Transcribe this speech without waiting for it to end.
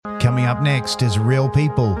Coming up next is Real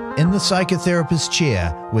People in the Psychotherapist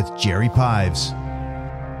Chair with Jerry Pives.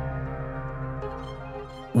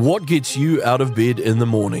 What gets you out of bed in the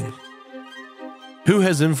morning? Who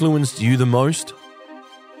has influenced you the most?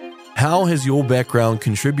 How has your background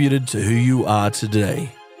contributed to who you are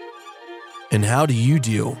today? And how do you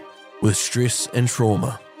deal with stress and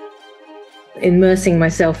trauma? Immersing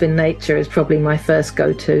myself in nature is probably my first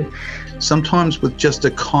go-to. Sometimes with just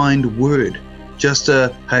a kind word, just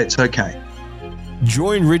a, hey, it's okay.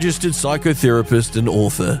 Join registered psychotherapist and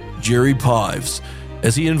author Jerry Pives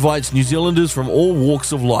as he invites New Zealanders from all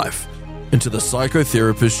walks of life into the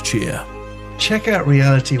Psychotherapist Chair. Check out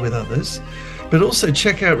reality with others, but also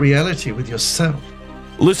check out reality with yourself.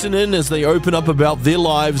 Listen in as they open up about their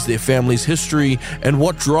lives, their family's history, and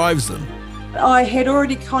what drives them. I had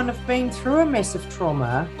already kind of been through a massive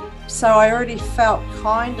trauma, so I already felt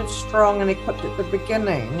kind of strong and equipped at the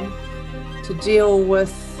beginning to deal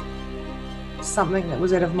with something that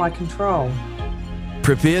was out of my control.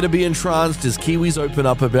 Prepare to be entranced as Kiwis open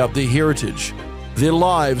up about their heritage, their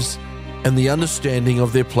lives, and the understanding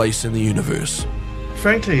of their place in the universe.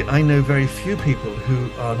 Frankly, I know very few people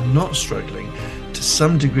who are not struggling to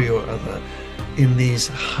some degree or other in these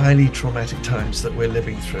highly traumatic times that we're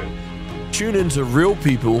living through. Tune into Real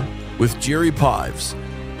People with Jerry Pives,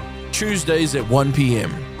 Tuesdays at 1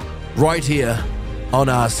 p.m, right here on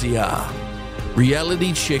RCR,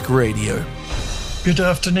 Reality Check Radio. Good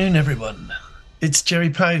afternoon, everyone. It's Jerry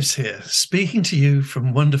Pives here, speaking to you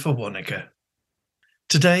from wonderful Wanaka.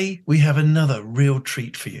 Today, we have another real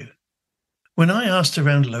treat for you. When I asked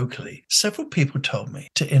around locally, several people told me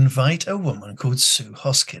to invite a woman called Sue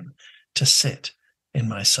Hoskin to sit in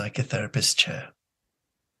my psychotherapist chair.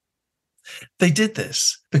 They did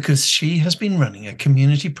this because she has been running a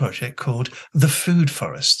community project called The Food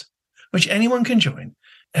Forest, which anyone can join.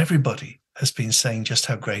 Everybody has been saying just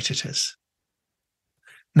how great it is.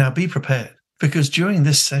 Now be prepared, because during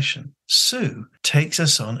this session, Sue takes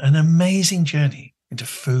us on an amazing journey into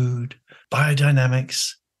food,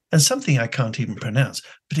 biodynamics, and something I can't even pronounce,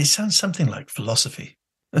 but it sounds something like philosophy.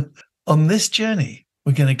 On this journey,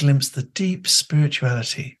 we're going to glimpse the deep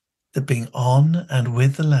spirituality that being on and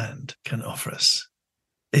with the land can offer us.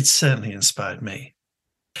 It certainly inspired me.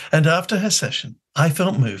 And after her session, I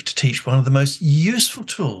felt moved to teach one of the most useful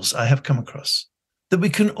tools I have come across that we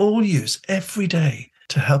can all use every day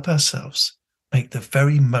to help ourselves make the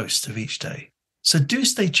very most of each day. So do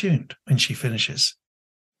stay tuned when she finishes.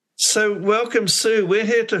 So welcome, Sue. We're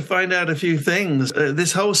here to find out a few things.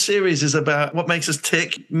 This whole series is about what makes us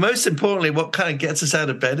tick. Most importantly, what kind of gets us out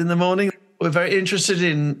of bed in the morning. We're very interested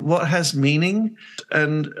in what has meaning.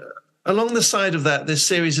 And along the side of that, this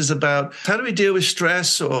series is about how do we deal with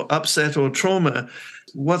stress or upset or trauma?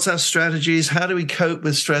 What's our strategies? How do we cope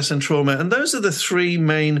with stress and trauma? And those are the three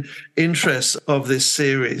main interests of this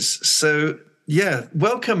series. So, yeah,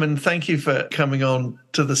 welcome and thank you for coming on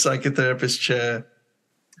to the Psychotherapist Chair.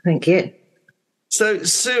 Thank you. So,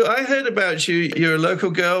 Sue, I heard about you. You're a local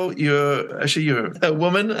girl. You're a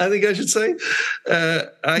woman, I think I should say.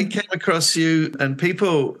 I came across you and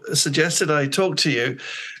people suggested I talk to you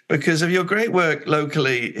because of your great work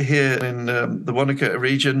locally here in the Wanaka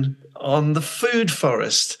region on the food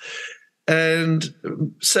forest. And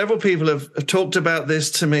several people have talked about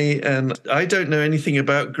this to me, and I don't know anything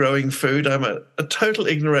about growing food. I'm a total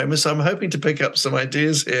ignoramus, so I'm hoping to pick up some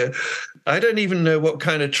ideas here. I don't even know what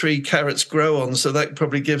kind of tree carrots grow on, so that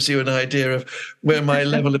probably gives you an idea of where my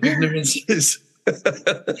level of ignorance is.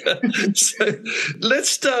 So let's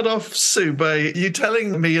start off, Sue, by you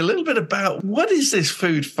telling me a little bit about what is this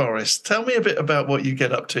food forest? Tell me a bit about what you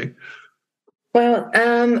get up to. Well,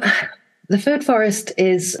 the Food Forest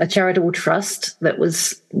is a charitable trust that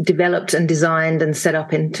was developed and designed and set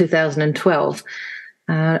up in 2012.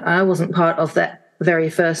 I wasn't part of that very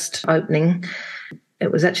first opening.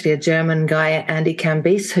 It was actually a German guy, Andy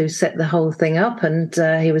Cambies, who set the whole thing up, and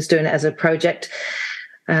he was doing it as a project.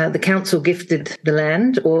 The council gifted the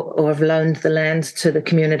land or have loaned the land to the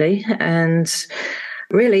community. And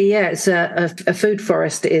really, yeah, it's a food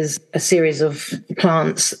forest is a series of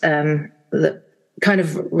plants that kind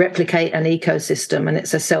of replicate an ecosystem, and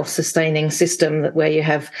it's a self-sustaining system where you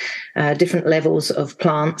have different levels of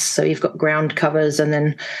plants. So you've got ground covers and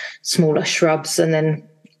then smaller shrubs and then,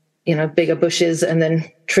 bigger bushes and then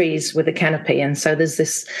trees with a canopy. And so there's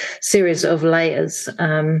this series of layers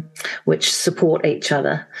which support each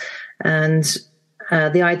other. And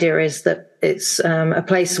the idea is that it's a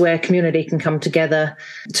place where community can come together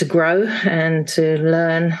to grow and to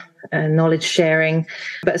learn knowledge sharing.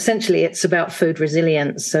 But essentially, it's about food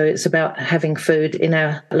resilience. So it's about having food in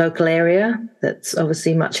our local area that's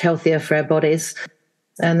obviously much healthier for our bodies.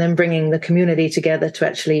 and then bringing the community together to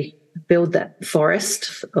actually build that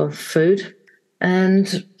forest of food.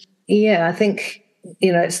 And yeah, I think,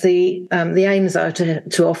 it's the aims are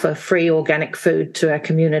to offer free organic food to our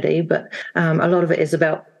community, but a lot of it is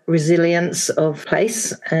about resilience of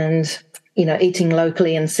place and, eating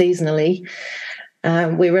locally and seasonally.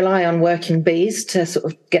 We rely on working bees to sort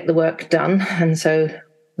of get the work done. And so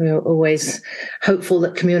we're always hopeful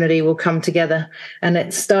that community will come together, and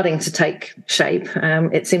it's starting to take shape.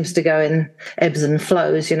 It seems to go in ebbs and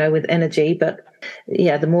flows, with energy. But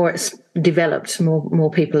yeah, the more it's developed, more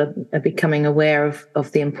people are becoming aware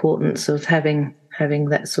of the importance of having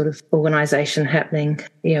that sort of organisation happening,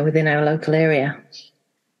 within our local area.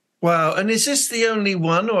 Wow. And is this the only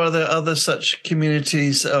one, or are there other such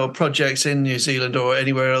communities or projects in New Zealand or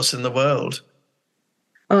anywhere else in the world?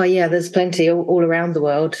 Oh, yeah, there's plenty all around the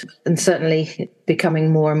world, and certainly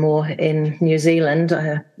becoming more and more in New Zealand,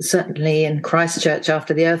 certainly in Christchurch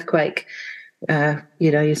after the earthquake.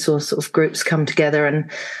 You saw sort of groups come together and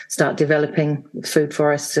start developing food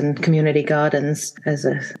forests and community gardens as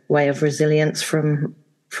a way of resilience from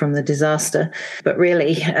the disaster. But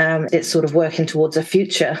really, it's sort of working towards a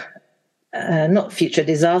future, not future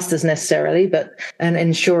disasters necessarily, but an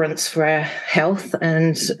insurance for our health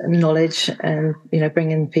and knowledge, and,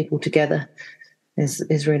 bringing people together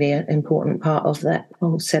is really an important part of that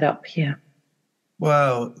whole setup here.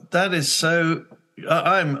 Wow, that is so...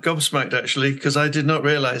 I'm gobsmacked, actually, because I did not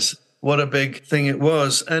realize what a big thing it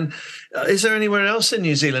was. And is there anywhere else in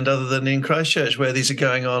New Zealand other than in Christchurch where these are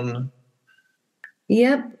going on?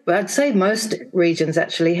 Yeah, I'd say most regions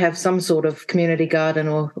actually have some sort of community garden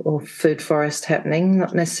or food forest happening,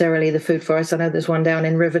 not necessarily the food forest. I know there's one down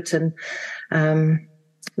in Riverton.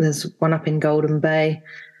 There's one up in Golden Bay.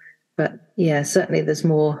 But yeah, certainly there's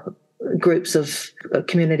more groups of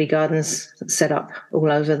community gardens set up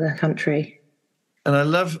all over the country. And I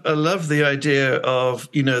love the idea of,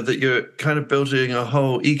 that you're kind of building a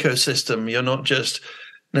whole ecosystem. You're not just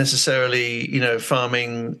necessarily,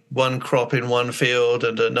 farming one crop in one field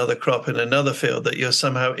and another crop in another field, that you're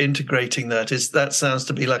somehow integrating that. That sounds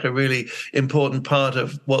to be like a really important part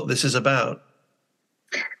of what this is about.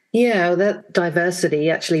 Yeah, that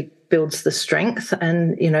diversity actually builds the strength.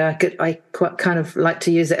 And, I quite kind of like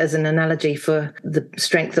to use it as an analogy for the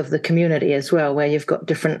strength of the community as well, where you've got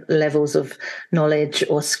different levels of knowledge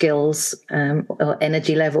or skills or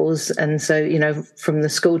energy levels. And so, from the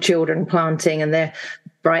school children planting and their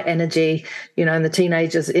bright energy, and the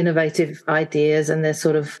teenagers' innovative ideas and their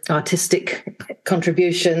sort of artistic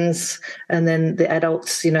contributions. And then the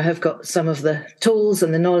adults, have got some of the tools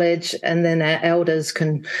and the knowledge. And then our elders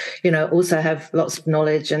can, also have lots of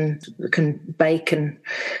knowledge and can bake and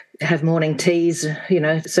have morning teas,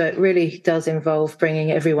 So it really does involve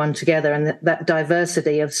bringing everyone together. And that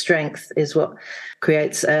diversity of strength is what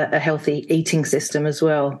creates a healthy eating system as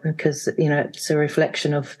well, because, it's a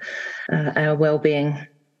reflection of our well-being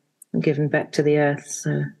given back to the earth.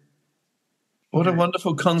 So, what a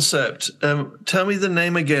wonderful concept. Tell me the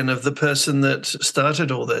name again of the person that started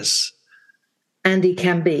all this. Andy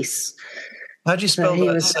Cambees. How do you spell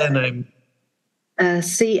that surname?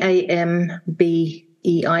 Cambeis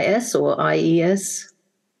or IES.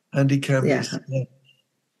 Andy Cambees. Yeah.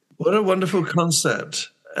 What a wonderful concept.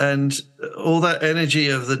 And all that energy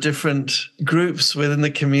of the different groups within the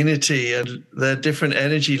community and their different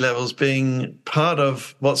energy levels being part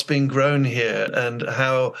of what's being grown here, and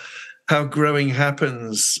how growing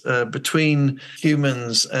happens between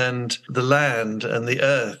humans and the land and the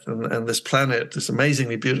earth and this planet, this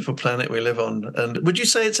amazingly beautiful planet we live on. And would you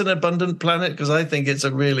say it's an abundant planet? Because I think it's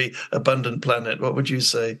a really abundant planet. What would you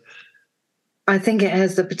say? I think it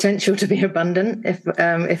has the potential to be abundant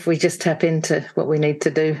if we just tap into what we need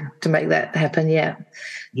to do to make that happen. Yeah.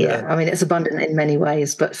 I mean, it's abundant in many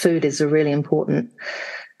ways, but food is a really important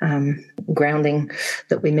grounding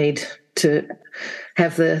that we need to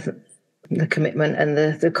have the commitment and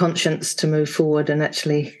the conscience to move forward and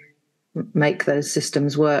actually make those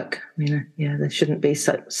systems work. There shouldn't be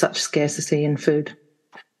such scarcity in food.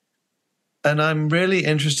 And I'm really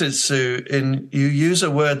interested, Sue, in you use a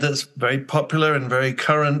word that's very popular and very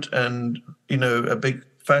current and, a big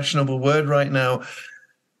fashionable word right now,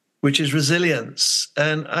 which is resilience.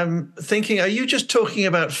 And I'm thinking, are you just talking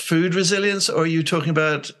about food resilience, or are you talking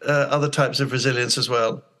about other types of resilience as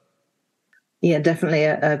well? Yeah, definitely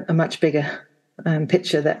a much bigger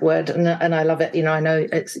picture, that word. And I love it. I know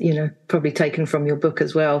it's, probably taken from your book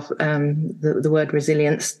as well. The word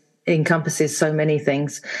resilience encompasses so many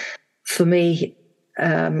things. For me,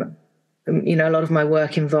 a lot of my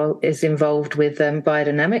work is involved with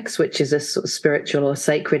biodynamics, which is a sort of spiritual or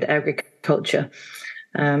sacred agriculture.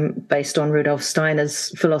 based on Rudolf Steiner's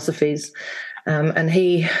philosophies. And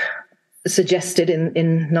he suggested in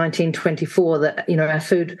 1924 that, our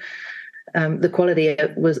food, the quality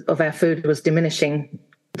of our food was diminishing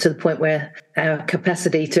to the point where our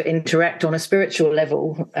capacity to interact on a spiritual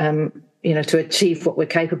level, to achieve what we're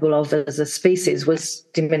capable of as a species was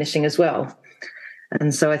diminishing as well.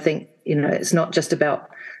 And so I think, it's not just about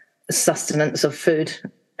sustenance of food.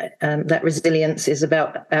 That resilience is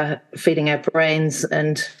about feeding our brains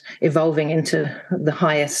and evolving into the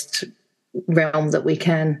highest realm that we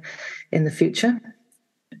can in the future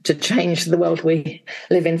to change the world we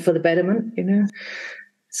live in for the betterment,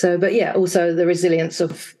 So, but yeah, also the resilience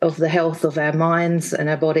of the health of our minds and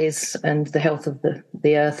our bodies and the health of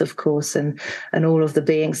the earth, of course, and all of the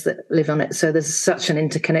beings that live on it. So there's such an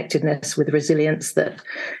interconnectedness with resilience that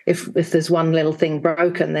if there's one little thing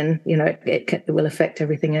broken, then, it will affect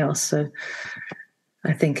everything else. So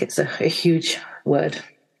I think it's a huge word,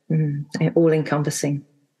 all-encompassing.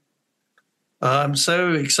 I'm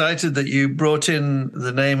so excited that you brought in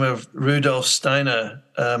the name of Rudolf Steiner.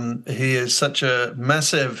 He is such a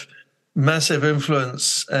massive, massive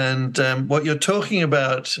influence. And what you're talking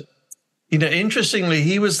about, interestingly,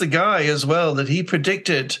 he was the guy as well that he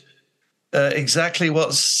predicted exactly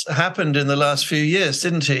what's happened in the last few years,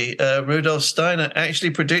 didn't he? Rudolf Steiner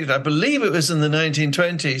actually predicted, I believe it was in the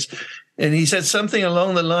 1920s, and he said something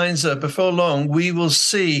along the lines of, before long, we will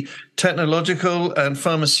see technological and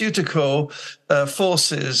pharmaceutical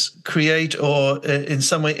forces create or in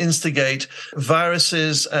some way instigate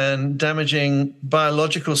viruses and damaging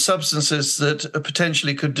biological substances that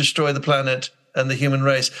potentially could destroy the planet and the human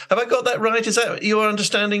race. Have I got that right? Is that your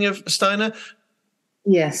understanding of Steiner?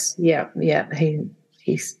 Yes. Yeah.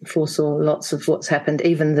 He foresaw lots of what's happened,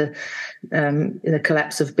 even the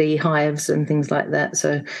collapse of beehives and things like that.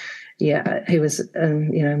 So, yeah, he was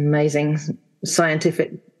amazing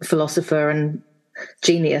scientific philosopher and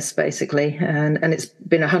genius, basically. And it's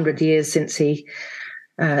been 100 years since he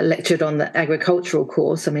lectured on the agricultural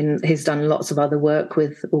course. I mean, he's done lots of other work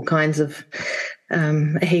with all kinds of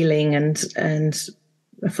healing and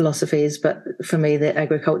philosophies. But for me, the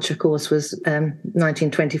agriculture course was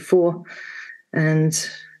 1924. And,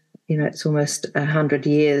 it's almost 100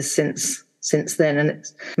 years since then, and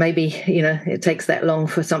it's maybe it takes that long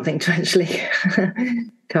for something to actually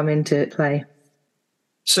come into play.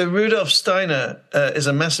 So Rudolf Steiner is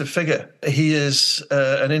a massive figure. He is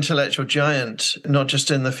an intellectual giant, not just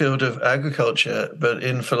in the field of agriculture, but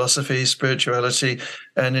in philosophy, spirituality,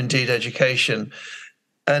 and indeed education.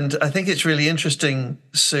 And I think it's really interesting,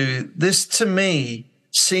 Sue. This, to me,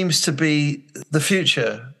 seems to be the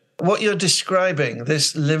future. What you're describing,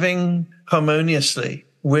 this living harmoniously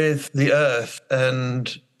with the earth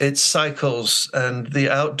and its cycles and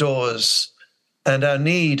the outdoors and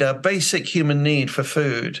our basic human need for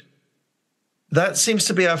food. That seems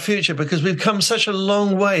to be our future because we've come such a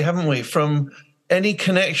long way, haven't we, from any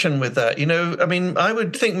connection with that? I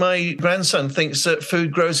would think my grandson thinks that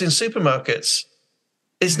food grows in supermarkets.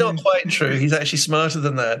 It's not quite true. He's actually smarter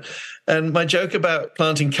than that. And my joke about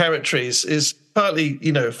planting carrot trees is partly,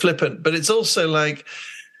 flippant, but it's also like,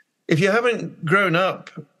 if you haven't grown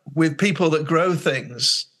up with people that grow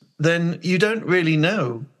things, then you don't really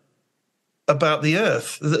know about the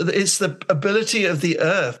earth. It's the ability of the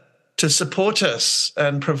earth to support us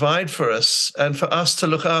and provide for us and for us to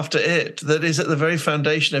look after it that is at the very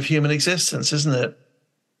foundation of human existence, isn't it?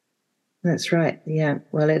 That's right. Yeah.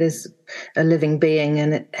 Well, it is a living being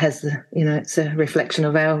and it has it's a reflection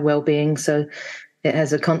of our well-being. So it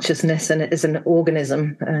has a consciousness and it is an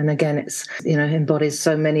organism. And again, it's, embodies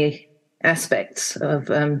so many aspects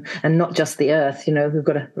of, and not just the earth. We've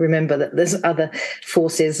got to remember that there's other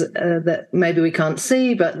forces that maybe we can't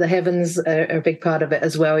see, but the heavens are a big part of it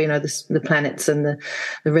as well. The planets and the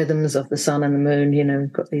rhythms of the sun and the moon.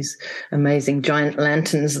 We've got these amazing giant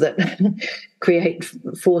lanterns that create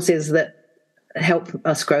forces that help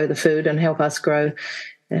us grow the food and help us grow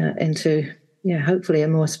into, hopefully a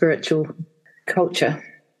more spiritual culture.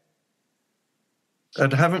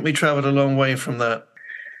 And haven't we traveled a long way from that?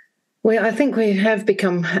 Well, I think we have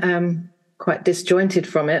become quite disjointed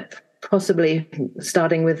from it, possibly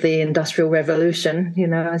starting with the Industrial Revolution.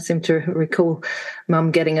 I seem to recall Mum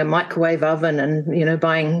getting a microwave oven and,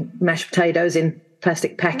 buying mashed potatoes in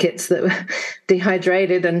plastic packets that were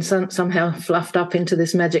dehydrated and somehow fluffed up into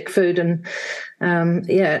this magic food. And, and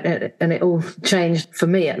it all changed for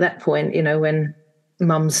me at that point, when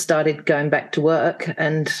Mum started going back to work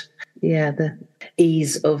and, the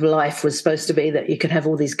ease of life was supposed to be that you could have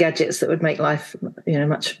all these gadgets that would make life,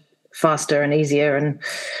 much faster and easier. And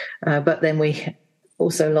but then we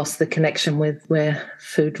also lost the connection with where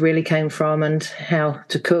food really came from and how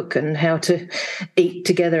to cook and how to eat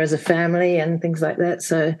together as a family and things like that.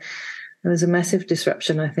 So there was a massive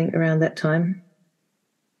disruption, I think, around that time.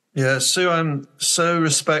 Yeah, Sue, I'm so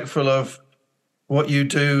respectful of what you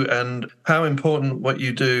do and how important what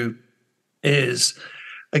you do is.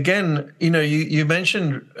 Again, you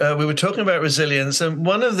mentioned we were talking about resilience, and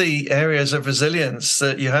one of the areas of resilience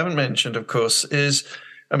that you haven't mentioned, of course, is,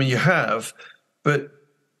 you have, but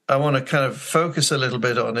I want to kind of focus a little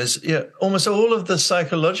bit on is almost all of the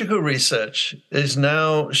psychological research is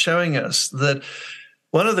now showing us that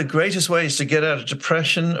one of the greatest ways to get out of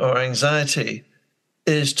depression or anxiety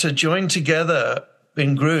is to join together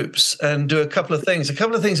in groups and do a couple of things. A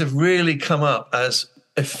couple of things have really come up as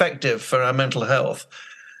effective for our mental health.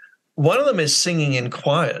 One of them is singing in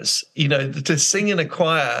choirs, to sing in a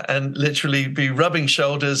choir and literally be rubbing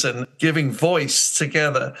shoulders and giving voice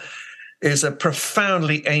together is a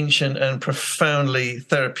profoundly ancient and profoundly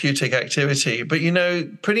therapeutic activity. But,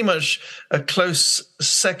 pretty much a close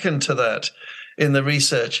second to that in the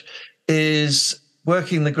research is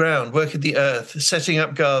working the ground, working the earth, setting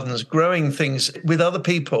up gardens, growing things with other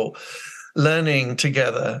people, learning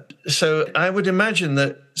together. So I would imagine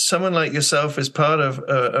that someone like yourself is part of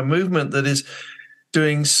a movement that is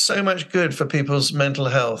doing so much good for people's mental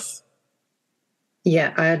health.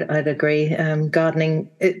 Yeah, I'd agree. Gardening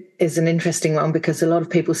is an interesting one because a lot of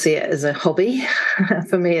people see it as a hobby.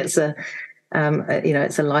 For me, it's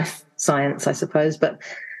it's a life science, I suppose. But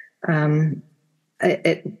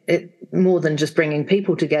it more than just bringing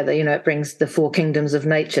people together. It brings the four kingdoms of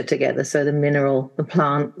nature together. So the mineral, the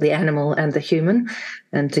plant, the animal, and the human,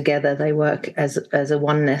 and together they work as a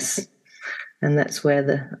oneness. And that's where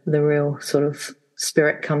the real sort of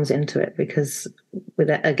spirit comes into it. Because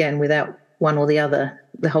without one or the other,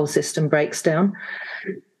 the whole system breaks down.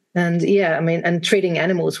 And and treating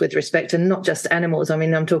animals with respect, and not just animals.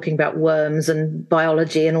 I'm talking about worms and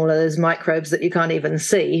biology and all of those microbes that you can't even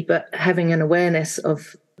see, but having an awareness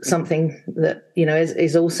of something that,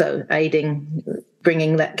 is also aiding,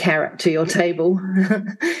 bringing that carrot to your table.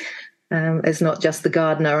 It's not just the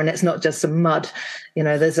gardener and it's not just some mud.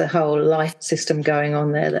 There's a whole life system going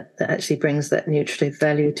on there that actually brings that nutritive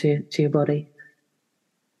value to your body.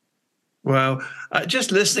 Wow.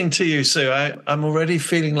 Just listening to you, Sue, I'm already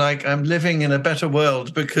feeling like I'm living in a better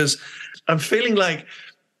world because I'm feeling like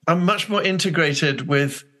I'm much more integrated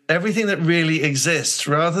with everything that really exists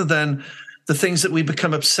rather than the things that we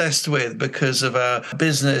become obsessed with because of our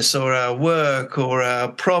business or our work or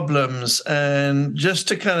our problems, and just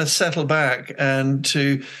to kind of settle back and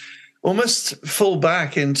to almost fall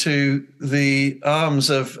back into the arms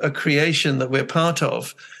of a creation that we're part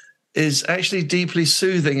of is actually deeply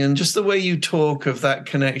soothing. And just the way you talk of that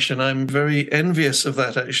connection, I'm very envious of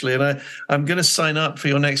that, actually. And I'm going to sign up for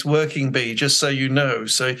your next working bee, just so you know.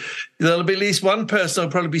 So there'll be at least one person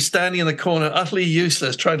who'll probably be standing in the corner, utterly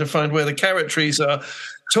useless, trying to find where the carrot trees are,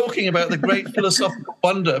 talking about the great philosophical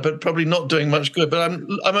wonder, but probably not doing much good. But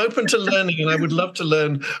I'm open to learning, and I would love to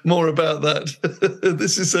learn more about that.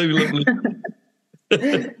 This is so lovely.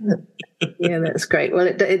 Yeah, that's great. Well,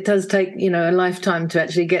 it does take, a lifetime to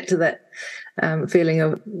actually get to that feeling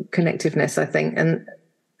of connectiveness, I think.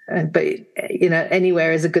 But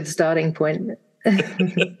anywhere is a good starting point.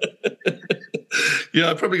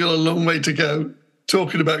 Yeah, I've probably got a long way to go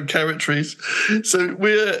talking about carrot trees. So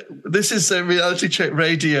this is a Reality Check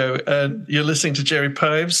Radio, and you're listening to Jerry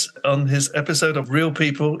Pives on his episode of Real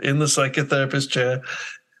People in the Psychotherapist Chair.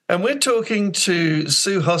 And we're talking to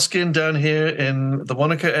Sue Hoskin down here in the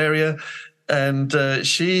Wanaka area. And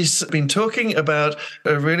she's been talking about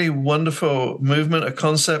a really wonderful movement, a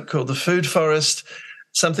concept called the food forest,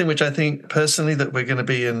 something which I think personally that we're going to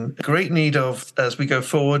be in great need of as we go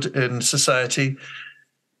forward in society.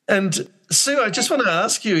 And Sue, I just want to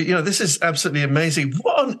ask you, this is absolutely amazing.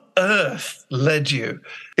 What on earth led you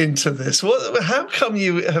into this? How come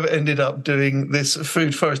you have ended up doing this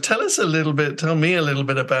food forest? Tell me a little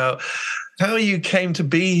bit about how you came to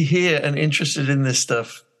be here and interested in this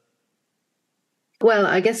stuff. Well,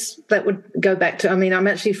 I guess that would go back to, I'm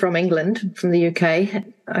actually from England, from the UK.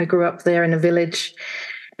 I grew up there in a village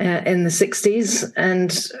in the 60s,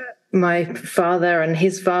 and my father and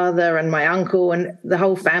his father and my uncle and the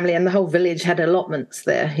whole family and the whole village had allotments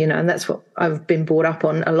there, and that's what I've been brought up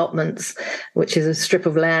on, allotments, which is a strip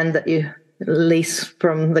of land that you lease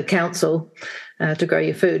from the council to grow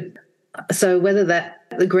your food. So whether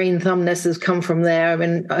the green thumbness has come from there,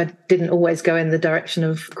 I didn't always go in the direction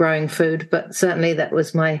of growing food, but certainly that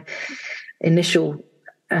was my initial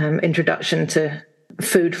introduction to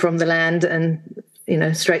food from the land and,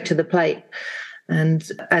 straight to the plate. And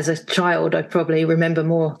as a child, I probably remember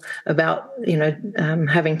more about,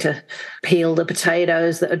 having to peel the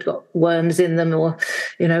potatoes that had got worms in them, or,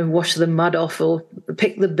 wash the mud off, or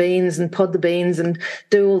pick the beans and pod the beans and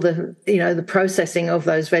do all the, the processing of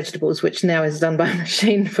those vegetables, which now is done by a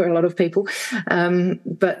machine for a lot of people.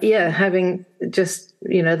 But yeah, having just,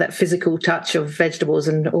 that physical touch of vegetables,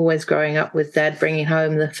 and always growing up with Dad bringing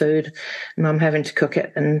home the food, Mum having to cook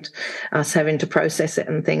it and us having to process it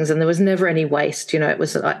and things. And there was never any waste, it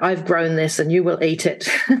was like, I've grown this and you will eat it.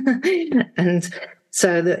 And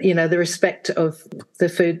so the respect of the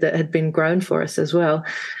food that had been grown for us as well.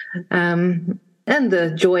 And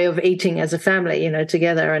the joy of eating as a family,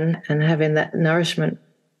 together and having that nourishment.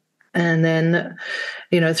 And then,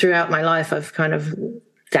 throughout my life, I've kind of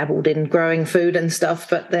dabbled in growing food and stuff,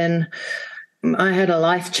 but then I had a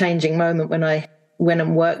life-changing moment when I went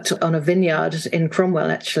and worked on a vineyard in Cromwell,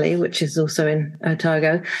 actually, which is also in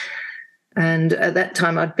Otago. And at that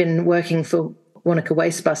time, I'd been working for Wanaka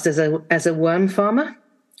Waste Bust as a worm farmer,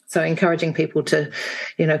 so encouraging people to,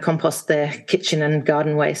 compost their kitchen and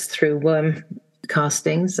garden waste through worm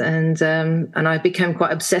castings, and I became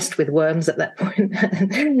quite obsessed with worms at that point.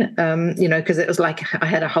 Because it was like I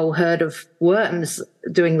had a whole herd of worms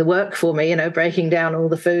doing the work for me, breaking down all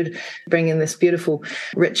the food, bringing this beautiful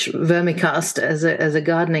rich vermicast as a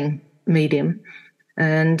gardening medium.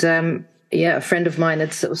 And a friend of mine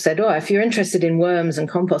had sort of said, if you're interested in worms and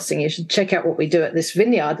composting, you should check out what we do at this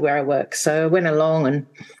vineyard where I work. So I went along, and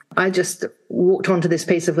I just walked onto this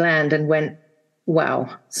piece of land and went,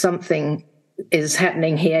 wow, something is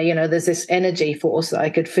happening here. There's this energy force that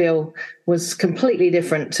I could feel was completely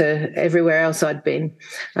different to everywhere else I'd been.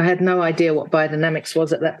 I had no idea what biodynamics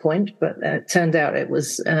was at that point, but it turned out it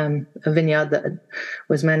was a vineyard that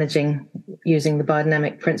was managing using the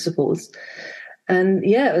biodynamic principles. And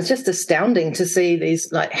it was just astounding to see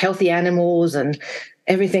these like healthy animals, and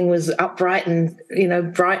everything was upright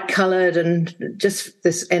and, bright colored, and just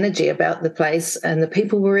this energy about the place. And the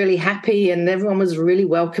people were really happy, and everyone was really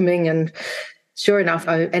welcoming. And sure enough,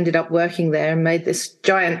 I ended up working there and made this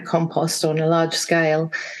giant compost on a large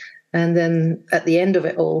scale. And then at the end of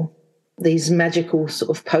it all, these magical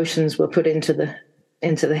sort of potions were put into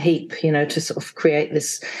the heap, to sort of create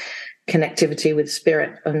this connectivity with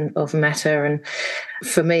spirit and of matter. And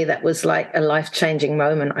for me, that was like a life-changing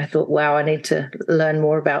moment. I thought, wow, I need to learn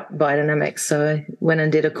more about biodynamics. So I went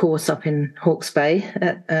and did a course up in Hawke's Bay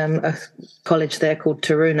at a college there called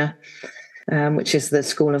Taruna, which is the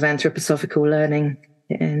School of Anthroposophical Learning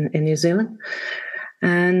in New Zealand.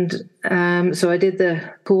 And so I did the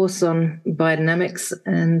course on biodynamics,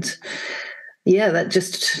 and that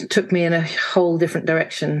just took me in a whole different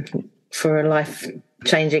direction for a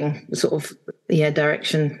life-changing sort of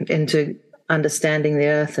direction into understanding the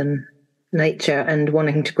earth and nature, and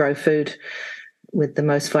wanting to grow food with the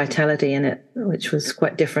most vitality in it, which was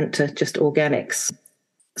quite different to just organics.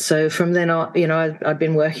 So from then on, I've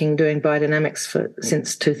been working doing biodynamics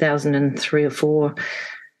since 2003 or 4,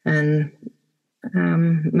 and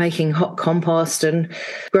making hot compost and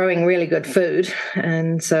growing really good food.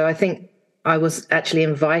 And so I think I was actually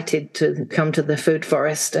invited to come to the food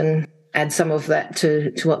forest and add some of that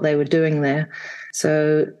to what they were doing there.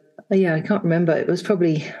 So I can't remember. It was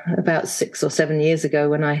probably about 6 or 7 years ago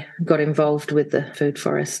when I got involved with the food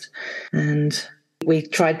forest, and we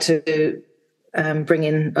tried to bring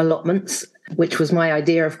in allotments, which was my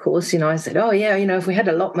idea, of course. I said, if we had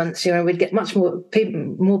allotments, we'd get much more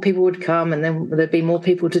people would come, and then there'd be more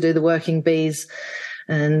people to do the working bees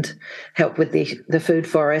and help with the food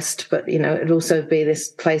forest. But, it'd also be this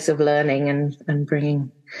place of learning and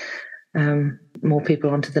bringing more people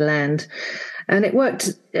onto the land. And it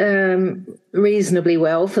worked reasonably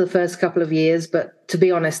well for the first couple of years, but to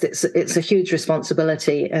be honest, it's a huge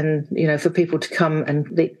responsibility. And, for people to come, and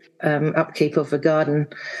the upkeep of a garden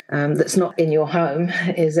that's not in your home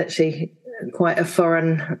is actually quite a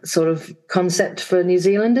foreign sort of concept for New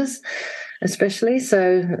Zealanders, especially.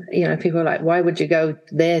 So, people are like, why would you go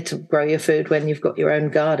there to grow your food when you've got your own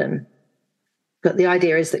garden? But the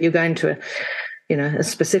idea is that you're going to a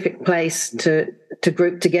specific place to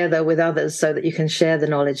group together with others, so that you can share the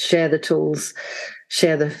knowledge, share the tools,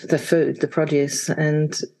 share the food, the produce.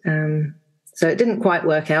 And so it didn't quite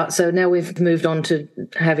work out. So now we've moved on to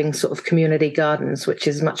having sort of community gardens, which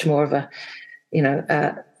is much more of a,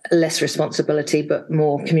 less responsibility, but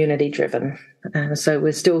more community driven. So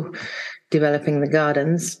we're still developing the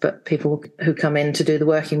gardens, but people who come in to do the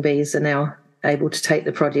working bees are now able to take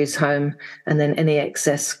the produce home, and then any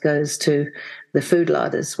excess goes to the food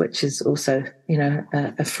larders, which is also,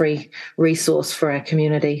 a free resource for our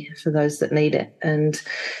community, for those that need it, and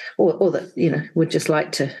or that, would just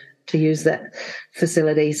like to to use that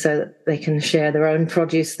facility so that they can share their own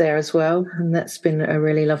produce there as well. And that's been a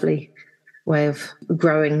really lovely way of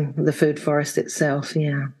growing the food forest itself.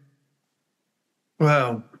 Yeah.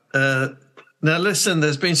 Wow. Now, listen,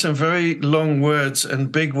 there's been some very long words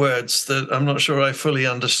and big words that I'm not sure I fully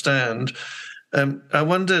understand. I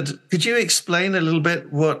wondered, could you explain a little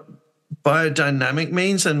bit what biodynamic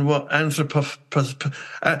means and what I'm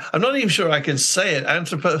not even sure I can say it.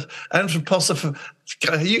 Anthroposophy.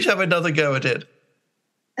 You have another go at it.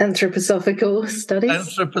 Anthroposophical studies.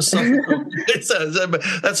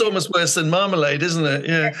 Anthroposophical. That's almost worse than marmalade, isn't it?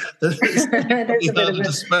 Yeah. There's a bit of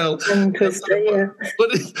a smell. Twister, yeah.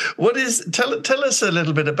 What is? Tell us a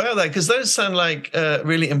little bit about that, because those sound like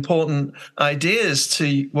really important ideas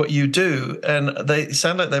to what you do, and they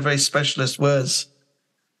sound like they're very specialist words.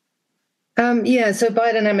 So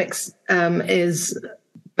biodynamics is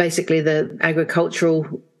basically the agricultural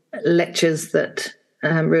lectures that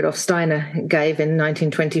Rudolf Steiner gave in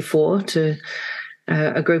 1924 to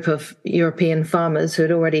a group of European farmers who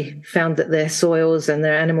had already found that their soils and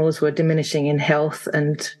their animals were diminishing in health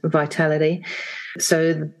and vitality.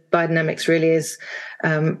 So biodynamics really is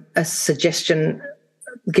a suggestion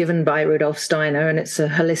given by Rudolf Steiner, and it's a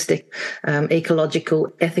holistic,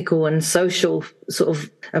 ecological, ethical and social sort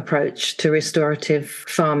of approach to restorative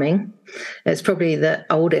farming. It's probably the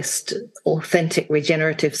oldest authentic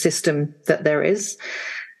regenerative system that there is,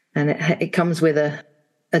 and it comes with a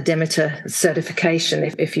Demeter certification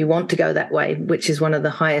if you want to go that way, which is one of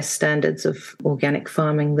the highest standards of organic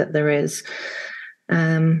farming that there is.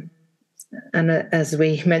 And as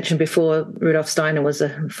we mentioned before, Rudolf Steiner was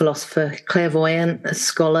a philosopher, clairvoyant, a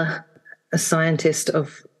scholar, a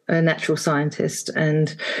natural scientist.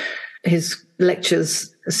 And his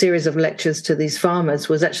lectures, a series of lectures to these farmers,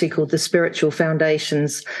 was actually called The Spiritual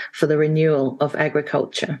Foundations for the Renewal of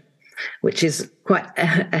Agriculture, which is quite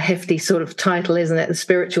a hefty sort of title, isn't it? The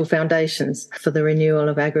Spiritual Foundations for the Renewal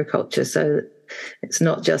of Agriculture. So it's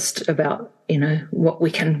not just about, what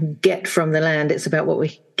we can get from the land. It's about what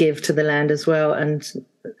we give to the land as well, and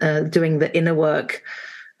doing the inner work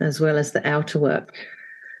as well as the outer work.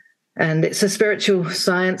 And it's a spiritual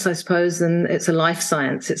science, I suppose, and it's a life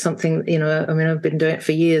science. It's something, I've been doing it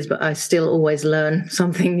for years, but I still always learn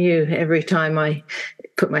something new every time I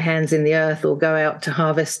put my hands in the earth or go out to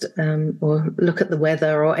harvest or look at the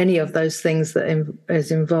weather or any of those things that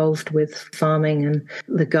is involved with farming and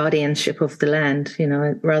the guardianship of the land.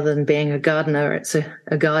 Rather than being a gardener, it's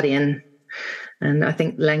a guardian. And I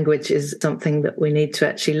think language is something that we need to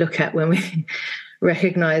actually look at when we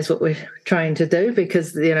recognize what we're trying to do,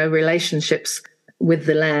 because, relationships with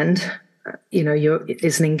the land,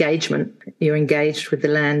 it's an engagement. You're engaged with the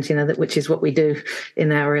land, which is what we do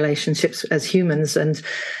in our relationships as humans. And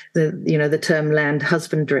the term land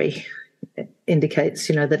husbandry indicates,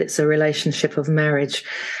 that it's a relationship of marriage.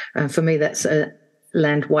 For me, that's a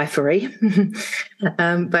land wifery.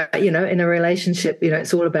 But, in a relationship,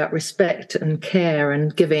 it's all about respect and care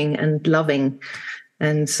and giving and loving.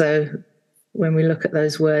 And so when we look at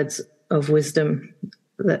those words of wisdom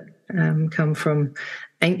that come from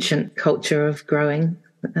ancient culture of growing,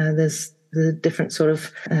 there's the different sort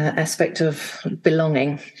of aspect of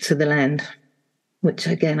belonging to the land, which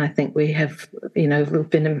again, I think we have, we've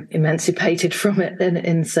been emancipated from it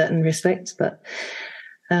in certain respects. But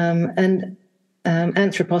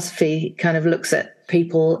anthroposophy kind of looks at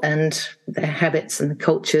people and their habits and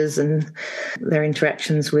cultures and their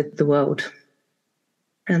interactions with the world.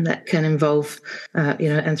 And that can involve,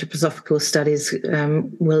 anthroposophical studies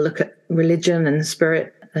will look at religion and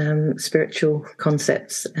spiritual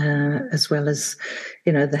concepts, as well as,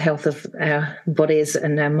 the health of our bodies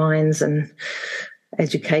and our minds and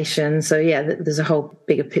education. So, there's a whole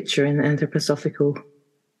bigger picture in anthroposophical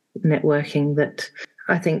networking that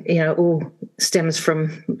I think, all stems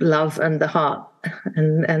from love and the heart.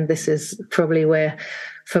 And this is probably where,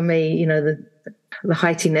 for me, the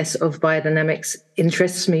heightiness of biodynamics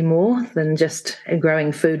interests me more than just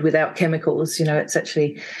growing food without chemicals. It's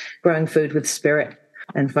actually growing food with spirit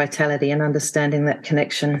and vitality, and understanding that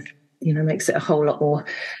connection, makes it a whole lot more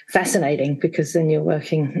fascinating, because then you're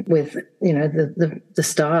working with, the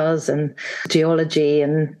stars and geology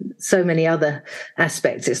and so many other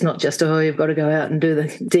aspects. It's not just, you've got to go out and do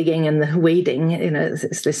the digging and the weeding.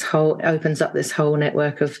 It's this opens up this whole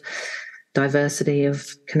network of diversity of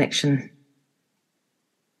connection.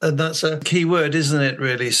 And that's a key word, isn't it,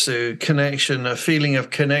 really, Sue? Connection, a feeling of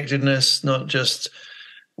connectedness, not just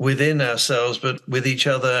within ourselves, but with each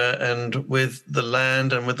other and with the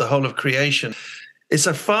land and with the whole of creation. It's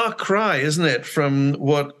a far cry, isn't it, from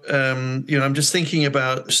what, I'm just thinking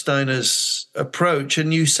about Steiner's approach.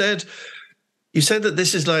 And you said You said that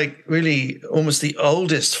this is like really almost the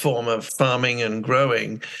oldest form of farming and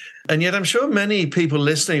growing. And yet I'm sure many people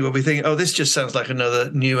listening will be thinking, oh, this just sounds like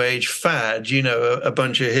another new age fad, a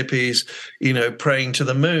bunch of hippies, praying to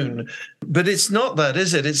the moon. But it's not that,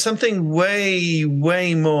 is it? It's something way,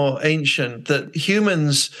 way more ancient, that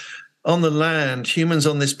humans on the land, humans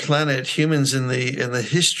on this planet, humans in the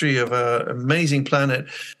history of our amazing planet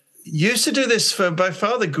used to do this for by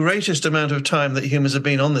far the greatest amount of time that humans have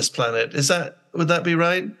been on this planet. Would that be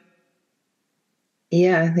right?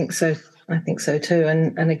 Yeah, I think so. I think so too.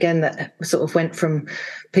 And again, that sort of went from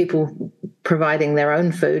people providing their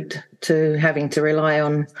own food to having to rely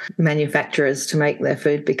on manufacturers to make their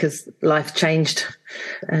food because life changed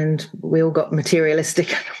and we all got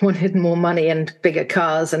materialistic and wanted more money and bigger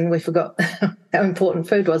cars, and we forgot how important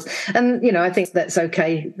food was. And, I think that's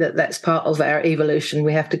okay, that's part of our evolution.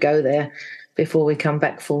 We have to go there before we come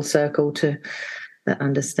back full circle to that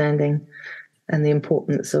understanding and the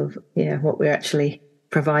importance of, what we're actually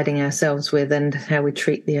providing ourselves with and how we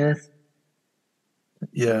treat the earth.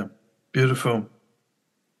 Yeah, beautiful.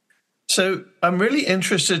 So I'm really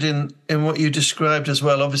interested in what you described as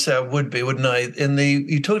well. Obviously, I would be, wouldn't I?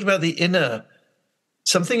 You talked about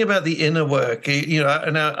something about the inner work.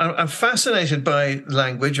 And I'm fascinated by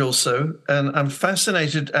language also, and I'm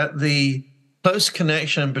fascinated at the close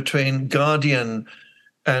connection between guardian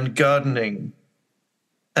and gardening.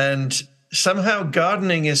 And somehow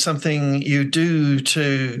gardening is something you do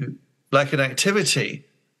to like an activity,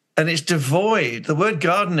 and it's devoid. The word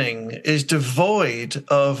gardening is devoid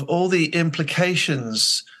of all the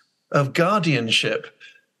implications of guardianship.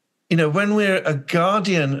 When we're a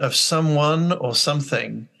guardian of someone or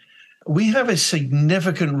something, we have a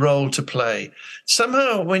significant role to play.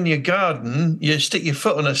 Somehow when you garden, you stick your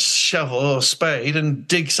foot on a shovel or spade and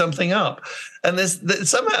dig something up. And there's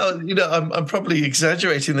somehow, I'm probably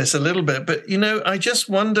exaggerating this a little bit, but, I just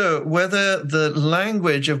wonder whether the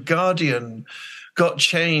language of guardian got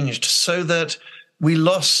changed so that we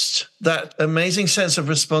lost that amazing sense of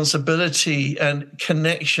responsibility and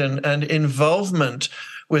connection and involvement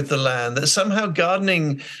with the land, that somehow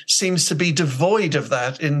gardening seems to be devoid of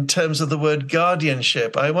that in terms of the word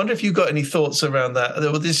guardianship. I wonder if you got any thoughts around that.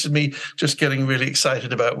 Well, this is me just getting really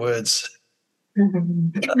excited about words.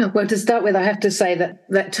 Well, to start with, I have to say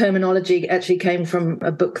that terminology actually came from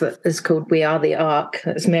a book that is called We Are the Ark.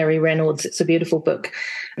 It's Mary Reynolds. It's a beautiful book.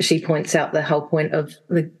 She points out the whole point of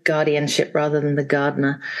the guardianship rather than the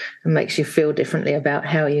gardener, and makes you feel differently about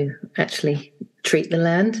how you actually treat the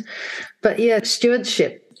land. But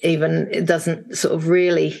stewardship even, it doesn't sort of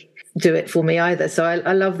really do it for me either. So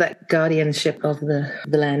I love that guardianship of the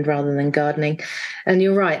land rather than gardening. And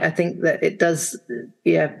you're right. I think that it does,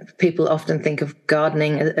 people often think of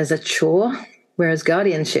gardening as a chore, whereas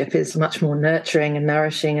guardianship is much more nurturing and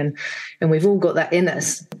nourishing. And we've all got that in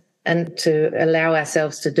us. And to allow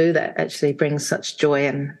ourselves to do that actually brings such joy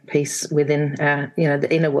and peace within our, the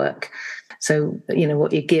inner work. So,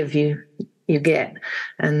 what you give, you get.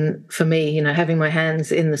 And for me, having my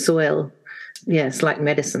hands in the soil, it's like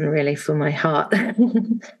medicine really for my heart.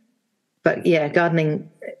 But gardening,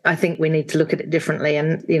 I think we need to look at it differently.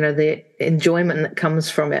 And, the enjoyment that comes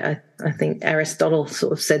from it, I think Aristotle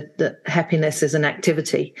sort of said that happiness is an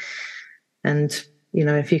activity. And,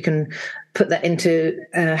 if you can put that into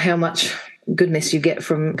how much goodness you get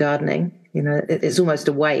from gardening, it's almost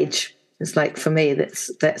a wage. It's like, for me,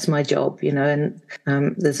 that's my job, and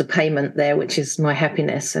there's a payment there, which is my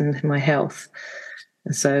happiness and my health.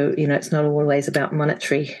 So, it's not always about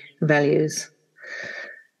monetary values.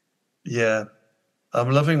 Yeah,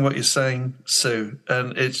 I'm loving what you're saying, Sue.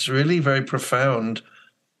 And it's really very profound.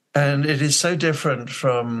 And it is so different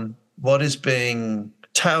from what is being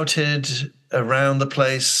touted around the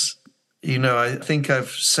place. I think I've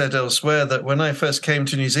said elsewhere that when I first came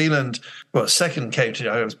to New Zealand, I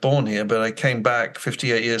was born here, but I came back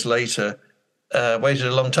 58 years later, waited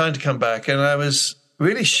a long time to come back. And I was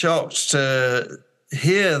really shocked to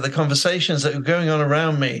hear the conversations that were going on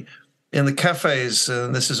around me in the cafes.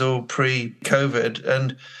 And this is all pre-COVID.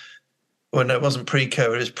 And, well, no, it wasn't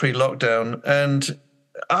pre-COVID, it was pre-lockdown. And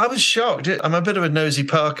I was shocked. I'm a bit of a nosy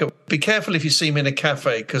Parker. Be careful if you see me in a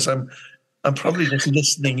cafe, because I'm probably just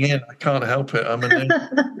listening in. I can't help it.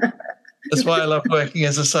 That's why I love working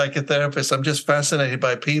as a psychotherapist. I'm just fascinated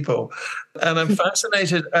by people. And I'm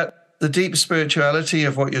fascinated at the deep spirituality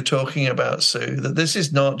of what you're talking about, Sue, that this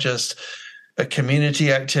is not just a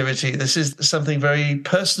community activity. This is something very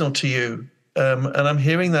personal to you. And I'm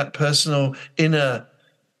hearing that personal inner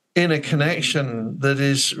connection that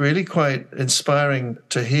is really quite inspiring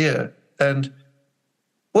to hear. And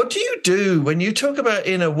what do you do when you talk about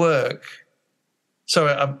inner work?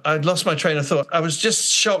 Sorry, I'd lost my train of thought. I was just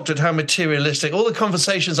shocked at how materialistic. All the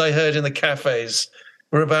conversations I heard in the cafes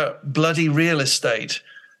were about bloody real estate.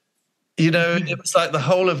 You know, it was like the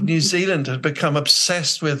whole of New Zealand had become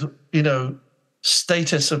obsessed with, you know,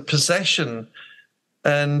 status of possession.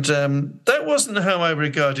 And that wasn't how I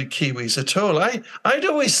regarded Kiwis at all. I'd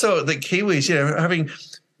always thought that Kiwis, you know, having,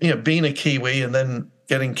 you know, been a Kiwi and then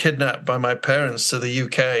getting kidnapped by my parents to the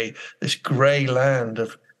UK, this grey land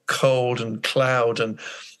of cold and cloud and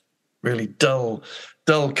really dull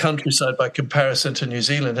countryside by comparison to New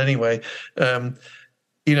Zealand anyway.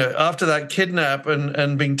 You know, after that kidnap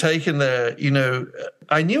and being taken there, you know,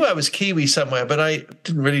 I knew I was Kiwi somewhere, but I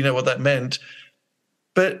didn't really know what that meant.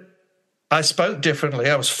 But I spoke differently.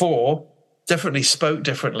 I was 4, definitely spoke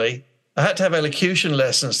differently. I had to have elocution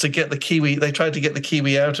lessons to get the Kiwi. They tried to get the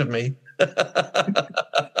Kiwi out of me.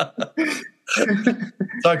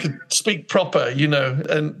 So I could speak proper, you know,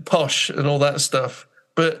 and posh and all that stuff.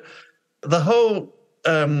 But the whole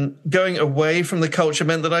going away from the culture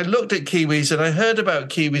meant that I looked at Kiwis and I heard about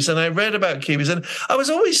Kiwis and I read about Kiwis. And I was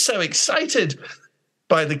always so excited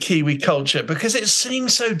by the Kiwi culture because it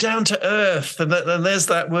seemed so down to earth. And there's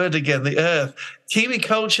that word again, the earth. Kiwi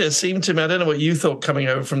culture seemed to me, I don't know what you thought coming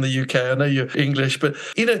over from the UK. I know you're English, but,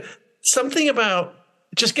 you know, something about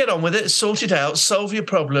just get on with it, sort it out, solve your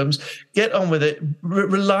problems, get on with it,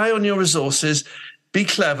 rely on your resources, be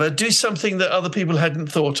clever, do something that other people hadn't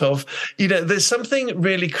thought of. You know, there's something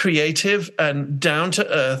really creative and down to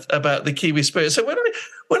earth about the Kiwi spirit. So when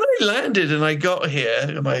I landed and I got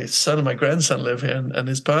here, my son and my grandson live here and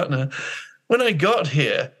his partner, when I got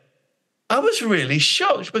here, I was really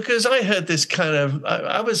shocked because I heard this kind of,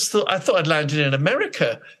 I thought I'd landed in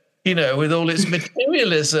America, you know, with all its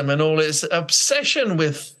materialism and all its obsession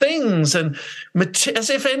with things and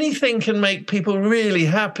as if anything can make people really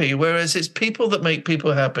happy, whereas it's people that make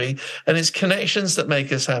people happy and it's connections that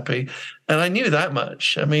make us happy. And I knew that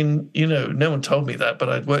much. I mean, you know, no one told me that, but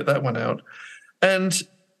I'd worked that one out. And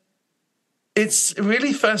it's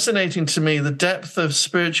really fascinating to me, the depth of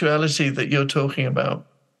spirituality that you're talking about.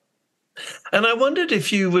 And I wondered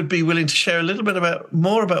if you would be willing to share a little bit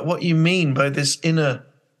more about what you mean by this inner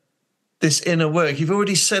work. You've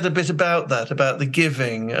already said a bit about that, about the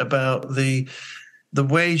giving, about the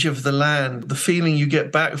wage of the land, the feeling you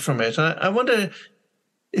get back from it. I wonder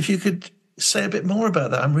if you could say a bit more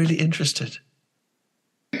about that. I'm really interested.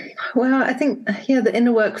 Well, I think, the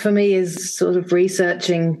inner work for me is sort of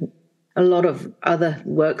researching a lot of other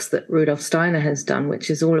works that Rudolf Steiner has done, which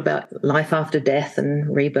is all about life after death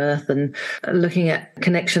and rebirth and looking at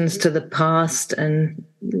connections to the past and,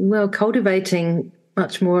 well, cultivating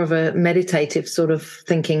much more of a meditative sort of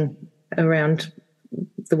thinking around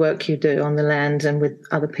the work you do on the land and with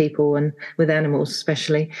other people and with animals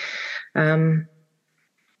especially.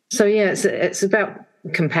 It's about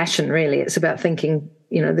compassion, really. It's about thinking,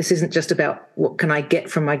 you know, this isn't just about what can I get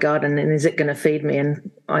from my garden and is it going to feed me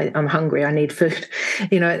and I'm hungry, I need food.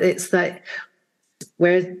 You know, it's like,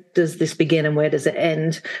 where does this begin and where does it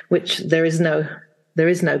end? Which there is no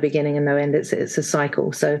beginning and no end. It's a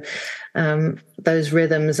cycle. So those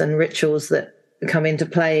rhythms and rituals that come into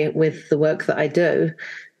play with the work that I do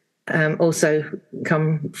also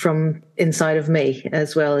come from inside of me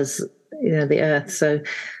as well as, you know, the earth. So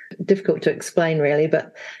difficult to explain really,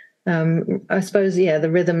 but I suppose, the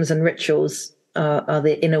rhythms and rituals are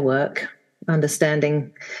the inner work,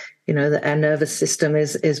 understanding, you know, that our nervous system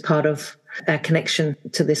is part of our connection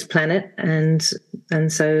to this planet. And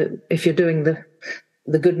so if you're doing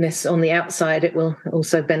the goodness on the outside, it will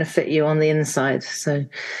also benefit you on the inside. So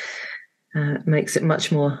it makes it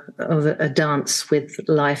much more of a dance with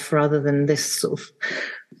life rather than this sort of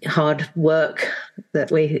hard work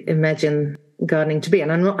that we imagine gardening to be.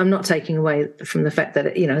 And I'm not taking away from the fact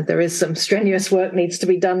that, you know, there is some strenuous work needs to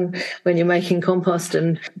be done when you're making compost.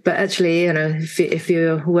 But actually, you know, if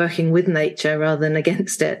you're working with nature rather than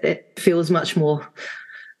against it, it feels much more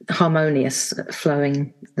harmonious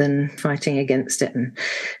flowing than fighting against it and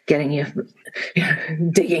getting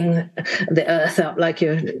digging the earth up like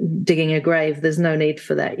you're digging a grave. There's no need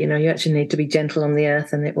for that. You know, you actually need to be gentle on the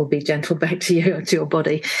earth and it will be gentle back to you, to your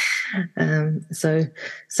body. So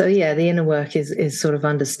the inner work is sort of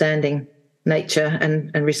understanding nature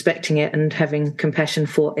and respecting it and having compassion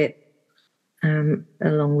for it,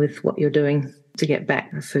 along with what you're doing to get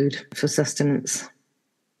back the food for sustenance.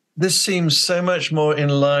 This seems so much more in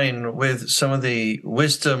line with some of the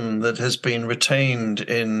wisdom that has been retained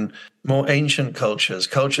in more ancient cultures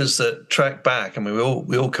that track back. I mean,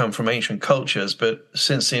 we all come from ancient cultures, but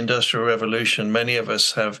since the Industrial Revolution, many of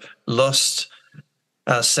us have lost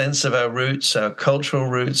our sense of our roots, our cultural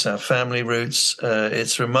roots, our family roots.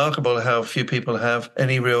 It's remarkable how few people have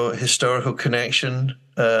any real historical connection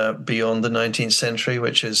beyond the 19th century,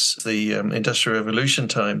 which is the Industrial Revolution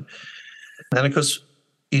time. And of course,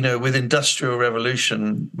 with Industrial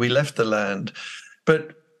Revolution, we left the land.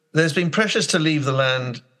 But there's been pressures to leave the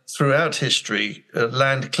land throughout history,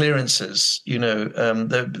 land clearances.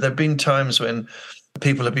 There have been times when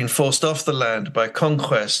people have been forced off the land by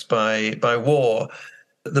conquest, by war.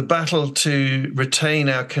 The battle to retain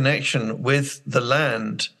our connection with the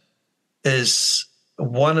land is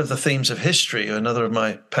one of the themes of history. Another of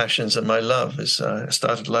my passions and my love is I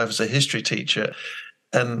started life as a history teacher,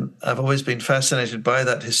 and I've always been fascinated by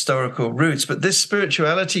that historical roots. But this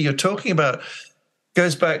spirituality you're talking about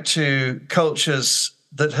goes back to cultures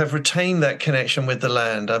that have retained that connection with the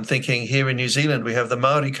land. I'm thinking here in New Zealand, we have the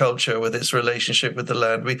Maori culture with its relationship with the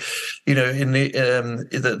land. We, in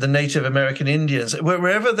the Native American Indians,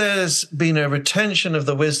 wherever there's been a retention of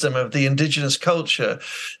the wisdom of the indigenous culture,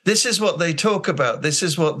 this is what they talk about. This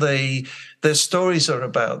is what their stories are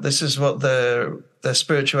about. This is what their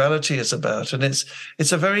spirituality is about. And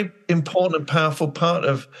it's a very important, powerful part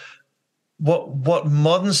of what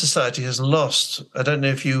modern society has lost. I don't know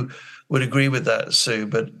if you would agree with that, Sue,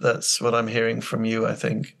 but that's what I'm hearing from you, I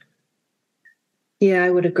think. Yeah, I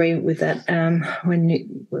would agree with that.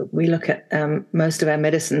 When we look at most of our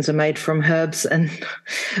medicines are made from herbs and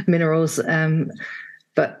minerals,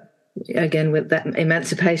 but again, with that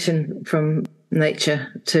emancipation from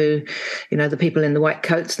nature to, the people in the white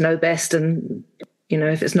coats know best, and,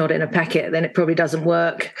 if it's not in a packet, then it probably doesn't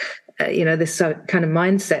work. This kind of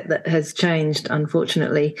mindset that has changed,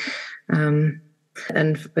 unfortunately.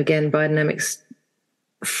 And again, biodynamics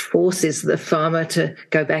forces the farmer to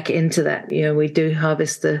go back into that. We do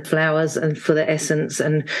harvest the flowers and for the essence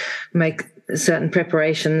and make certain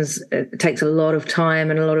preparations. It takes a lot of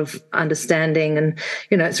time and a lot of understanding, and,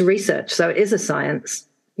 it's research. So it is a science.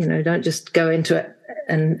 Don't just go into it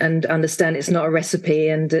and understand it's not a recipe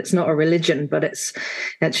and it's not a religion, but it's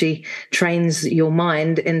actually trains your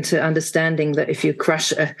mind into understanding that if you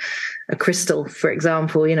crush a crystal, for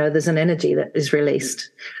example, there's an energy that is released.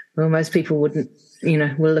 Well, most people wouldn't,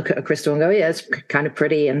 will look at a crystal and go, yeah, it's kind of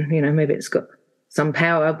pretty and, maybe it's got some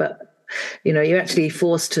power, but, you're actually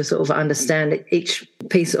forced to sort of understand each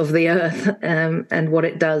piece of the earth and what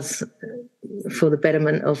it does for the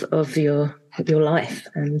betterment of your life.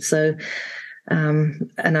 And so,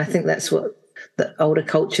 and I think that's what the older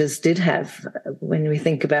cultures did have when we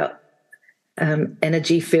think about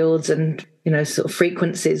energy fields and, sort of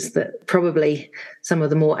frequencies that probably some of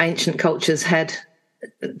the more ancient cultures had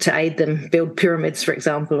to aid them build pyramids, for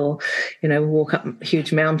example, or, walk up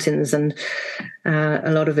huge mountains. And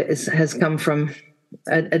a lot of it has come from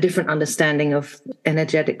a different understanding of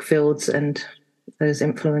energetic fields and those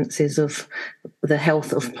influences of the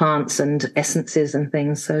health of plants and essences and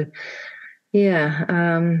things. So,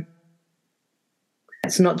 yeah,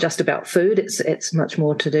 it's not just about food. It's much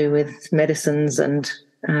more to do with medicines and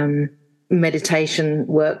meditation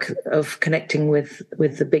work of connecting with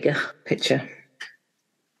the bigger picture.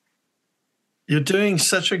 You're doing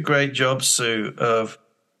such a great job, Sue, of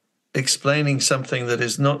explaining something that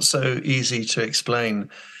is not so easy to explain.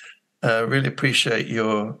 Really appreciate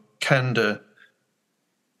your candor.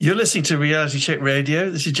 You're listening to Reality Check Radio.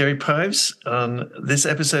 This is Jerry Pives. On this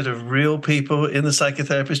episode of Real People in the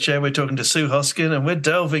Psychotherapist Chair, we're talking to Sue Hoskin, and we're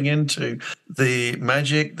delving into the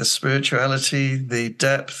magic, the spirituality, the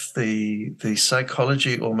depth, the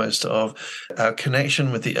psychology almost of our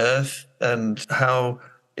connection with the earth and how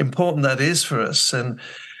important that is for us. And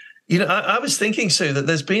I was thinking, Sue, that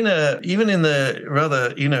there's been even in the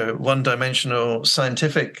rather, one-dimensional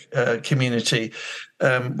scientific community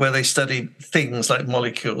where they study things like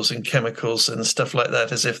molecules and chemicals and stuff like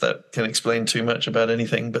that, as if that can explain too much about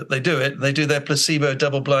anything. But they do it. They do their placebo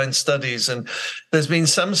double-blind studies. And there's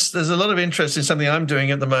a lot of interest in something I'm doing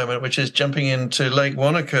at the moment, which is jumping into Lake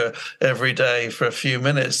Wanaka every day for a few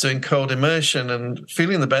minutes, doing cold immersion and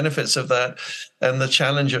feeling the benefits of that and the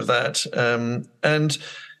challenge of that. And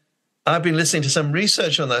I've been listening to some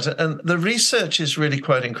research on that, and the research is really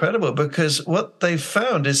quite incredible, because what they've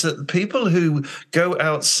found is that people who go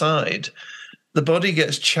outside, the body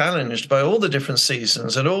gets challenged by all the different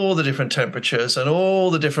seasons and all the different temperatures and all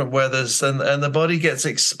the different weathers, and the body gets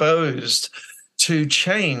exposed to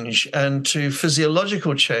change and to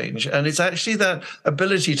physiological change. And it's actually that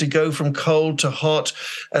ability to go from cold to hot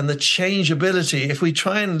and the changeability. If we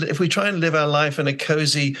try and live our life in a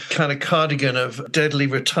cozy kind of cardigan of deadly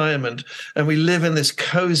retirement, and we live in this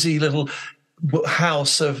cozy little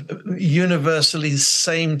house of universally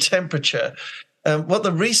same temperature, What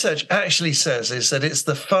the research actually says is that it's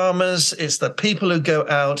the farmers, it's the people who go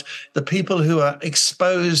out, the people who are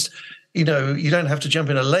exposed. You don't have to jump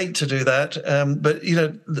in a lake to do that. But,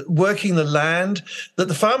 working the land, that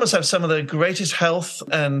the farmers have some of the greatest health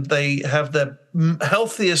and they have the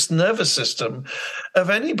healthiest nervous system of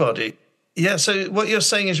anybody. Yeah, so what you're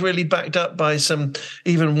saying is really backed up by some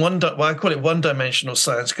even I call it one-dimensional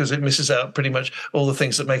science because it misses out pretty much all the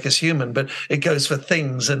things that make us human, but it goes for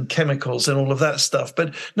things and chemicals and all of that stuff.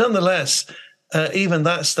 But nonetheless, even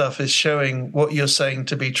that stuff is showing what you're saying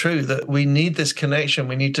to be true, that we need this connection.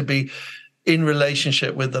 We need to be in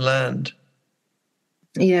relationship with the land.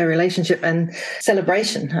 Yeah, relationship and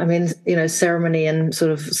celebration. I mean, ceremony and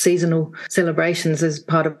sort of seasonal celebrations is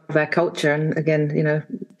part of our culture. And again,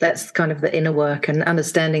 that's kind of the inner work and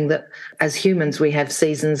understanding that as humans, we have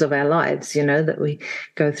seasons of our lives, that we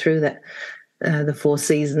go through that. The 4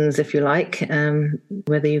 seasons, if you like,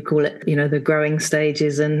 whether you call it, the growing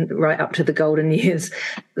stages and right up to the golden years.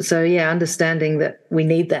 So, yeah, understanding that we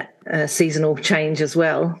need that seasonal change as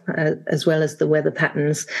well as the weather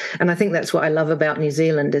patterns. And I think that's what I love about New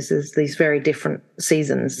Zealand is these very different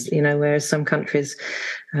seasons, whereas some countries,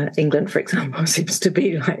 England, for example, seems to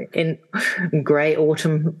be like in grey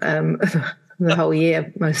autumn the whole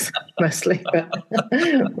year mostly. But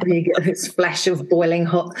you get this flash of boiling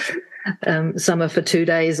hot summer for 2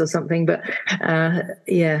 days or something. But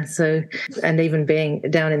so, and even being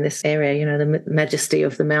down in this area, the majesty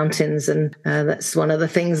of the mountains, and that's one of the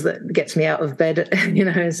things that gets me out of bed,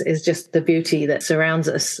 is just the beauty that surrounds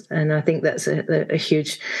us. And I think that's a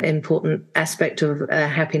huge important aspect of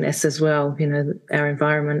happiness as well. Our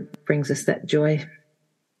environment brings us that joy.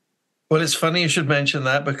 Well, it's funny you should mention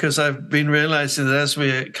that because I've been realizing that as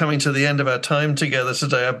we're coming to the end of our time together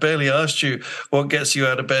today, I barely asked you what gets you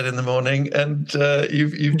out of bed in the morning, and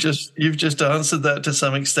you've just answered that to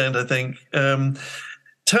some extent, I think.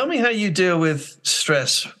 Tell me how you deal with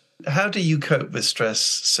stress. How do you cope with stress,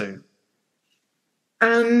 Sue?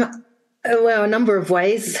 Well, a number of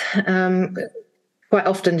ways. Quite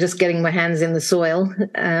often just getting my hands in the soil.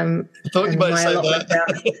 I thought you might say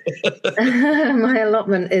that. My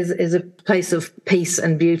allotment is a place of peace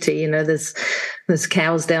and beauty. There's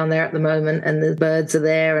cows down there at the moment and the birds are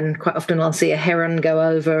there, and quite often I'll see a heron go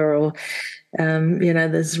over, or,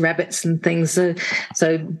 there's rabbits and things.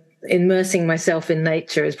 So immersing myself in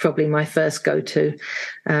nature is probably my first go-to.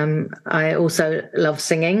 I also love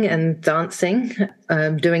singing and dancing,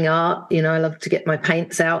 doing art. I love to get my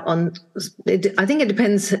paints out on. I think it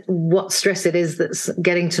depends what stress it is that's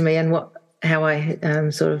getting to me and how I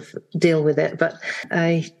sort of deal with it. But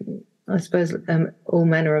I suppose all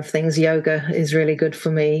manner of things. Yoga is really good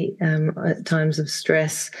for me at times of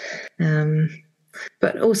stress.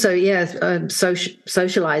 But also,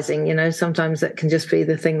 socializing, sometimes that can just be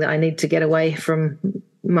the thing that I need to get away from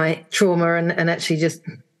my trauma and actually just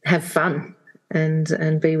have fun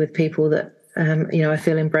and be with people that, I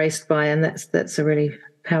feel embraced by. And that's a really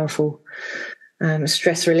powerful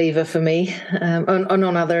stress reliever for me.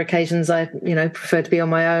 On other occasions, I, prefer to be on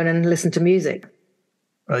my own and listen to music.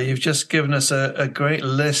 Well, you've just given us a great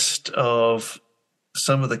list of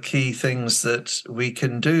some of the key things that we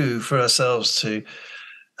can do for ourselves to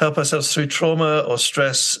help ourselves through trauma or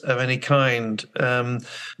stress of any kind.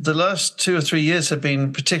 The last 2 or 3 years have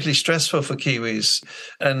been particularly stressful for Kiwis,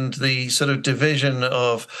 and the sort of division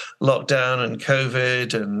of lockdown and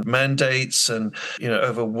COVID and mandates and,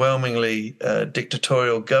 overwhelmingly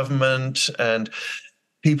dictatorial government and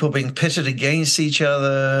people being pitted against each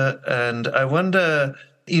other. And I wonder,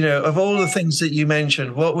 of all the things that you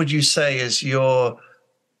mentioned, what would you say has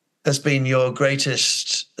been your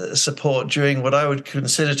greatest support during what I would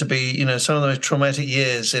consider to be, some of the most traumatic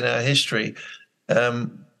years in our history?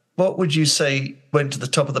 What would you say went to the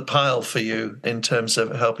top of the pile for you in terms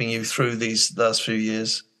of helping you through these last few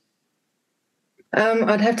years?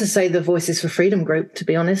 I'd have to say the Voices for Freedom group, to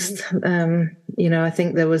be honest. I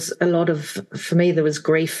think there was for me, there was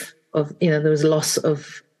grief of, there was loss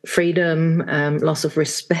of freedom, loss of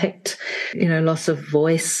respect, loss of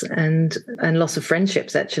voice and loss of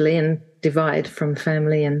friendships actually, and divide from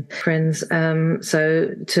family and friends. So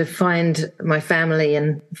to find my family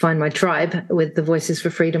and find my tribe with the Voices for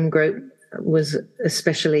Freedom group was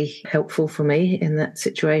especially helpful for me in that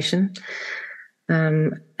situation.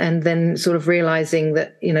 And then sort of realizing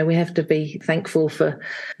that, we have to be thankful for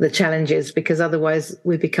the challenges because otherwise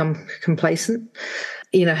we become complacent.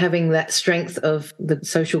 Having that strength of the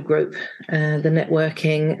social group, the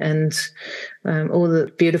networking and all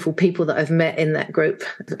the beautiful people that I've met in that group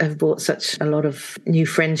have brought such a lot of new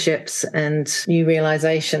friendships and new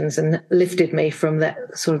realizations and lifted me from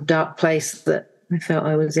that sort of dark place that I felt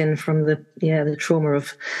I was in from the trauma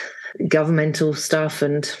of governmental stuff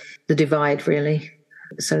and the divide, really.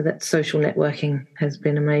 So that social networking has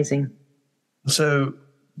been amazing. So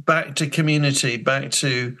back to community, back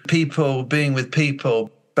to people, being with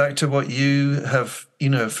people, back to what you have,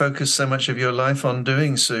 focused so much of your life on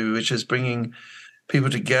doing, Sue, which is bringing people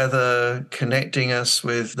together, connecting us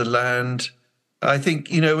with the land. I think,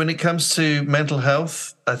 when it comes to mental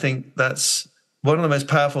health, I think that's one of the most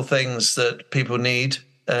powerful things that people need.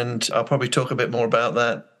 And I'll probably talk a bit more about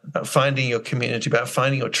that, about finding your community, about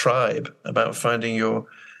finding your tribe, about finding your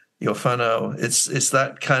whānau. It's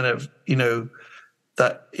that kind of,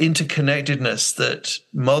 that interconnectedness that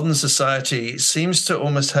modern society seems to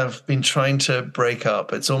almost have been trying to break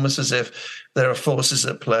up. It's almost as if there are forces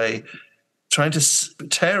at play trying to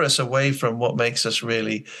tear us away from what makes us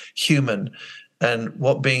really human and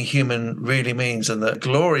what being human really means, and the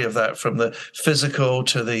glory of that, from the physical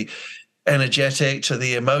to the energetic to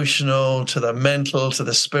the emotional to the mental to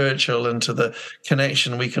the spiritual, and to the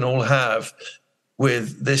connection we can all have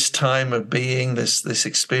with this time of being, this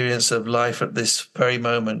experience of life at this very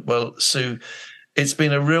moment. Well, Sue, it's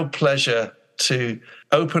been a real pleasure to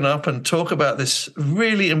open up and talk about this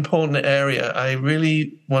really important area. I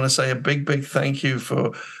really want to say a big, big thank you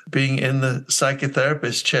for being in the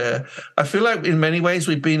psychotherapist chair. I feel like in many ways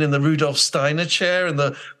we've been in the Rudolf Steiner chair and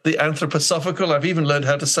the anthroposophical. I've even learned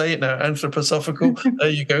how to say it now, anthroposophical. There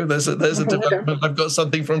you go. There's a development. I've got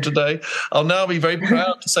something from today. I'll now be very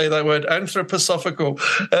proud to say that word, anthroposophical.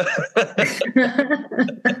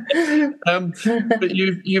 But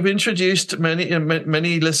you've introduced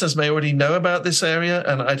many listeners may already know about this area,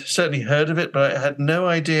 and I'd certainly heard of it, but I had no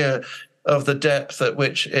idea of the depth at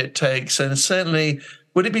which it takes. And certainly,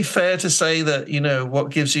 would it be fair to say that, what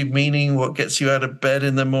gives you meaning, what gets you out of bed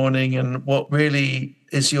in the morning, and what really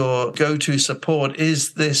is your go-to support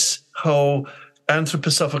is this whole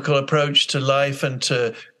anthroposophical approach to life and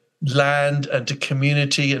to land and to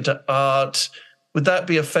community and to art? Would that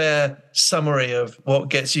be a fair summary of what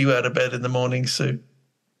gets you out of bed in the morning, Sue?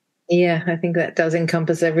 Yeah, I think that does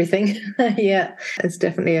encompass everything. Yeah, it's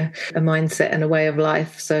definitely a mindset and a way of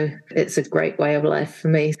life. So it's a great way of life for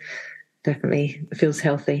me. Definitely feels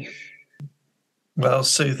healthy. Well,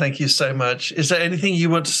 Sue, thank you so much. Is there anything you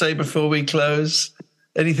want to say before we close?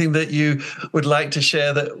 Anything that you would like to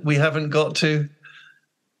share that we haven't got to?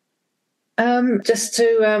 Just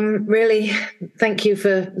to really thank you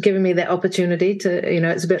for giving me that opportunity to,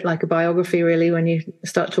 it's a bit like a biography, really, when you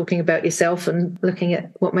start talking about yourself and looking at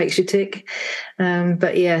what makes you tick.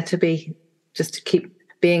 But yeah, to keep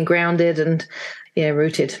being grounded and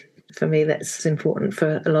rooted. For me, that's important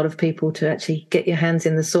for a lot of people, to actually get your hands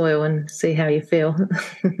in the soil and see how you feel.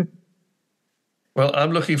 Well,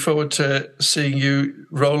 I'm looking forward to seeing you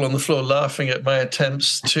roll on the floor laughing at my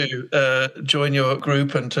attempts to join your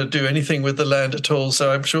group and to do anything with the land at all.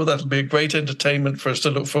 So I'm sure that'll be a great entertainment for us to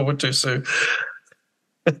look forward to, Sue.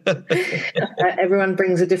 Everyone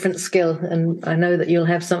brings a different skill, and I know that you'll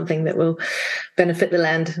have something that will benefit the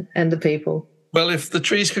land and the people. Well, if the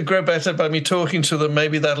trees could grow better by me talking to them,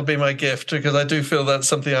 maybe that'll be my gift, because I do feel that's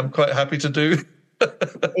something I'm quite happy to do.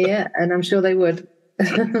 Yeah, and I'm sure they would.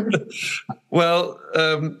 Well,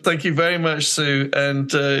 thank you very much, Sue. And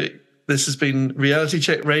this has been Reality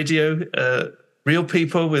Check Radio. Real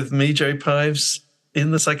People with me, Jerry Pives,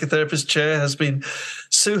 in the psychotherapist chair has been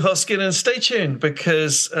Sue Hoskin. And stay tuned,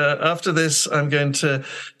 because after this, I'm going to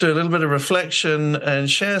do a little bit of reflection and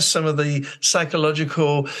share some of the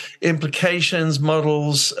psychological implications,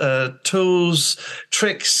 models, tools,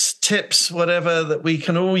 tricks, tips, whatever that we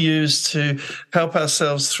can all use to help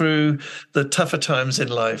ourselves through the tougher times in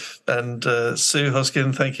life. And Sue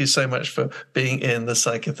Hoskin, thank you so much for being in the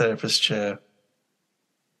psychotherapist chair.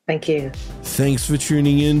 Thank you. Thanks for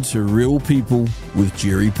tuning in to Real People with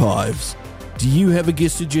Jerry Pives. Do you have a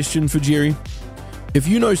guest suggestion for Jerry? If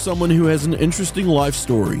you know someone who has an interesting life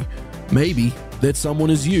story, maybe that someone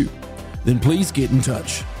is you, then please get in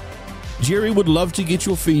touch. Jerry would love to get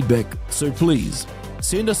your feedback, so please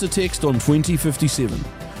send us a text on 2057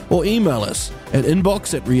 or email us at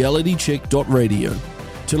inbox@realitycheck.radio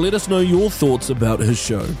to let us know your thoughts about his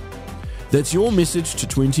show. That's your message to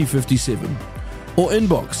 2057 or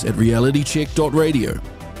inbox@realitycheck.radio.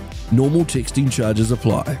 Normal texting charges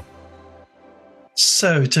apply.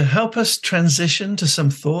 So, to help us transition to some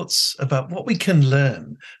thoughts about what we can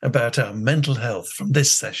learn about our mental health from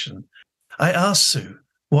this session, I asked Sue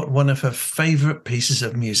what one of her favorite pieces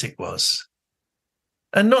of music was.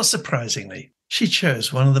 And not surprisingly, she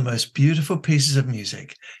chose one of the most beautiful pieces of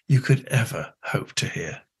music you could ever hope to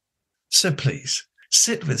hear. So please,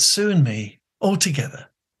 sit with Sue and me all together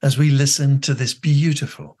as we listen to this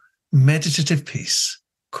beautiful meditative piece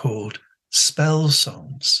called Spell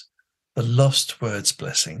Songs, the Lost Words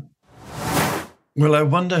Blessing. Well, I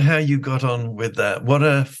wonder how you got on with that. What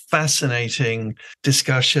a fascinating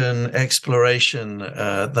discussion, exploration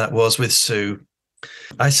that was with Sue.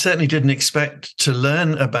 I certainly didn't expect to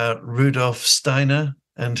learn about Rudolf Steiner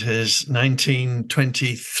and his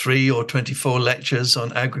 1923 or 24 lectures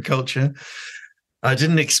on agriculture. I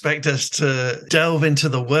didn't expect us to delve into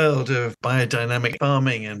the world of biodynamic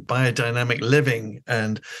farming and biodynamic living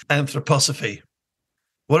and anthroposophy.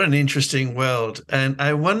 What an interesting world. And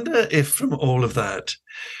I wonder if from all of that,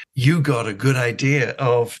 you got a good idea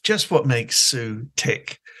of just what makes Sue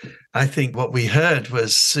tick. I think what we heard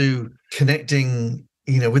was Sue connecting,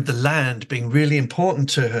 with the land being really important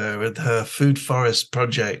to her with her food forest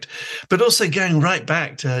project, but also going right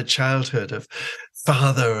back to her childhood of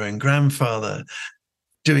father and grandfather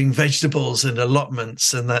doing vegetables and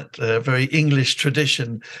allotments and that very English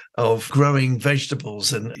tradition of growing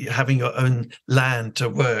vegetables and having your own land to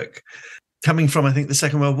work. Coming from, I think, the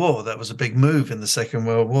Second World War, that was a big move in the Second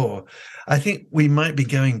World War. I think we might be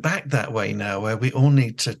going back that way now, where we all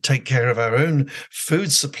need to take care of our own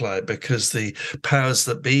food supply because the powers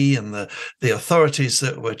that be and the authorities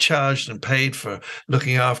that were charged and paid for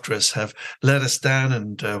looking after us have let us down,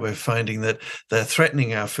 and we're finding that they're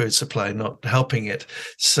threatening our food supply, not helping it.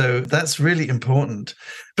 So that's really important.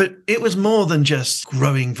 But it was more than just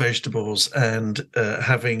growing vegetables and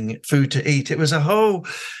having food to eat. It was a whole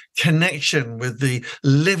connection with the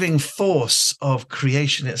living force of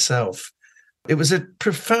creation itself. It was a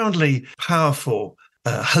profoundly powerful,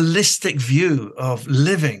 holistic view of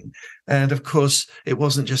living. And of course, it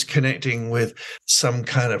wasn't just connecting with some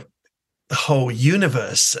kind of whole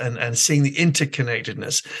universe and seeing the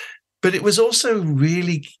interconnectedness, but it was also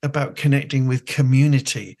really about connecting with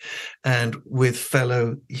community and with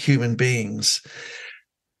fellow human beings.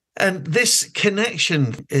 And this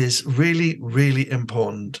connection is really, really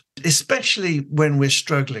important, especially when we're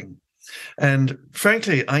struggling. And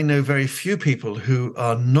frankly, I know very few people who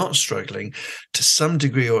are not struggling to some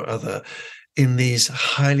degree or other in these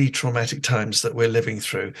highly traumatic times that we're living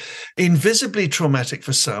through. Invisibly traumatic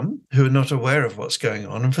for some who are not aware of what's going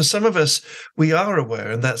on. And for some of us, we are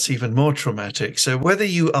aware, and that's even more traumatic. So whether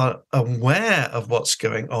you are aware of what's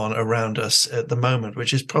going on around us at the moment,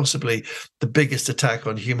 which is possibly the biggest attack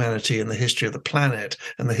on humanity in the history of the planet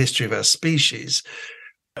and the history of our species,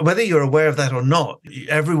 whether you're aware of that or not,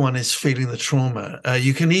 everyone is feeling the trauma.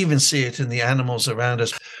 You can even see it in the animals around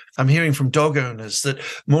us. I'm hearing from dog owners that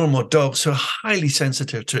more and more dogs who are highly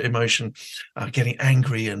sensitive to emotion are getting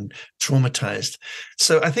angry and traumatized.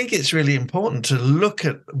 So I think it's really important to look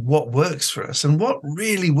at what works for us. And what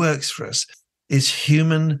really works for us is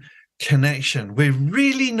human connection. We're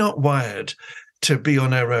really not wired to be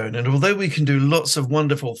on our own. And although we can do lots of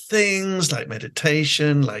wonderful things like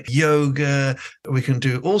meditation, like yoga, we can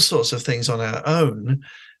do all sorts of things on our own.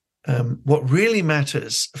 What really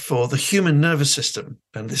matters for the human nervous system,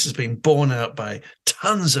 and this has been borne out by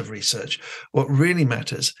tons of research, what really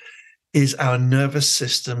matters is our nervous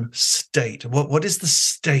system state. What is the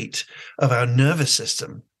state of our nervous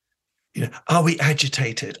system? Are we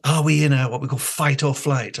agitated? Are we in what we call fight or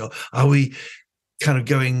flight? Or are we kind of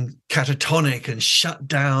going catatonic and shut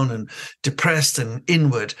down and depressed and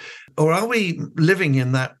inward? Or are we living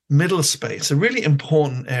in that middle space, a really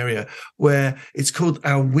important area where it's called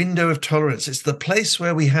our window of tolerance? It's the place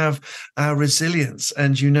where we have our resilience.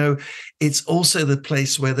 And, it's also the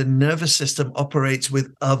place where the nervous system operates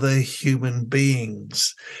with other human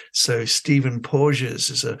beings. So Stephen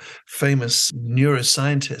Porges is a famous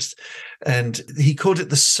neuroscientist, and he called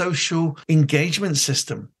it the social engagement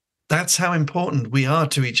system. That's how important we are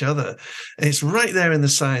to each other. It's right there in the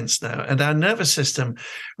science now. And our nervous system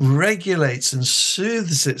regulates and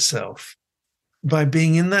soothes itself by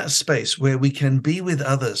being in that space where we can be with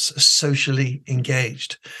others socially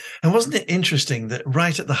engaged. And wasn't it interesting that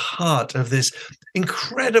right at the heart of this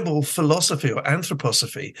incredible philosophy or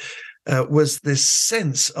anthroposophy was this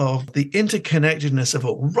sense of the interconnectedness of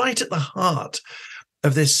all, right at the heart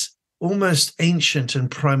of this almost ancient and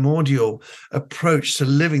primordial approach to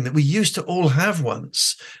living that we used to all have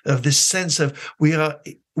once, of this sense of we are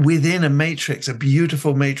within a matrix, a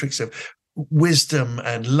beautiful matrix of wisdom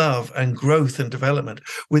and love and growth and development.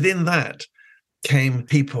 Within that came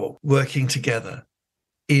people working together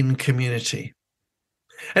in community.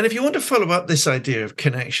 And if you want to follow up this idea of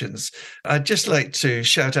connections, I'd just like to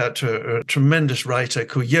shout out to a tremendous writer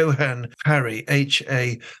called Johann Hari,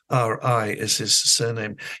 Hari is his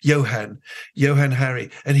surname, Johann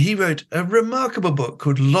Hari. And he wrote a remarkable book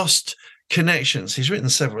called Lost Connections. He's written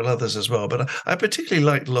several others as well, but I particularly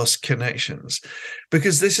like Lost Connections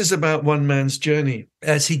because this is about one man's journey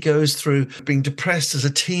as he goes through being depressed as a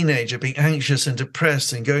teenager, being anxious and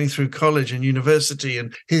depressed, and going through college and university,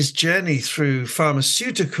 and his journey through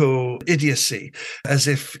pharmaceutical idiocy, as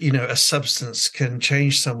if, a substance can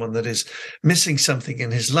change someone that is missing something in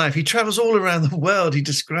his life. He travels all around the world. He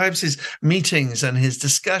describes his meetings and his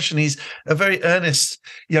discussion. He's a very earnest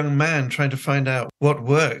young man trying to find out what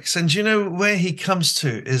works. And where he comes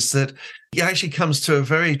to is that he actually comes to a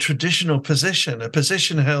very traditional position, a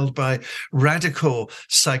position held by radical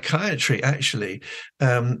psychiatry, actually,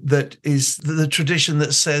 that is the tradition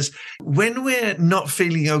that says when we're not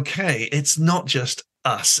feeling okay, it's not just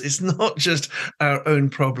us. It's not just our own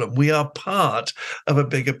problem. We are part of a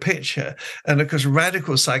bigger picture. And of course,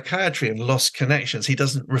 radical psychiatry and Lost Connections, he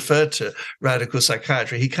doesn't refer to radical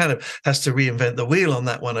psychiatry. He kind of has to reinvent the wheel on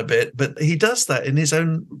that one a bit, but he does that in his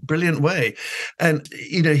own brilliant way. And,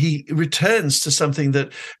 he returns to something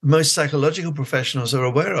that most psychological professionals are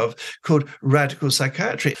aware of called radical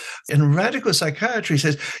psychiatry. And radical psychiatry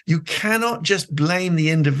says you cannot just blame the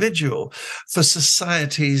individual for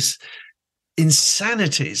society's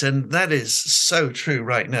insanities. And that is so true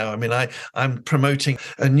right now. I mean, I'm promoting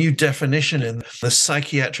a new definition in the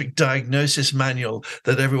psychiatric diagnosis manual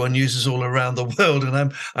that everyone uses all around the world.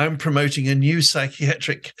 And I'm promoting a new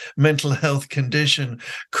psychiatric mental health condition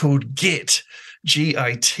called GIT,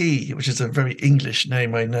 GIT, which is a very English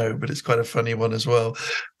name, I know, but it's quite a funny one as well.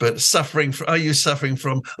 But are you suffering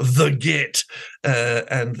from the GIT?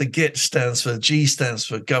 And the GIT stands for, G stands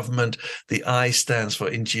for government, the I stands for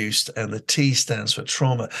induced, and the T stands for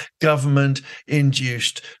trauma.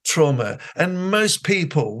 Government-induced trauma. And most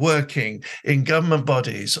people working in government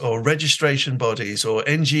bodies or registration bodies or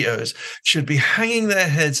NGOs should be hanging their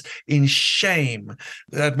heads in shame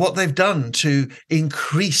at what they've done to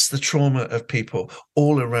increase the trauma of people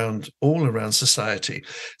all around society.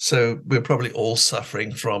 So we're probably all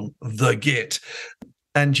suffering from the GIT.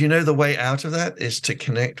 And the way out of that is to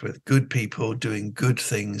connect with good people doing good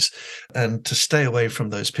things and to stay away from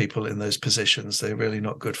those people in those positions. They're really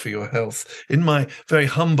not good for your health, in my very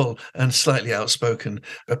humble and slightly outspoken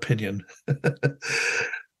opinion.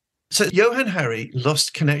 So Johann Hari,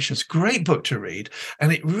 Lost Connections, great book to read.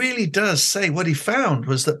 And it really does say what he found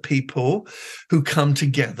was that people who come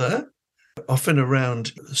together, often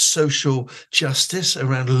around social justice,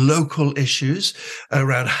 around local issues,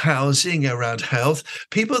 around housing, around health,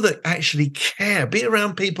 people that actually care, be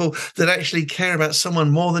around people that actually care about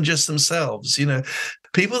someone more than just themselves,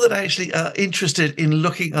 people that actually are interested in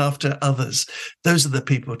looking after others. Those are the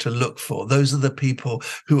people to look for. Those are the people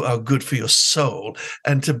who are good for your soul,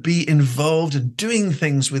 and to be involved in doing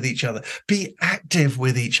things with each other, be active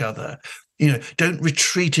with each other. Don't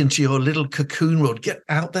retreat into your little cocoon world. Get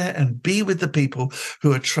out there and be with the people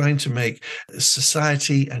who are trying to make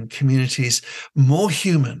society and communities more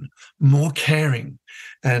human, more caring,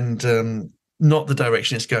 and not the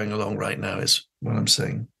direction it's going along right now is what I'm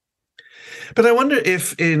saying. But I wonder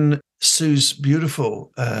if in Sue's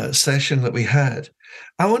beautiful session that we had,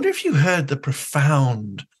 I wonder if you heard the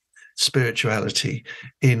profound spirituality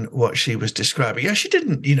in what she was describing. Yeah, she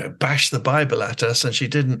didn't, bash the Bible at us, and she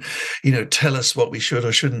didn't, tell us what we should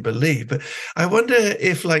or shouldn't believe. But I wonder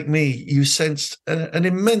if, like me, you sensed an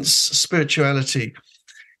immense spirituality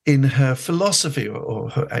in her philosophy or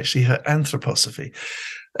her anthroposophy.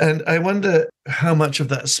 And I wonder how much of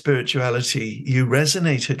that spirituality you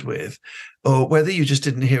resonated with, or whether you just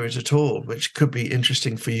didn't hear it at all, which could be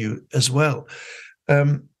interesting for you as well.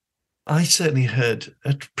 I certainly heard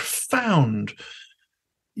a profound,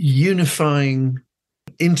 unifying,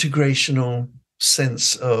 integrational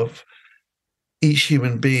sense of each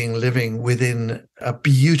human being living within a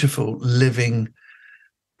beautiful, living,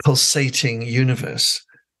 pulsating universe.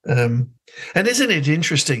 And isn't it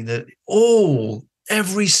interesting that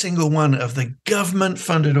every single one of the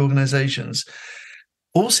government-funded organizations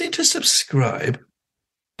all seem to subscribe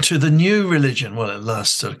to the new religion? Well, it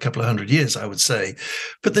lasts a couple of hundred years, I would say.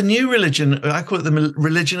 But the new religion, I call it the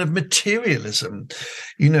religion of materialism.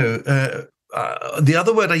 The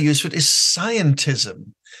other word I use for it is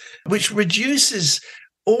scientism, which reduces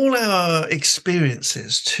all our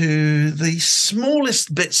experiences to the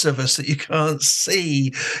smallest bits of us that you can't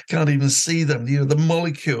see, can't even see them, the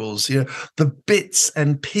molecules, the bits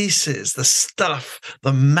and pieces, the stuff,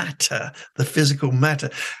 the matter, the physical matter,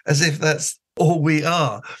 as if that's all we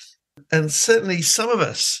are. And certainly some of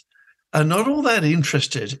us are not all that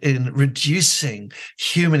interested in reducing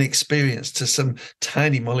human experience to some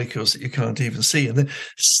tiny molecules that you can't even see, and then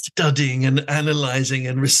studying and analyzing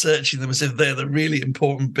and researching them as if they're the really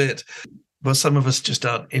important bit. Well, some of us just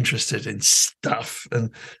aren't interested in stuff, and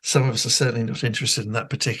some of us are certainly not interested in that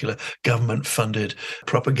particular government-funded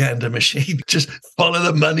propaganda machine. Just follow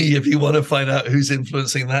the money if you want to find out who's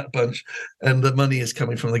influencing that bunch. And the money is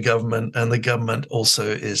coming from the government, and the government also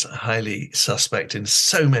is highly suspect in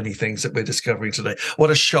so many things that we're discovering today.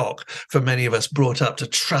 What a shock for many of us brought up to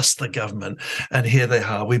trust the government, and here they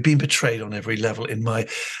are. We've been betrayed on every level, in my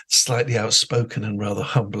slightly outspoken and rather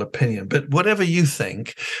humble opinion. But whatever you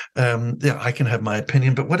think, I can have my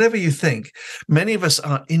opinion, but whatever you think, many of us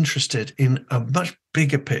are interested in a much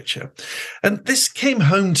bigger picture. And this came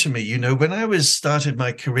home to me, when I started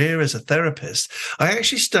my career as a therapist. I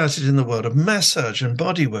actually started in the world of massage and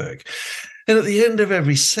body work. And at the end of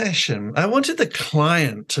every session, I wanted the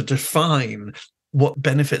client to define what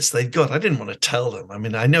benefits they'd got. I didn't want to tell them. I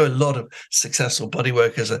mean, I know a lot of successful body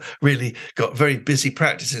workers are really got very busy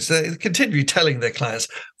practices. They continue telling their clients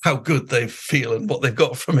how good they feel and what they've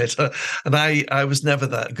got from it. And I was never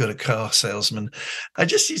that good a car salesman. I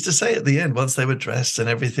just used to say at the end, once they were dressed and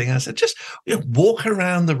everything, I said, just walk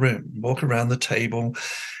around the room, walk around the table,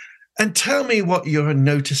 and tell me what you're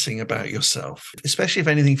noticing about yourself, especially if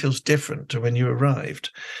anything feels different to when you arrived.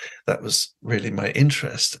 That was really my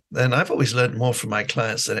interest. And I've always learned more from my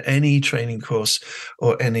clients than any training course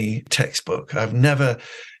or any textbook. I've never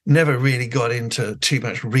really got into too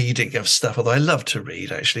much reading of stuff, although I love to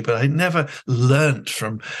read, actually, but I never learned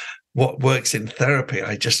from what works in therapy.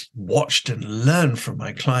 I just watched and learned from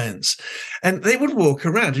my clients. And they would walk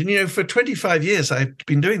around. And, for 25 years, I've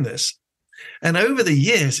been doing this. And over the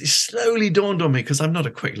years, it slowly dawned on me, because I'm not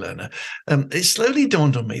a quick learner, it slowly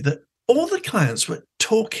dawned on me that all the clients were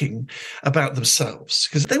talking about themselves,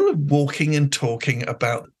 because they were walking and talking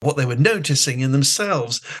about what they were noticing in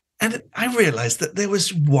themselves. And I realized that there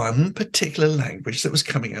was one particular language that was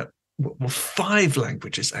coming out. Well, 5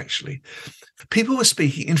 languages, actually. People were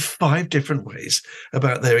speaking in 5 different ways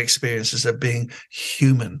about their experiences of being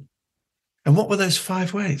human. And what were those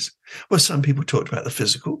 5 ways? Well, some people talked about the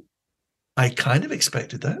physical. I kind of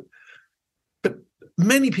expected that. But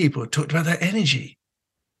many people talked about their energy.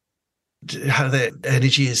 How their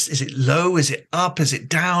energy is it low? Is it up? Is it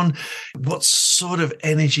down? What sort of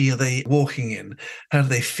energy are they walking in? How do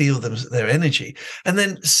they feel their energy? And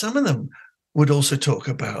then some of them would also talk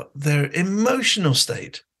about their emotional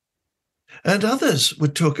state. And others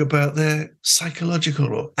would talk about their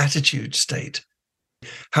psychological or attitude state.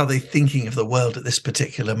 How they're thinking of the world at this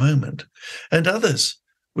particular moment. And others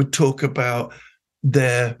would talk about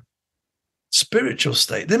their spiritual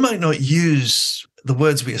state. They might not use the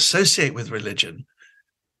words we associate with religion,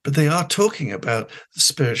 but they are talking about the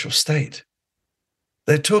spiritual state.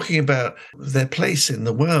 They're talking about their place in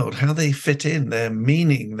the world, how they fit in, their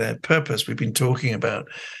meaning, their purpose. We've been talking about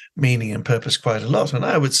meaning and purpose quite a lot, and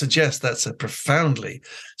I would suggest that's a profoundly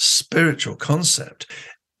spiritual concept.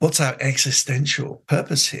 What's our existential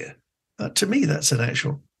purpose here? To me, that's an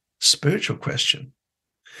actual spiritual question.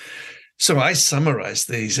 So I summarize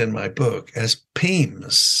these in my book as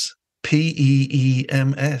PEEMS,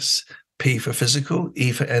 P-E-E-M-S, P for physical,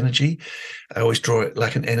 E for energy. I always draw it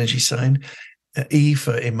like an energy sign. E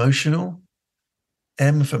for emotional,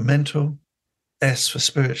 M for mental, S for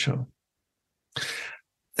spiritual.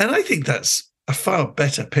 And I think that's a far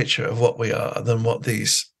better picture of what we are than what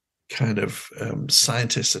these kind of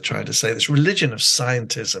scientists are trying to say. This religion of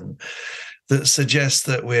scientism that suggests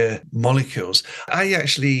that we're molecules. I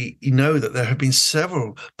actually know that there have been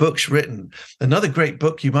several books written. Another great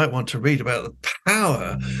book you might want to read about the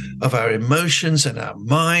power of our emotions and our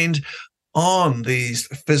mind on these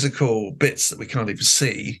physical bits that we can't even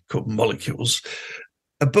see, called molecules.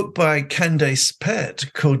 A book by Candace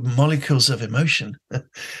Pert called Molecules of Emotion. And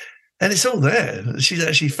it's all there. She's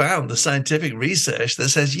actually found the scientific research that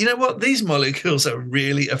says, you know what, these molecules are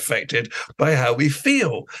really affected by how we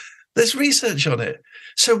feel. There's research on it.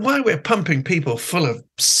 So why we're pumping people full of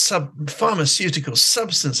pharmaceutical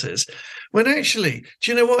substances, when actually,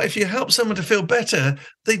 do you know what? If you help someone to feel better,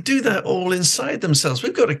 they do that all inside themselves.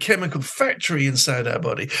 We've got a chemical factory inside our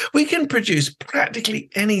body. We can produce practically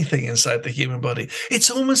anything inside the human body. It's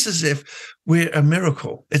almost as if we're a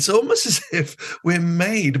miracle. It's almost as if we're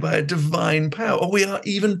made by a divine power, or we are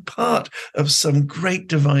even part of some great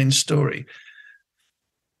divine story.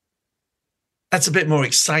 That's a bit more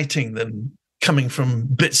exciting than coming from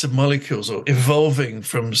bits of molecules or evolving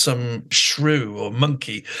from some shrew or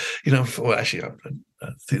monkey, or actually, I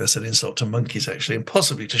think that's an insult to monkeys, actually, and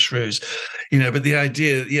possibly to shrews, but the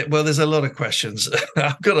idea, there's a lot of questions.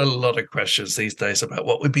 I've got a lot of questions these days about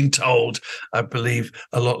what we've been told. I believe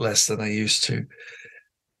a lot less than I used to.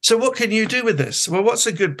 So what can you do with this? Well, what's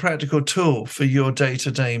a good practical tool for your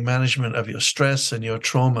day-to-day management of your stress and your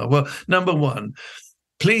trauma? Well, number one,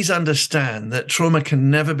 please understand that trauma can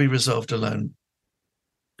never be resolved alone.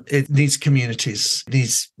 It needs communities, it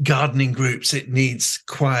needs gardening groups, it needs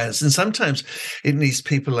choirs, and sometimes it needs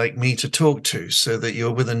people like me to talk to, so that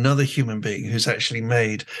you're with another human being who's actually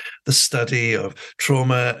made the study of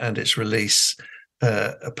trauma and its release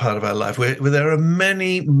a part of our life. Where there are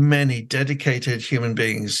many, many dedicated human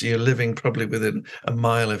beings, you're living probably within a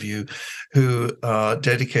mile of you, who are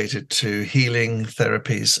dedicated to healing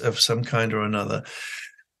therapies of some kind or another.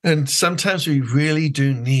 And sometimes we really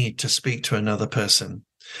do need to speak to another person.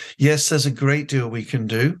 Yes, there's a great deal we can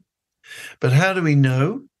do, but how do we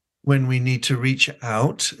know when we need to reach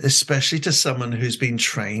out, especially to someone who's been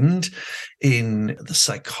trained in the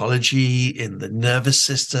psychology, in the nervous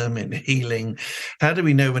system, in healing? How do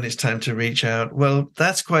we know when it's time to reach out? Well,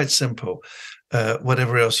 that's quite simple.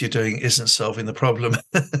 Whatever else you're doing isn't solving the problem.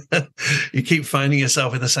 You keep finding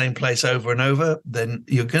yourself in the same place over and over, then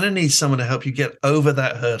you're going to need someone to help you get over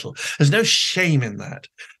that hurdle. There's no shame in that.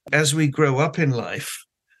 As we grow up in life,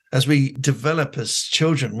 as we develop as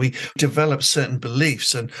children, we develop certain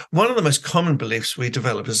beliefs. And one of the most common beliefs we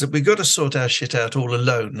develop is that we've got to sort our shit out all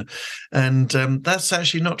alone. And that's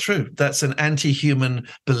actually not true. That's an anti-human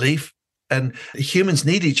belief. And humans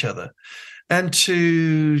need each other. And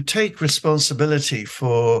to take responsibility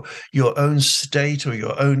for your own state or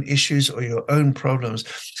your own issues or your own problems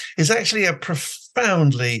is actually a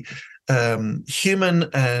profoundly human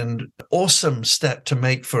and awesome step to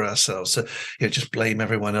make for ourselves. So, just blame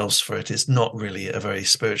everyone else for it is not really a very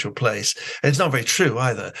spiritual place. It's not very true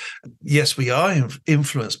either. Yes, we are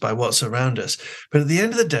influenced by what's around us, but at the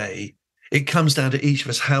end of the day, it comes down to each of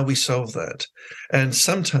us how we solve that. And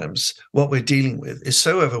sometimes what we're dealing with is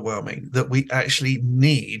so overwhelming that we actually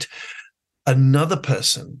need another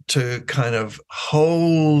person to kind of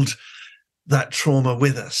hold that trauma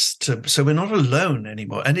with us, so we're not alone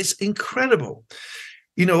anymore. And it's incredible.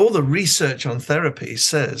 All the research on therapy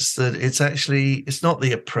says that it's not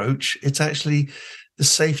the approach, it's actually the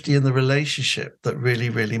safety in the relationship that really,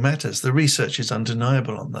 really matters. The research is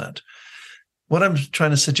undeniable on that. What I'm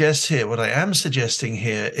trying to suggest here, what I am suggesting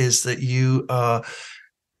here, is that you are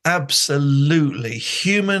absolutely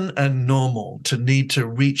human and normal to need to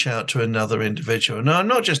reach out to another individual. Now, I'm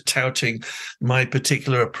not just touting my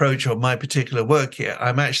particular approach or my particular work here.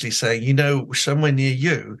 I'm actually saying, somewhere near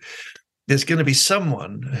you, there's going to be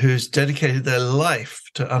someone who's dedicated their life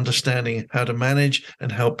to understanding how to manage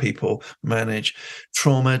and help people manage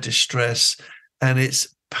trauma, distress. And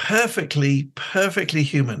it's perfectly, perfectly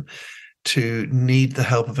human to need the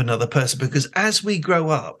help of another person, because as we grow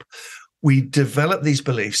up, we develop these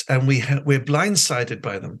beliefs and we're blindsided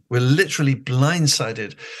by them. We're literally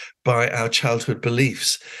blindsided by our childhood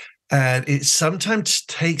beliefs. And it sometimes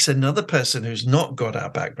takes another person who's not got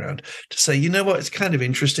our background to say, it's kind of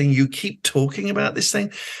interesting. You keep talking about this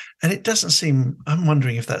thing and it doesn't seem, I'm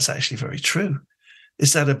wondering if that's actually very true.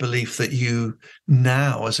 Is that a belief that you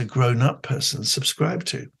now, as a grown-up person, subscribe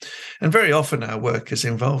to? And very often our work is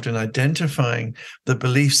involved in identifying the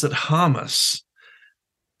beliefs that harm us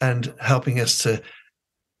and helping us to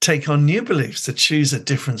take on new beliefs, to choose a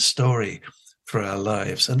different story for our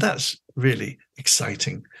lives. And that's really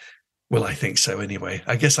exciting. Well, I think so anyway.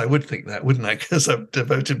 I guess I would think that, wouldn't I? Because I've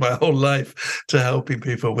devoted my whole life to helping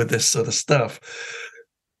people with this sort of stuff.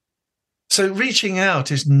 So reaching out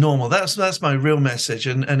is normal. That's my real message.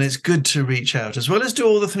 And it's good to reach out as well as do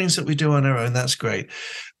all the things that we do on our own. That's great.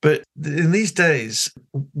 But in these days,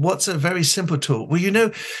 what's a very simple tool?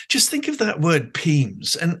 Well, just think of that word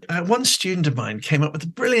PEEMS. And one student of mine came up with a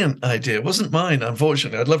brilliant idea. It wasn't mine,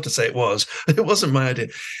 unfortunately. I'd love to say it was. It wasn't my idea.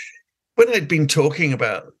 When I'd been talking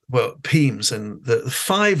about, PEEMS and the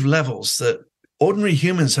 5 levels that ordinary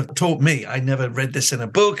humans have taught me. I never read this in a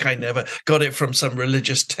book. I never got it from some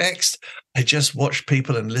religious text. I just watched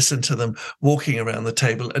people and listened to them walking around the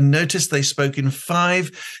table and noticed they spoke in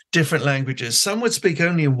 5 different languages. Some would speak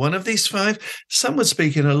only in one of these 5. Some would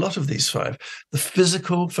speak in a lot of these 5. The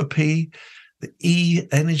physical for P, the E,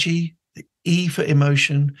 energy, the E for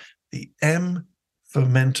emotion, the M for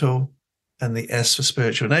mental, and the S for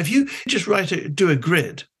spiritual. Now, if you just do a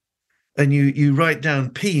grid, and you write down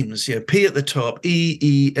PEEMS, P at the top,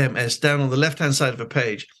 EEMS down on the left-hand side of a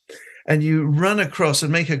page, and you run across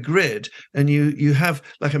and make a grid, and you have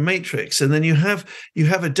like a matrix, and then you have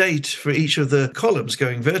a date for each of the columns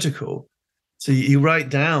going vertical. So you write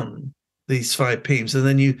down these 5 PEEMS, and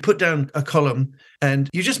then you put down a column, and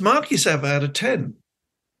you just mark yourself out of 10.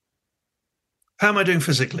 How am I doing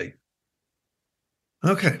physically?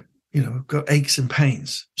 Okay, I've got aches and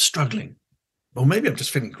pains, struggling. Or maybe I'm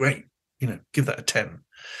just feeling great. Give that a 10.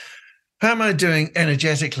 How am I doing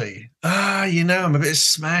energetically? I'm a bit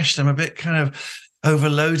smashed. I'm a bit kind of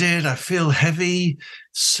overloaded. I feel heavy.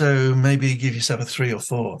 So maybe give yourself a 3 or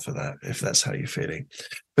 4 for that, if that's how you're feeling.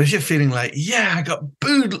 But if you're feeling like, I got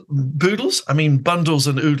bundles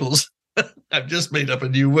and oodles. I've just made up a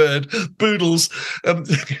new word, boodles. Got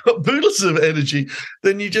boodles of energy,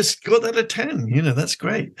 then you just got that a 10. That's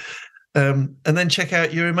great. And then check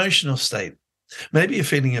out your emotional state. Maybe you're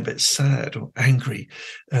feeling a bit sad or angry.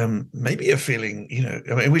 Maybe you're feeling,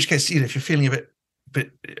 in which case, if you're feeling a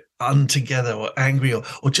bit untogether or angry or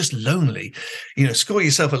just lonely, score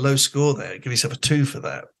yourself a low score there. Give yourself a 2 for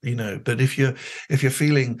that, But if you're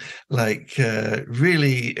feeling like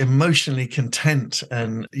really emotionally content,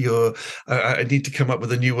 and I need to come up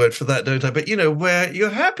with a new word for that, don't I? But where you're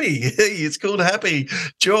happy, it's called happy,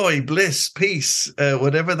 joy, bliss, peace,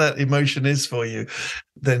 whatever that emotion is for you,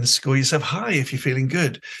 then score yourself high if you're feeling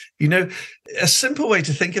good. A simple way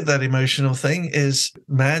to think of that emotional thing is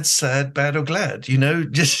mad, sad, bad, or glad.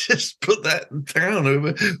 Just put that down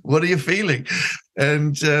over what are you feeling,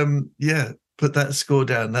 and put that score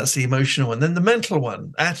down. That's the emotional one. Then the mental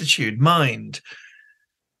one, attitude, mind.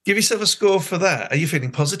 Give yourself a score for that. Are you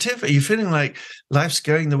feeling positive? Are you feeling like life's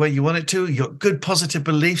going the way you want it to? You got good positive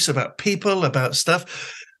beliefs about people, about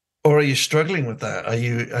stuff? Or are you struggling with that? Are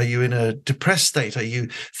you in a depressed state? Are you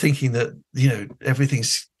thinking that,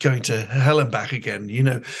 everything's going to hell and back again?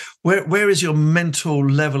 Where is your mental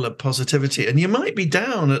level of positivity? And you might be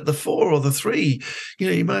down at the 4 or the 3.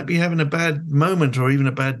 You might be having a bad moment or even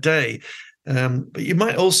a bad day. But you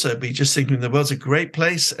might also be just thinking the world's a great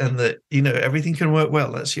place and that, everything can work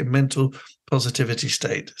well. That's your mental positivity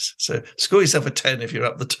state. So score yourself a 10 if you're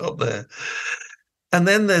up the top there. And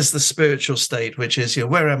then there's the spiritual state, which is,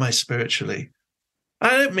 where am I spiritually?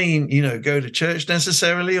 I don't mean, go to church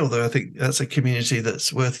necessarily, although I think that's a community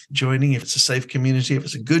that's worth joining if it's a safe community, if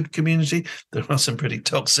it's a good community. There are some pretty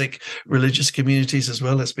toxic religious communities as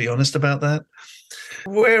well. Let's be honest about that.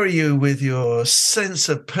 Where are you with your sense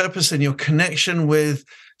of purpose and your connection with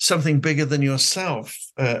something bigger than yourself,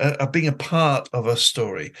 being a part of a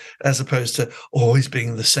story, as opposed to always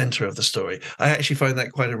being the center of the story? I actually find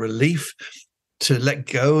that quite a relief, to let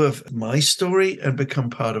go of my story and become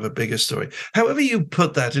part of a bigger story. However you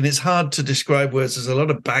put that, and it's hard to describe words. There's a lot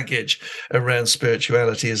of baggage around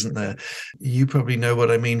spirituality, isn't there? You probably know what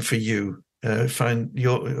I mean for you.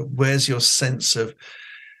 Where's your sense of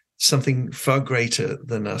something far greater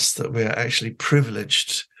than us that we're actually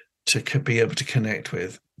privileged to be able to connect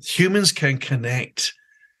with? Humans can connect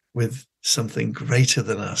with something greater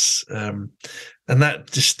than us. And that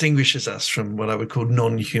distinguishes us from what I would call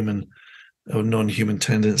non-human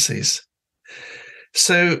tendencies.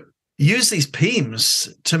 So use these themes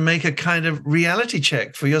to make a kind of reality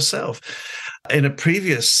check for yourself. In a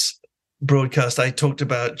previous broadcast, I talked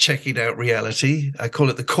about checking out reality. I call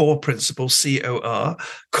it the CORE principle, COR,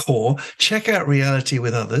 CORE. Check out reality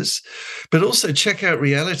with others, but also check out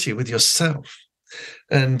reality with yourself.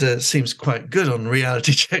 And it seems quite good on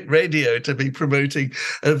Reality Check Radio to be promoting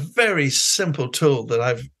a very simple tool that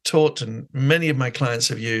I've taught and many of my clients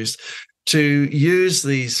have used, to use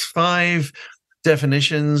these 5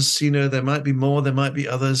 definitions. There might be more, there might be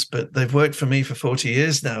others, but they've worked for me for 40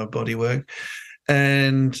 years now of bodywork.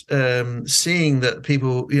 And seeing that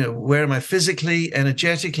people, where am I physically,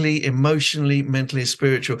 energetically, emotionally, mentally,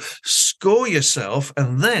 spiritual? Score yourself.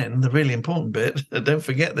 And then the really important bit, don't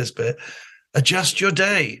forget this bit, adjust your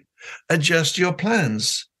day, adjust your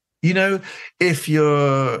plans. If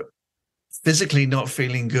you're physically not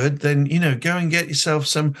feeling good, then, go and get yourself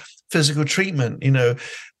some physical treatment.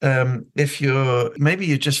 If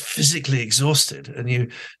you're just physically exhausted and you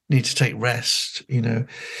need to take rest,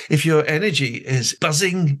 if your energy is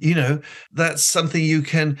buzzing, that's something you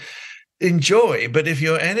can enjoy. But if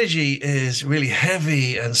your energy is really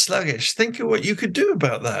heavy and sluggish, think of what you could do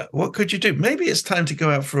about that. What could you do? Maybe it's time to go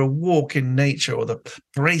out for a walk in nature or the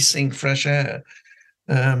bracing fresh air.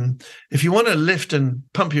 If you want to lift and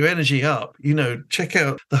pump your energy up, check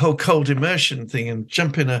out the whole cold immersion thing and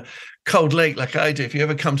jump in a cold lake like I do. If you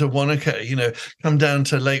ever come to Wanaka, come down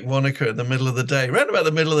to Lake Wanaka in the middle of the day. Right about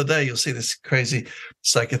the middle of the day, you'll see this crazy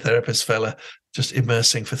psychotherapist fella just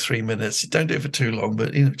immersing for 3 minutes. Don't do it for too long,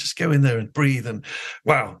 but just go in there and breathe. And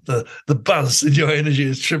wow, the buzz in your energy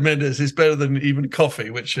is tremendous. It's better than even coffee,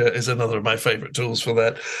 which is another of my favorite tools for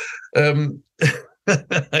that.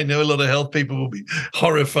 I know a lot of health people will be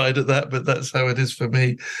horrified at that, but that's how it is for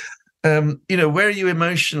me. Where are you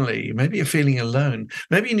emotionally? Maybe you're feeling alone.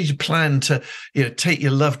 Maybe you need to plan to, take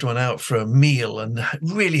your loved one out for a meal and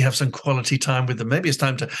really have some quality time with them. Maybe it's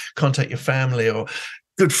time to contact your family or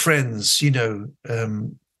good friends,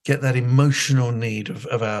 get that emotional need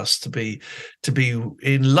of ours to be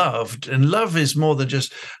in loved, and love is more than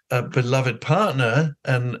just a beloved partner,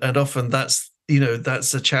 and often that's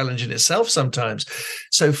that's a challenge in itself sometimes.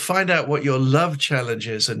 So find out what your love challenge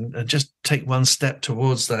is and just take one step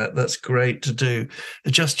towards that. That's great to do.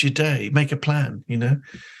 Adjust your day, make a plan,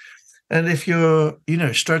 and if you're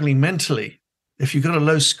struggling mentally, if you've got a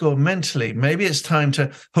low score mentally, maybe it's time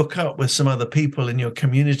to hook up with some other people in your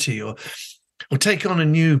community, or take on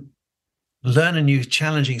learn a new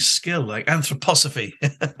challenging skill like anthroposophy.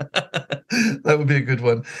 That would be a good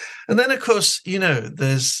one. And then, of course,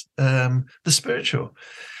 there's the spiritual.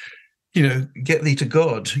 Get thee to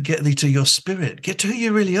God, get thee to your spirit, get to who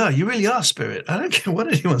you really are. You really are spirit. I don't care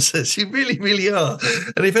what anyone says. You really, really are.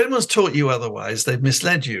 And if anyone's taught you otherwise, they've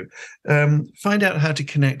misled you. Find out how to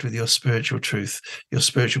connect with your spiritual truth, your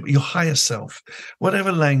higher self,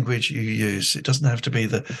 whatever language you use. It doesn't have to be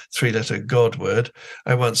the 3-letter God word.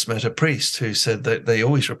 I once met a priest who said that they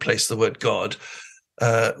always replace the word God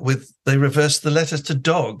they reverse the letters to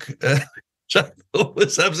dog, which I thought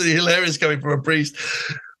was absolutely hilarious coming from a priest.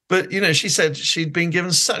 But, she said she'd been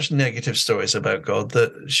given such negative stories about God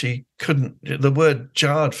that she couldn't, the word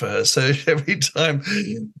jarred for her. So every time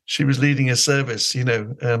she was leading a service, she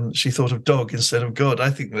thought of dog instead of God. I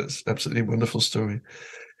think that's absolutely wonderful story.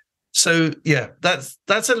 So, yeah, that's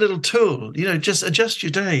a little tool, just adjust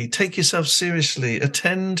your day, take yourself seriously,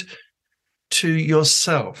 attend to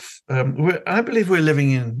yourself. I believe we're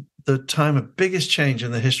living in the time of biggest change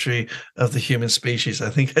in the history of the human species. I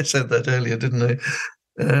think I said that earlier, didn't I?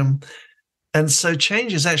 And so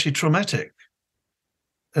change is actually traumatic,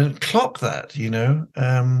 and clock that,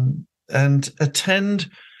 and attend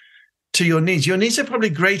to your needs. Your needs are probably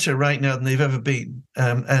greater right now than they've ever been.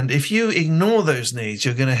 And if you ignore those needs,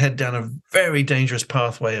 you're going to head down a very dangerous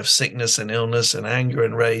pathway of sickness and illness and anger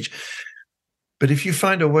and rage. But if you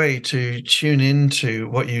find a way to tune into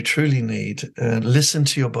what you truly need, listen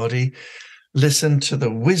to your body, listen to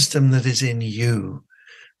the wisdom that is in you.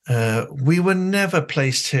 We were never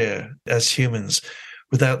placed here as humans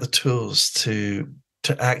without the tools to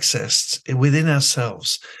access within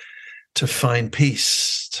ourselves, to find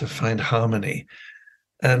peace, to find harmony,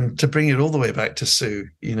 and to bring it all the way back to Sue,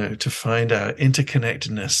 to find our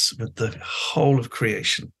interconnectedness with the whole of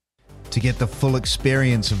creation. To get the full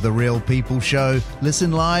experience of The Real People Show,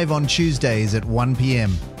 listen live on Tuesdays at 1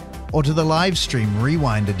 p.m. or to the live stream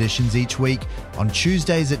rewind editions each week on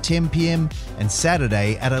Tuesdays at 10 p.m. and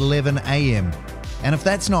Saturday at 11 a.m. And if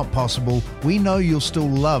that's not possible, we know you'll still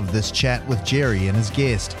love this chat with Jerry and his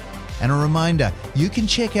guest. And a reminder, you can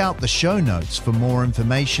check out the show notes for more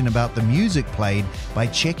information about the music played by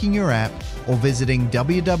checking your app or visiting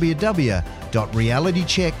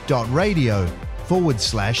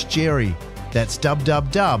www.realitycheck.radio/Jerry. That's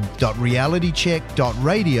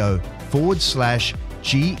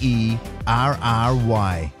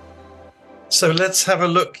www.realitycheck.radio/GERRY. So let's have a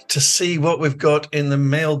look to see what we've got in the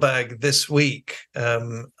mailbag this week.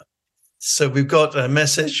 So we've got a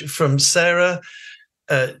message from Sarah.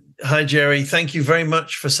 Hi, Jerry. Thank you very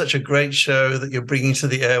much for such a great show that you're bringing to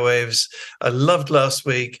the airwaves. I loved last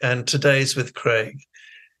week and today's with Craig.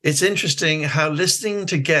 It's interesting how listening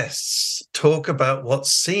to guests talk about what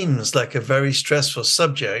seems like a very stressful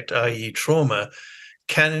subject, i.e. trauma,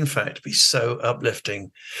 can in fact be so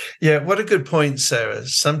uplifting. Yeah, what a good point, Sarah.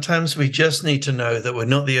 Sometimes we just need to know that we're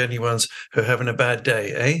not the only ones who are having a bad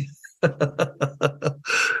day, eh?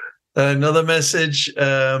 Another message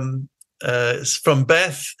is from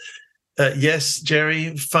Beth. Yes,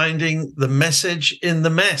 Jerry, finding the message in the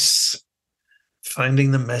mess. Finding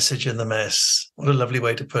the message in the mess. What a lovely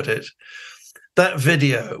way to put it. That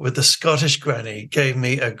video with the Scottish granny gave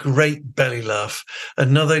me a great belly laugh.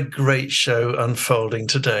 Another great show unfolding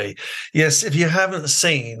today. Yes, if you haven't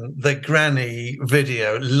seen the granny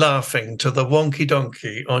video laughing to the wonky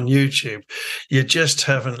donkey on YouTube, you just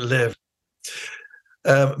haven't lived.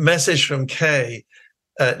 Message from Kay.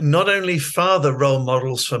 Not only father role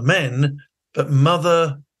models for men, but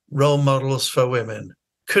mother role models for women.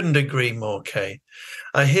 Couldn't agree more, Kay.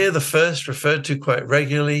 I hear the first referred to quite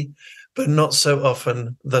regularly, but not so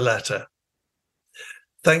often the latter.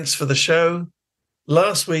 Thanks for the show.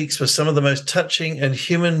 Last week's was some of the most touching and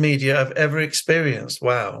human media I've ever experienced.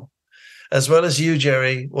 Wow. As well as you,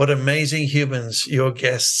 Jerry, what amazing humans your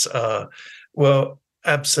guests are. Well,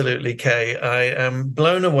 absolutely, Kay. I am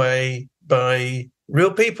blown away by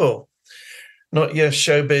real people. Not your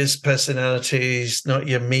showbiz personalities, not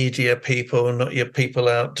your media people, not your people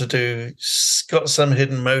out to got some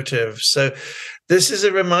hidden motive. So This is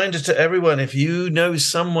a reminder to everyone. If you know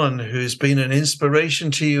someone who's been an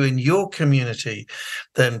inspiration to you in your community,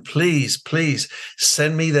 then please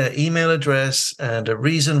send me their email address and a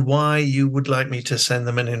reason why you would like me to send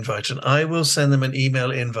them an invite, and I will send them an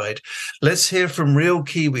email invite. Let's hear from real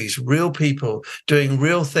Kiwis, real people doing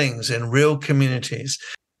real things in real communities.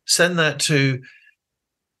 Send that to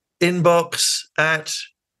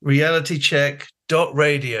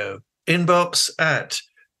inbox@realitycheck.radio.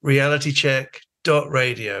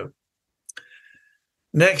 inbox@realitycheck.radio.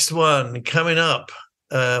 Next one coming up.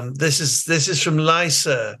 This is from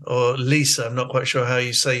Lisa or Lisa. I'm not quite sure how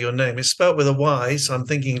you say your name. It's spelled with a Y, so I'm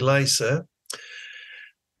thinking Lisa.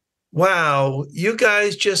 Wow, you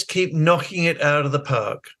guys just keep knocking it out of the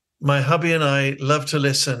park. My hubby and I love to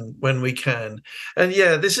listen when we can. And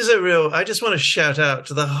yeah, this is I just want to shout out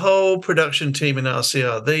to the whole production team in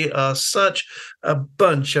RCR. They are such a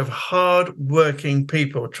bunch of hard-working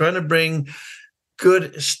people trying to bring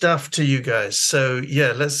good stuff to you guys. So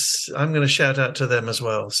yeah, I'm going to shout out to them as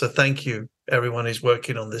well. So thank you, everyone who's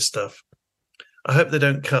working on this stuff. I hope they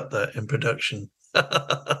don't cut that in production.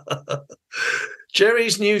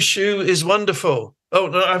 Jerry's new shoe is wonderful. Oh,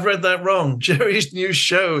 no, I've read that wrong. Jerry's new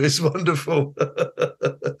show is wonderful.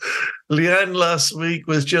 Leanne last week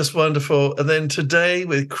was just wonderful. And then today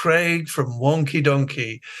with Craig from Wonky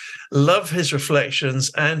Donkey. Love his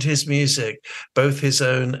reflections and his music, both his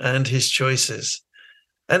own and his choices.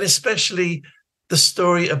 And especially the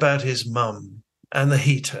story about his mum and the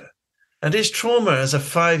heater and his trauma as a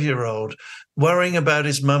 5-year-old, worrying about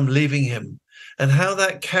his mum leaving him and how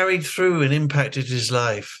that carried through and impacted his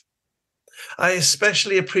life. I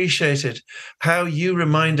especially appreciated how you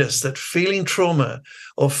remind us that feeling trauma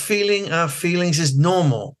or feeling our feelings is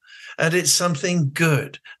normal, and it's something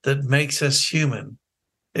good that makes us human,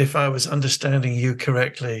 if I was understanding you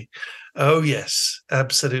correctly. Oh, yes,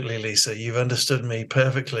 absolutely, Lisa. You've understood me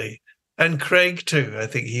perfectly. And Craig, too. I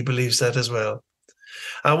think he believes that as well.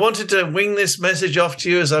 I wanted to wing this message off to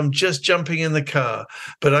you as I'm just jumping in the car,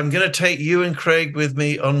 but I'm going to take you and Craig with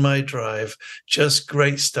me on my drive. Just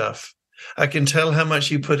great stuff. I can tell how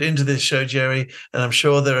much you put into this show, Jerry, and I'm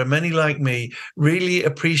sure there are many like me really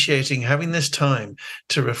appreciating having this time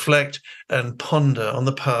to reflect and ponder on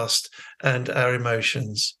the past and our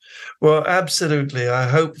emotions. Well, absolutely. I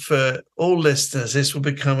hope for all listeners, this will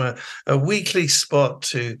become a weekly spot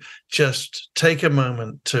to just take a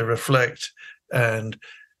moment to reflect and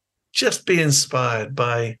just be inspired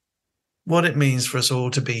by what it means for us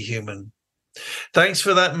all to be human. Thanks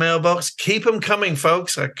for that mailbox. Keep them coming,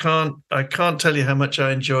 folks. I can't tell you how much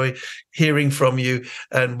I enjoy hearing from you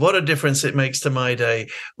and what a difference it makes to my day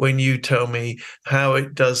when you tell me how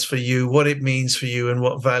it does for you, what it means for you, and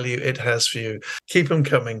what value it has for you. Keep them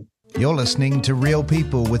coming. You're listening to Real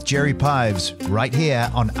People with Jerry Pives right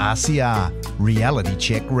here on RCR, Reality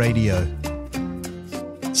Check Radio.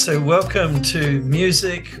 So welcome to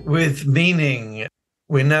Music with Meaning.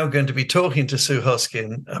 We're now going to be talking to Sue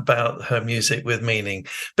Hoskin about her music with meaning.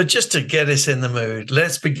 But just to get us in the mood,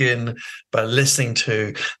 let's begin by listening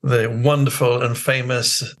to the wonderful and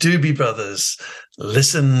famous Doobie Brothers.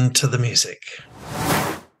 Listen to the music.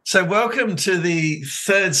 So welcome to the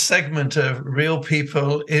third segment of Real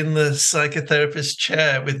People in the Psychotherapist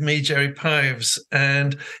Chair with me, Jerry Pives.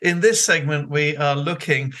 And in this segment, we are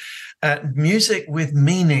looking at music with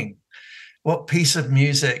meaning. What piece of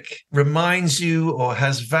music reminds you or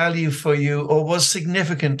has value for you or was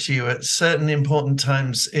significant to you at certain important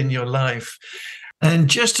times in your life? And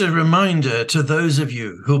just a reminder to those of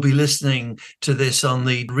you who'll be listening to this on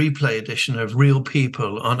the replay edition of Real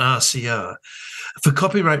People on RCR. For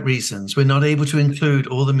copyright reasons, we're not able to include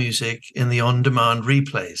all the music in the on-demand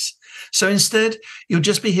replays. So instead, you'll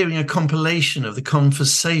just be hearing a compilation of the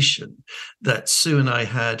conversation that Sue and I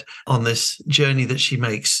had on this journey that she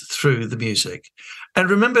makes through the music. And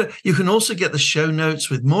remember, you can also get the show notes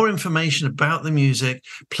with more information about the music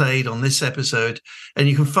played on this episode. And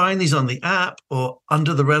you can find these on the app or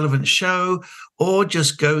under the relevant show, or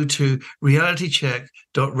just go to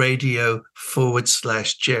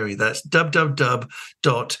realitycheck.radio/Jerry. That's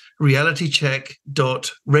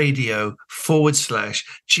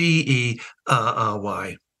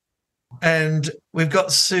www.realitycheck.radio/GERRY. And we've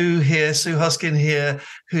got Sue here, Sue Hoskin here,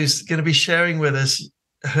 who's going to be sharing with us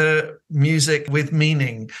her music with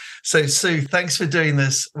meaning. So Sue, thanks for doing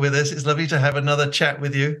this with us. It's lovely to have another chat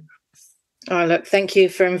with you. Oh, look, thank you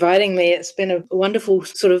for inviting me. It's been a wonderful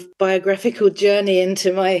sort of biographical journey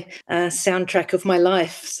into my soundtrack of my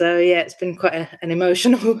life. So yeah, it's been quite an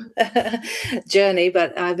emotional journey,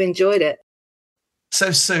 but I've enjoyed it.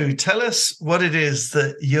 So, Sue, tell us what it is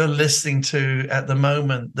that you're listening to at the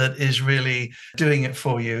moment that is really doing it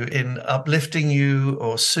for you in uplifting you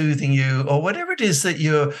or soothing you or whatever it is that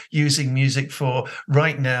you're using music for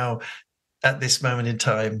right now at this moment in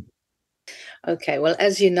time. Okay, well,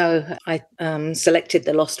 as you know, I selected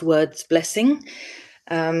the Lost Words Blessing.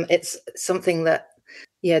 It's something that,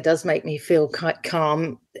 does make me feel quite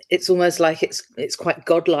calm. It's almost like it's quite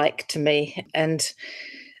godlike to me. And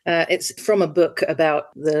it's from a book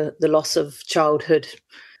about the loss of childhood,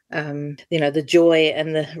 the joy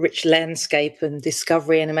and the rich landscape and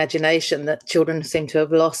discovery and imagination that children seem to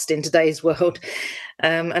have lost in today's world.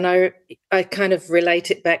 And I kind of relate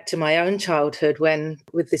it back to my own childhood when,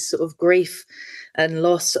 with this sort of grief and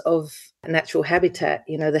loss of natural habitat,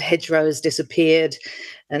 the hedgerows disappeared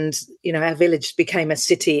and, our village became a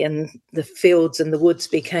city and the fields and the woods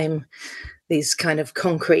became these kind of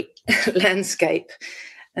concrete landscape.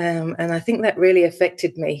 And I think that really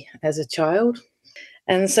affected me as a child.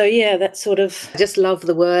 And so, that sort of, I just love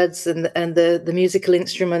the words and the musical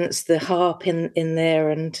instruments, the harp in there.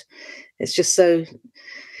 And it's just so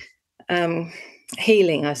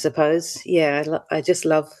healing, I suppose. I just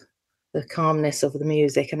love the calmness of the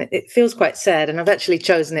music. And it feels quite sad. And I've actually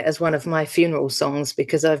chosen it as one of my funeral songs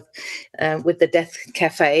because I've, with the Death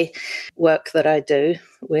Cafe work that I do,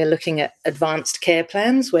 we're looking at advanced care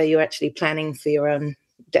plans where you're actually planning for your own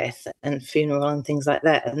death and funeral and things like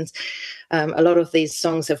that. And a lot of these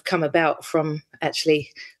songs have come about from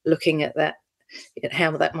actually looking at that, at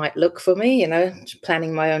how that might look for me,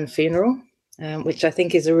 planning my own funeral, which I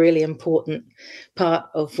think is a really important part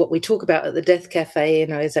of what we talk about at the Death Cafe,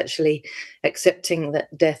 is actually accepting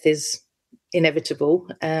that death is inevitable.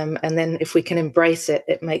 And then if we can embrace it,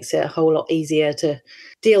 it makes it a whole lot easier to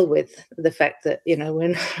deal with the fact that,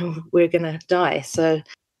 when we're going to die. So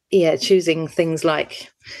choosing things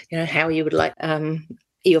like, how you would like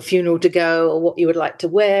your funeral to go or what you would like to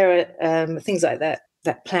wear, things like that.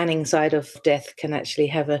 That planning side of death can actually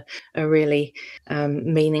have a really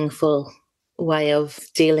meaningful way of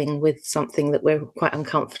dealing with something that we're quite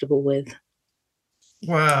uncomfortable with.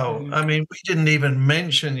 Wow. I mean, we didn't even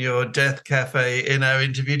mention your Death Cafe in our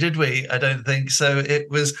interview, did we? I don't think so.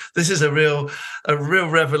 This is a real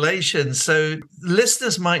revelation. So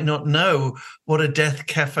listeners might not know what a Death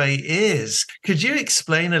Cafe is. Could you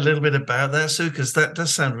explain a little bit about that, Sue? Because that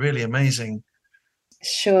does sound really amazing.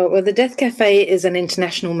 Sure. Well, the Death Cafe is an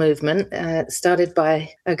international movement started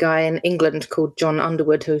by a guy in England called John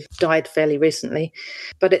Underwood, who died fairly recently.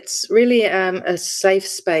 But it's really a safe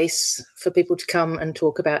space for people to come and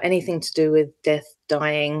talk about anything to do with death,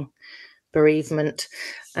 dying, bereavement.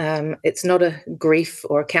 It's not a grief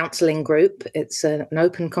or a counselling group. It's an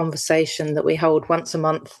open conversation that we hold once a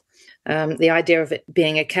month. The idea of it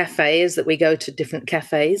being a cafe is that we go to different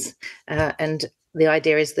cafes and the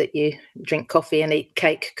idea is that you drink coffee and eat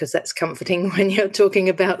cake because that's comforting when you're talking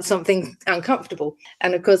about something uncomfortable.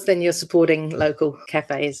 And of course, then you're supporting local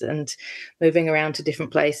cafes and moving around to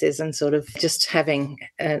different places and sort of just having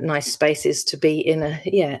nice spaces to be in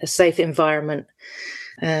a safe environment.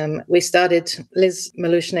 Liz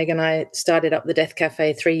Malushnig and I started up the Death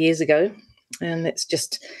Cafe 3 years ago, and it's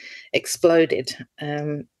just exploded.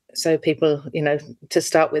 So people, to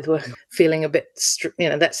start with, were feeling a bit,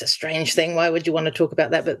 that's a strange thing. Why would you want to talk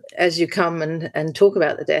about that? But as you come and talk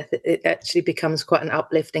about the death, it actually becomes quite an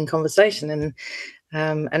uplifting conversation.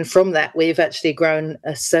 And from that, we've actually grown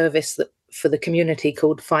a service for the community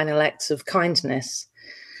called Final Acts of Kindness,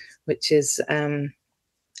 which is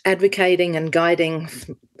advocating and guiding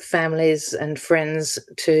families and friends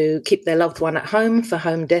to keep their loved one at home for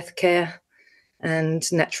home death care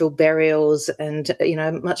and natural burials and,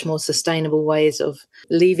 much more sustainable ways of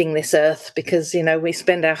leaving this earth because, we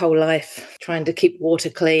spend our whole life trying to keep water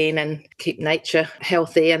clean and keep nature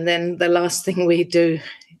healthy. And then the last thing we do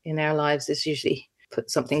in our lives is usually put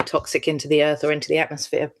something toxic into the earth or into the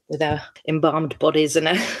atmosphere with our embalmed bodies and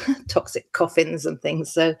our toxic coffins and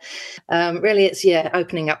things. So really it's,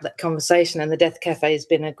 opening up that conversation, and the Death Cafe has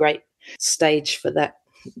been a great stage for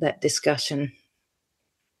that discussion.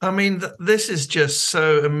 I mean, this is just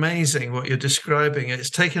so amazing what you're describing. It's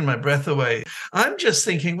taken my breath away. I'm just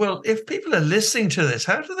thinking, well, if people are listening to this,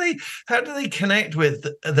 how do they connect with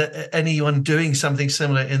anyone doing something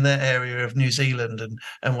similar in their area of New Zealand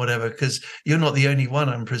and whatever? Because you're not the only one,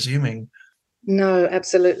 I'm presuming. No,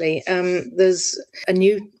 absolutely. There's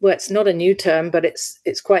it's not a new term, but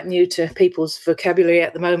it's quite new to people's vocabulary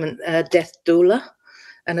at the moment, death doula.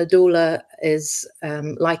 And a doula is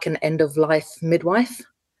like an end-of-life midwife.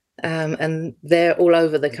 And they're all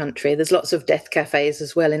over the country. There's lots of death cafes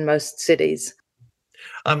as well in most cities.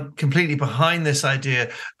 I'm completely behind this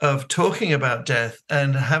idea of talking about death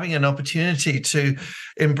and having an opportunity to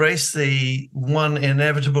embrace the one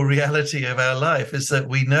inevitable reality of our life is that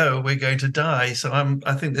we know we're going to die. So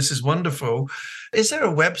I think this is wonderful. Is there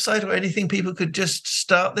a website or anything people could just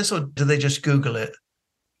start this, or do they just Google it?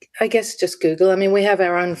 I guess just Google. I mean, we have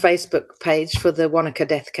our own Facebook page for the Wanaka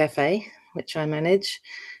Death Cafe, which I manage,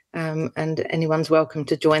 and anyone's welcome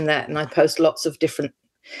to join that. And I post lots of different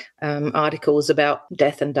articles about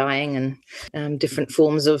death and dying and different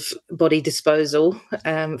forms of body disposal.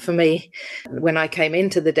 For me, when I came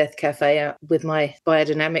into the Death Cafe with my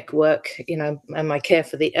biodynamic work, and my care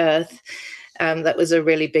for the earth, that was a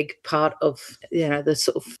really big part of, the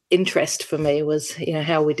sort of interest for me was,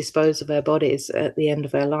 how we dispose of our bodies at the end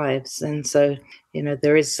of our lives. And so,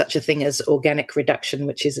 there is such a thing as organic reduction,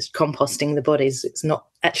 which is composting the bodies. It's not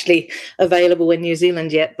actually available in New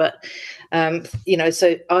Zealand yet, but,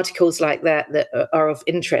 so articles like that are of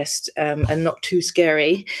interest and not too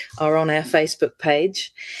scary are on our Facebook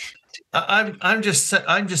page. I'm just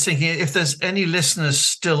thinking if there's any listeners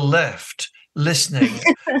still left listening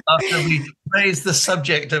after we raise the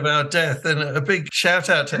subject of our death, and a big shout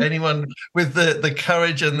out to anyone with the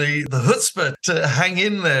courage and the chutzpah to hang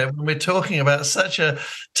in there when we're talking about such a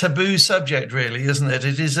taboo subject, really, isn't it?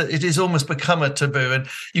 It is almost become a taboo. And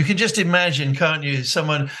you can just imagine, can't you,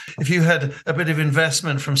 someone, if you had a bit of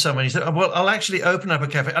investment from someone, you said, oh, well, I'll actually open up a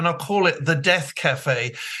cafe and I'll call it the Death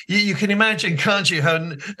Cafe. You can imagine, can't you,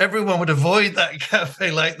 how everyone would avoid that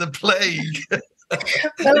cafe like the plague.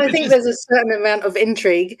 Well, I think there's a certain amount of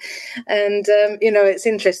intrigue, and it's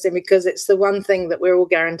interesting because it's the one thing that we're all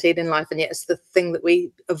guaranteed in life, and yet it's the thing that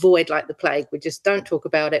we avoid like the plague. We just don't talk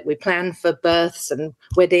about it. We plan for births and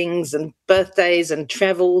weddings and birthdays and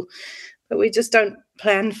travel, but we just don't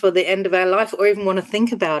plan for the end of our life or even want to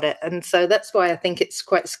think about it. And so that's why I think it's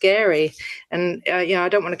quite scary. And I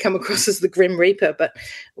don't want to come across as the Grim Reaper, but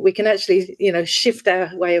we can actually shift our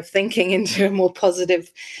way of thinking into a more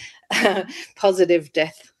positive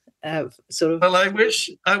death sort of. Well, I wish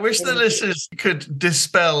the listeners could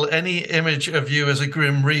dispel any image of you as a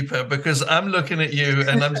Grim Reaper, because I'm looking at you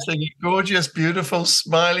and I'm seeing a gorgeous, beautiful,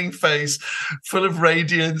 smiling face full of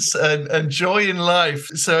radiance and joy in life.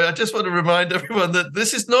 So I just want to remind everyone that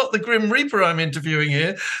this is not the Grim Reaper I'm interviewing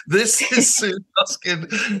here. This is Sue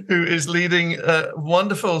Hoskin, who is leading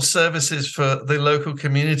wonderful services for the local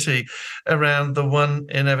community around the one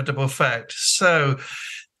inevitable fact. So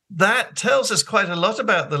that tells us quite a lot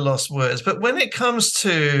about the lost words. But when it comes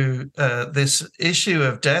to this issue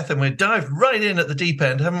of death, and we've dived right in at the deep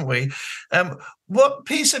end, haven't we? What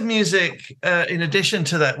piece of music, in addition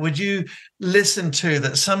to that, would you listen to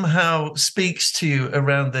that somehow speaks to you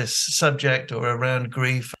around this subject or around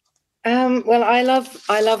grief? Well, I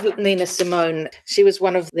love Nina Simone. She was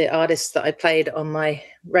one of the artists that I played on my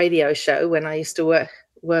radio show when I used to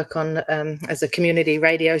work on as a community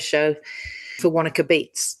radio show for Wanaka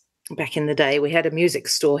Beats. Back in the day, we had a music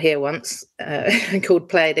store here once called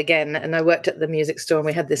Play It Again, and I worked at the music store, and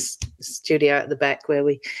we had this studio at the back where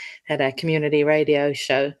we had our community radio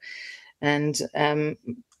show. And I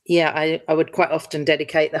would quite often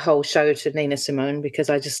dedicate the whole show to Nina Simone because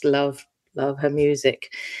I just love her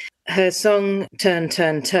music. Her song Turn,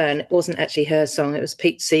 Turn, Turn, it wasn't actually her song, it was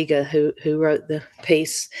Pete Seeger who wrote the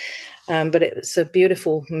piece, but it's a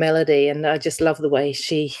beautiful melody, and I just love the way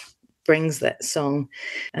she brings that song,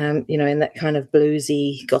 in that kind of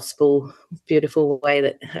bluesy, gospel, beautiful way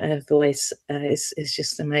that her voice is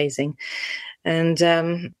just amazing. And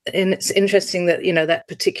it's interesting that, that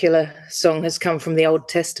particular song has come from the Old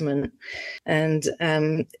Testament. And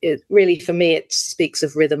it really, for me, it speaks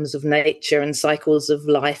of rhythms of nature and cycles of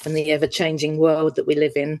life and the ever-changing world that we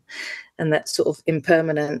live in, and that sort of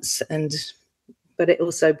impermanence. But it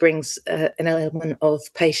also brings an element of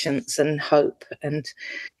patience and hope and,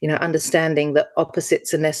 understanding that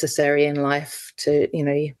opposites are necessary in life to,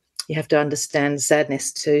 you have to understand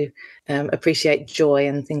sadness to appreciate joy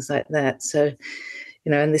and things like that. So,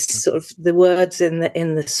 and this sort of the words in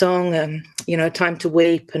the song, a time to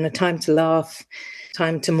weep and a time to laugh,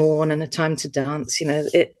 time to mourn and a time to dance,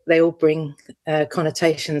 they all bring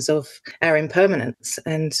connotations of our impermanence.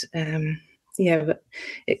 And, but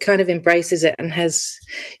it kind of embraces it and has,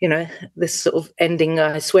 this sort of ending,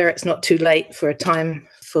 I swear it's not too late for a time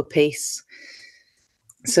for peace.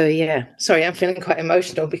 So, sorry, I'm feeling quite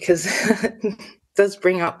emotional because it does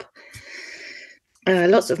bring up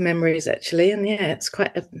lots of memories, actually. And, it's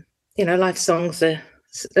quite, life songs,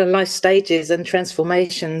 life stages and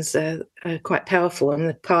transformations are quite powerful. And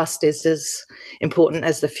the past is as important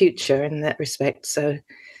as the future in that respect. So,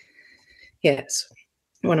 it's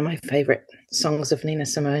one of my favourite songs of Nina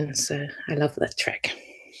Simone. So I love that track.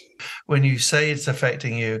 When you say it's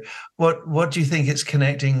affecting you, what do you think it's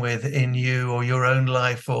connecting with in you or your own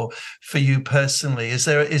life or for you personally? Is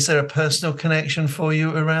there a personal connection for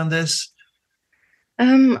you around this?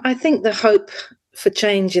 I think the hope for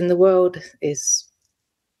change in the world is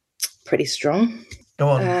pretty strong. Go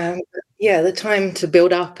on. The time to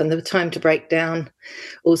build up and the time to break down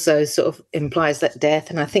also sort of implies that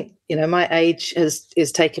death. And I think, my age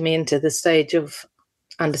is taking me into the stage of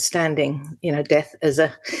understanding, death as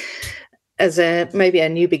a maybe a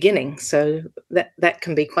new beginning. So that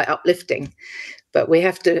can be quite uplifting, but we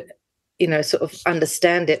have to, sort of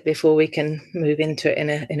understand it before we can move into it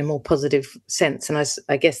in a more positive sense. And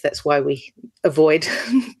I guess that's why we avoid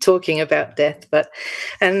talking about death. I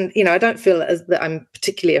don't feel that I'm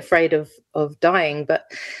particularly afraid of dying,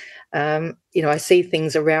 but I see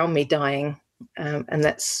things around me dying, and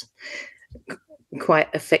that's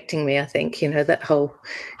quite affecting me. I think that whole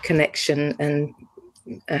connection and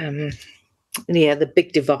the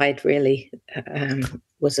big divide really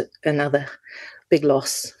was another big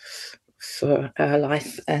loss for our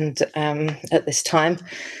life and at this time.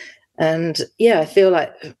 And I feel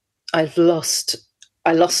like I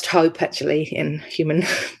lost hope actually in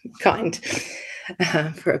humankind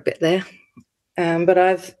for a bit there. But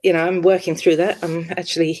I'm working through that. I'm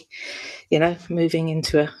actually, moving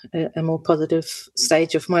into a more positive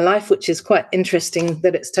stage of my life, which is quite interesting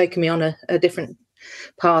that it's taken me on a different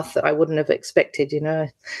path that I wouldn't have expected,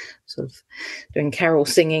 sort of doing carol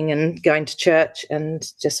singing and going to church and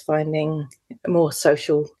just finding more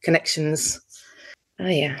social connections.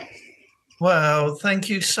 Wow, thank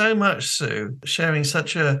you so much, Sue, sharing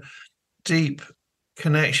such a deep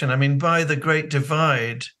connection. I mean, by the Great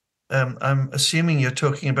Divide, I'm assuming you're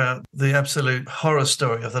talking about the absolute horror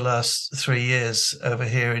story of the last 3 years over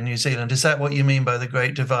here in New Zealand. Is that what you mean by the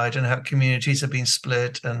Great Divide and how communities have been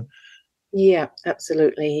split? And yeah,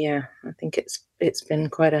 absolutely. Yeah, I think it's been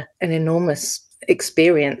quite an enormous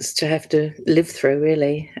experience to have to live through,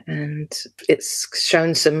 really, and it's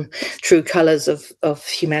shown some true colours of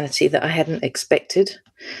humanity that I hadn't expected.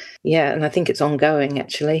 Yeah, and I think it's ongoing,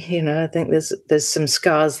 actually. I think there's some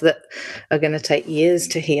scars that are going to take years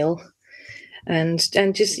to heal, and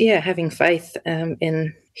just having faith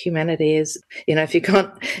in humanity is,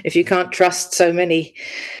 if you can't trust so many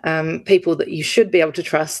people that you should be able to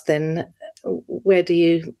trust, then where do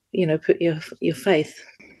you put your faith?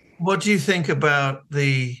 What do you think about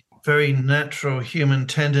the very natural human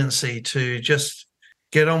tendency to just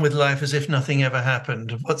get on with life as if nothing ever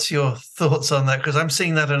happened? What's your thoughts on that? Because I'm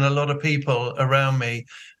seeing that in a lot of people around me,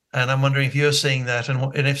 and I'm wondering if you're seeing that,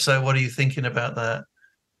 and if so, what are you thinking about that?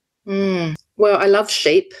 Well, I love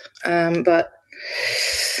sheep, but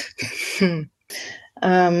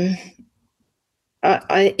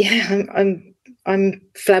I'm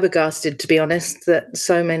flabbergasted, to be honest, that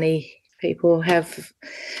so many people have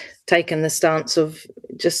taken the stance of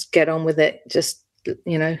just get on with it, just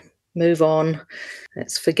move on,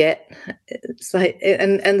 let's forget. It's like,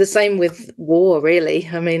 and the same with war, really.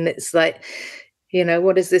 I mean, it's like,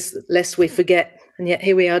 what is this, lest we forget, and yet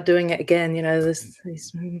here we are doing it again. There's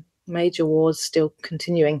these major wars still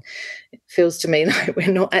continuing. It feels to me like we're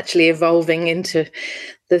not actually evolving into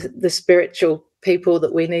the spiritual people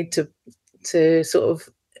that we need to sort of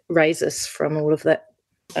raise us from all of that.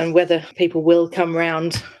 And whether people will come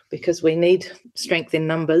round, because we need strength in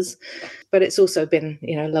numbers, but it's also been,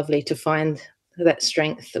 lovely to find that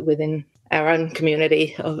strength within our own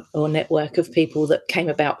community or network of people that came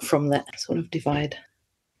about from that sort of divide.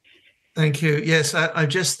 Thank you. Yes, I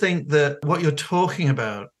just think that what you're talking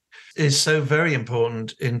about is so very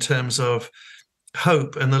important in terms of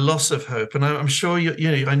hope and the loss of hope. And I'm sure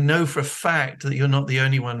I know for a fact that you're not the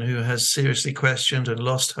only one who has seriously questioned and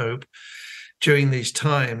lost hope during these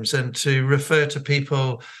times. And to refer to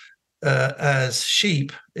people as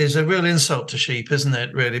sheep is a real insult to sheep, isn't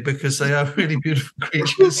it, really? Because they are really beautiful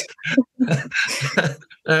creatures.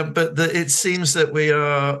 But it seems that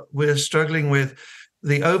we're struggling with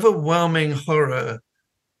the overwhelming horror.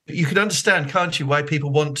 You can understand, can't you, why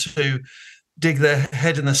people want to dig their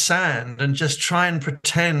head in the sand and just try and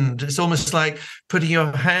pretend. It's almost like putting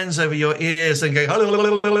your hands over your ears and going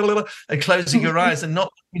and closing your eyes and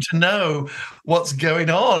not wanting to know what's going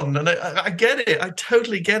on. And I get it. I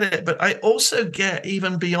totally get it. But I also get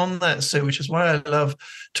even beyond that, Sue, which is why I love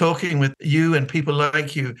talking with you and people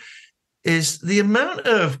like you, is the amount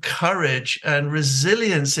of courage and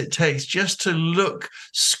resilience it takes just to look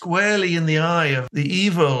squarely in the eye of the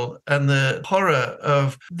evil and the horror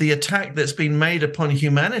of the attack that's been made upon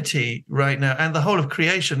humanity right now and the whole of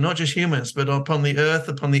creation, not just humans, but upon the earth,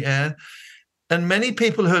 upon the air. And many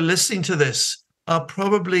people who are listening to this are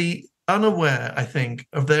probably unaware, I think,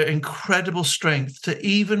 of their incredible strength to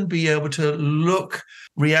even be able to look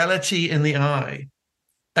reality in the eye.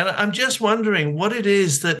 And I'm just wondering what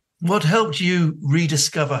helped you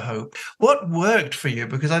rediscover hope? What worked for you?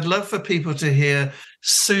 Because I'd love for people to hear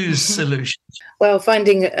Sue's solutions. Well,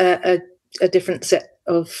 finding a different set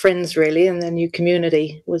of friends, really, and a new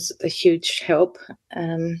community was a huge help.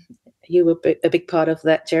 You were a big part of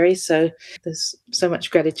that, Jerry. So there's so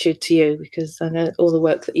much gratitude to you, because I know all the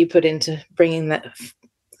work that you put into bringing that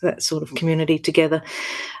sort of community together.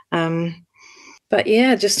 But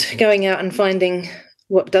yeah, just going out and finding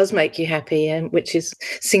what does make you happy, and which is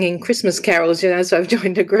singing Christmas carols. So I've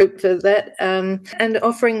joined a group for that, and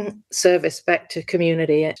offering service back to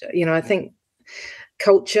community. I think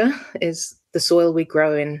culture is the soil we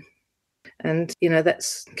grow in, and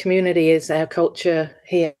that's community is our culture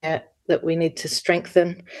here that we need to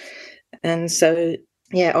strengthen. And so,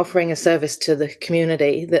 yeah, offering a service to the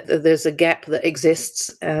community, that there's a gap that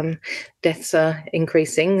exists. Deaths are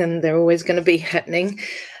increasing, and they're always going to be happening.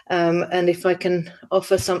 And if I can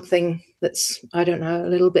offer something that's, I don't know, a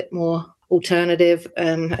little bit more alternative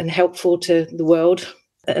and helpful to the world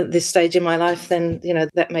at this stage in my life, then,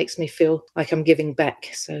 that makes me feel like I'm giving back.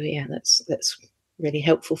 So, yeah, that's really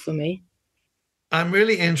helpful for me. I'm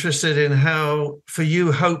really interested in how, for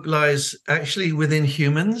you, hope lies actually within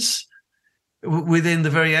humans, within the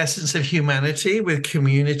very essence of humanity, with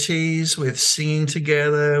communities, with singing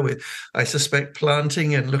together, with, I suspect,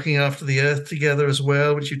 planting and looking after the earth together as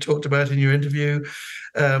well, which you talked about in your interview,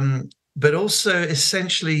 but also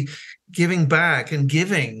essentially giving back and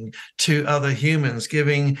giving to other humans,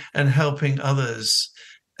 giving and helping others.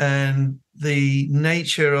 And the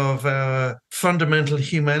nature of our fundamental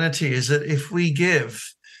humanity is that if we give,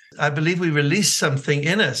 I believe we release something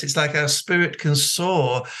in us. It's like our spirit can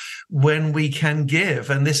soar when we can give.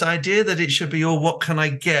 And this idea that it should be, what can I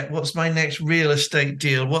get? What's my next real estate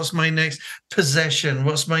deal? What's my next possession?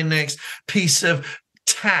 What's my next piece of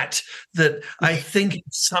tat that I think is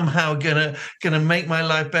somehow gonna make my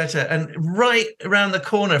life better? And right around the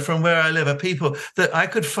corner from where I live are people that I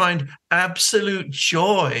could find absolute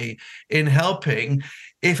joy in helping,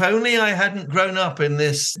 if only I hadn't grown up in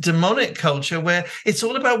this demonic culture where it's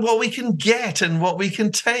all about what we can get and what we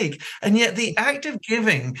can take. And yet the act of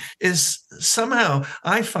giving is somehow,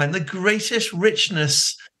 I find, the greatest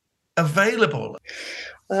richness available.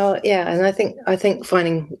 Well, yeah, and I think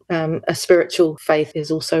finding a spiritual faith is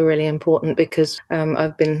also really important, because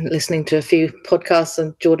I've been listening to a few podcasts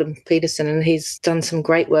of Jordan Peterson, and he's done some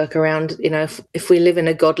great work around, if we live in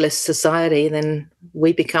a godless society, then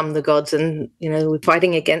we become the gods, and, we're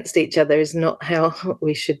fighting against each other is not how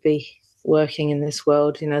we should be working in this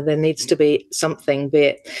world. There needs to be something, be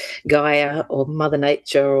it Gaia or Mother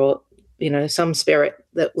Nature or some spirit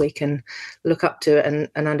that we can look up to and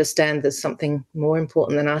understand there's something more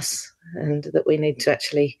important than us, and that we need to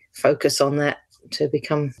actually focus on that to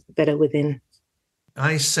become better within.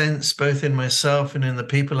 I sense both in myself and in the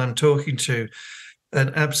people I'm talking to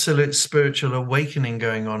an absolute spiritual awakening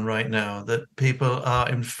going on right now, that people are,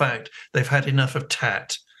 in fact, they've had enough of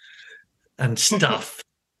tat and stuff.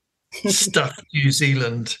 Stuff New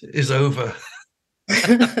Zealand is over.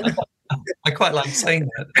 I quite like saying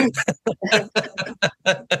that.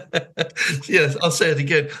 Yes, I'll say it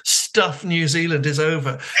again. Stuff New Zealand is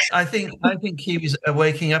over. I think Kiwis are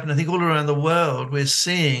waking up, and I think all around the world we're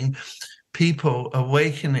seeing people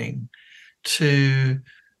awakening to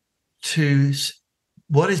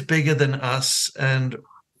what is bigger than us, and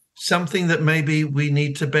something that maybe we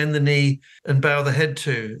need to bend the knee and bow the head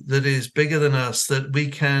to, that is bigger than us, that we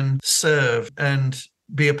can serve and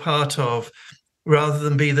be a part of, rather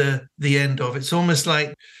than be the end of. It's almost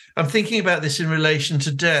like, I'm thinking about this in relation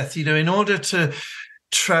to death. In order to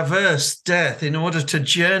traverse death, in order to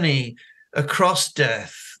journey across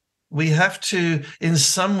death, we have to, in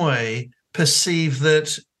some way, perceive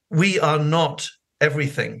that we are not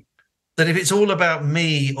everything. That if it's all about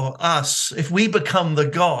me or us, if we become the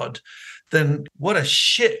God, then what a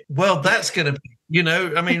shit world that's going to be.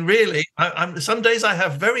 Really, some days I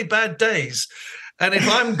have very bad days. And if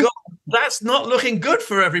I'm God, that's not looking good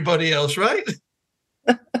for everybody else, right?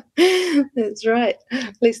 That's right.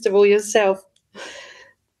 Least of all yourself.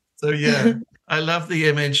 So, yeah, I love the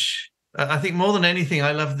image. I think more than anything,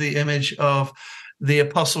 I love the image of the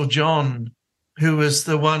Apostle John, who was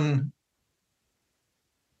the one.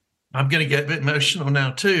 I'm going to get a bit emotional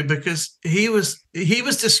now too, because he was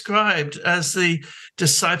described as the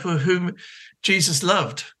disciple whom Jesus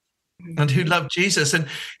loved. And who loved Jesus. And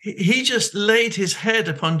he just laid his head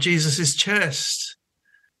upon Jesus's chest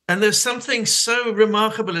And there's something so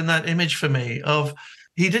remarkable in that image for me of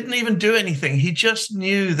he didn't even do anything. He just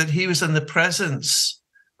knew that he was in the presence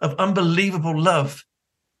of unbelievable love.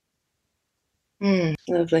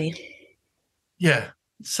 Lovely. Yeah,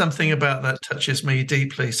 something about that touches me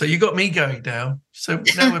deeply. So you got me going now. So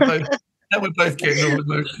now we're both getting all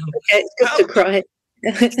emotional. Okay, it's good to cry.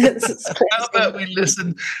 How about we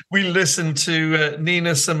listen to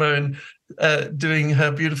Nina Simone doing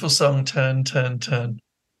her beautiful song "Turn, Turn, Turn."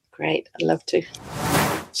 Great, I'd love to.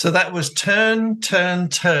 So that was "Turn, Turn,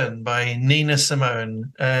 Turn" by Nina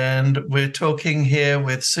Simone, and we're talking here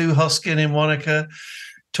with Sue Hoskin in Wanaka,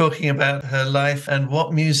 talking about her life and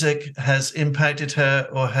what music has impacted her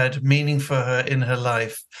or had meaning for her in her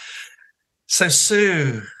life. So,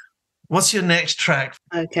 Sue, what's your next track?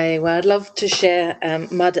 Okay, well, I'd love to share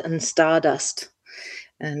Mud and Stardust,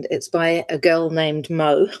 and it's by a girl named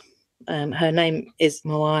Mo. Her name is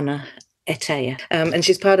Moana Eteia, and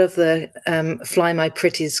she's part of the Fly My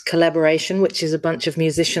Pretties collaboration, which is a bunch of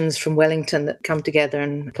musicians from Wellington that come together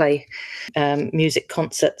and play music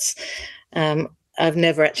concerts. I've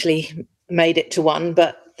never actually made it to one,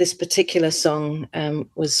 but this particular song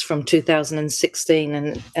was from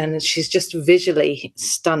 2016, and she's just visually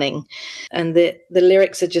stunning, and the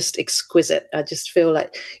lyrics are just exquisite. I just feel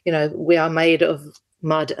like, we are made of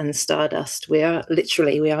mud and stardust. We are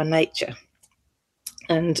nature.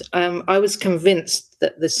 And I was convinced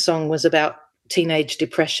that this song was about teenage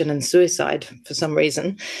depression and suicide for some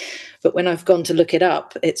reason. But when I've gone to look it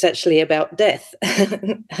up, it's actually about death.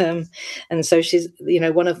 And so she's,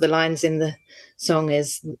 one of the lines in the song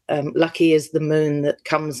is, lucky is the moon that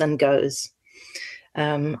comes and goes.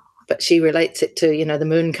 But she relates it to, the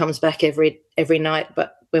moon comes back every night.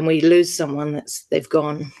 But when we lose someone, they've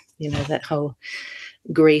gone, that whole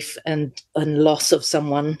grief and loss of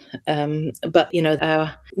someone. But,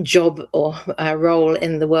 our job or our role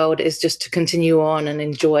in the world is just to continue on and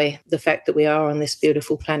enjoy the fact that we are on this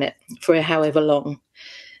beautiful planet for however long.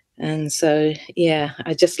 And so, yeah,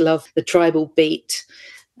 I just love the tribal beat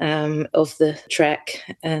of the track,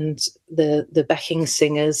 and the backing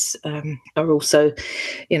singers are also,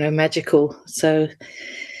 magical. So,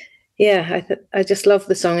 yeah, I just love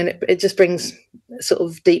the song, and it just brings sort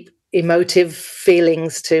of deep emotive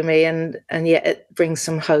feelings to me, and yet it brings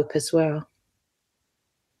some hope as well.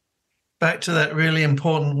 Back to that really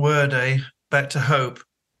important word, back to hope.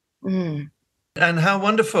 And how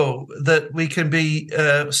wonderful that we can be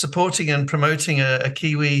supporting and promoting a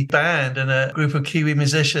Kiwi band and a group of Kiwi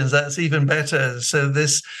musicians. That's even better. So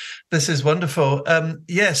this is wonderful.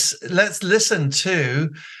 Yes, let's listen to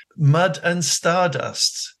Mud and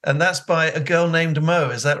Stardust, and that's by a girl named Mo.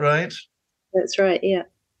 Is that right? That's right, yeah.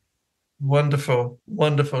 Wonderful,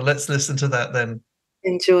 wonderful. Let's listen to that then.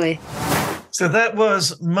 Enjoy. So that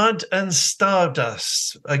was Mud and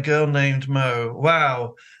Stardust, a girl named Mo.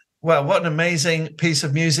 Wow. Wow, what an amazing piece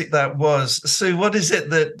of music that was. Sue, what is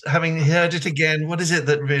it that, having heard it again, what is it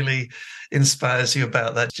that really inspires you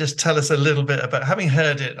about that? Just tell us a little bit about, having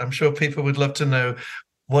heard it, I'm sure people would love to know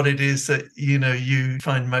what it is that, you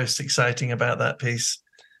find most exciting about that piece.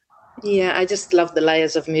 Yeah, I just love the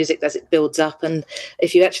layers of music as it builds up. And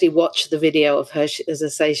if you actually watch the video of her, as I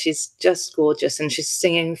say, she's just gorgeous, and she's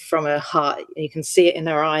singing from her heart. You can see it in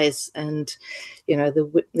her eyes, and,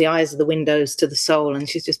 the eyes are the windows to the soul. And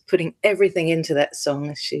she's just putting everything into that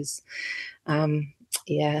song. She's,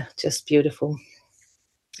 just beautiful.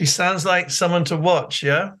 She sounds like someone to watch,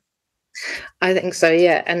 yeah? I think so,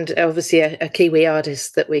 yeah. And obviously a Kiwi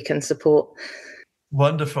artist that we can support.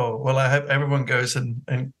 Wonderful. Well, I hope everyone goes and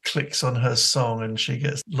clicks on her song and she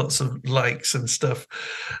gets lots of likes and stuff.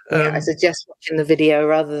 I suggest watching the video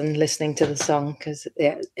rather than listening to the song, because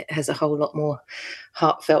it has a whole lot more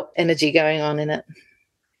heartfelt energy going on in it.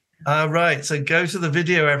 Right. So go to the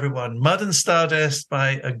video, everyone. Mud and Stardust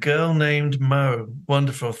by a girl named Mo.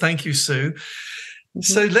 Wonderful. Thank you, Sue. Mm-hmm.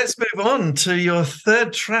 So let's move on to your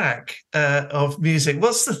third track of music.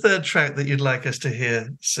 What's the third track that you'd like us to hear,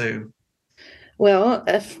 Sue? Well,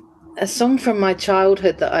 a song from my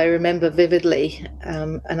childhood that I remember vividly,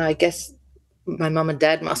 and I guess my mum and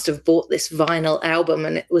dad must have bought this vinyl album,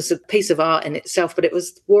 and it was a piece of art in itself, but it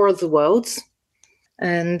was War of the Worlds.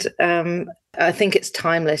 And I think it's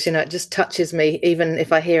timeless, it just touches me. Even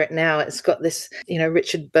if I hear it now, it's got this,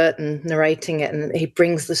 Richard Burton narrating it, and he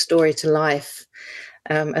brings the story to life.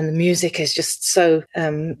 And the music is just so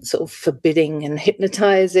sort of forbidding and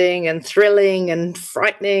hypnotizing and thrilling and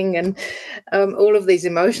frightening, and all of these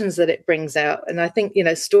emotions that it brings out. And I think,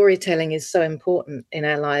 storytelling is so important in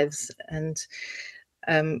our lives. And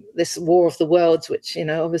this War of the Worlds, which,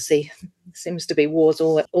 obviously seems to be wars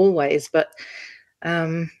always, but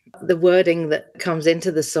The wording that comes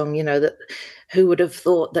into the song, that who would have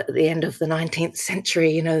thought that at the end of the 19th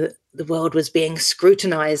century, that the world was being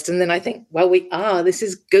scrutinized. And then I think, well, we are. This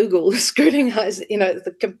is Google scrutinized,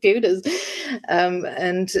 the computers.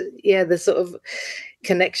 The sort of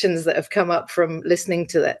connections that have come up from listening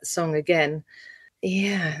to that song again.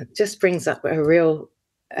 Yeah, it just brings up a real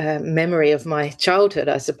memory of my childhood,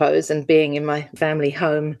 I suppose, and being in my family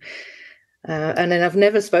home. And then I've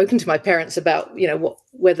never spoken to my parents about,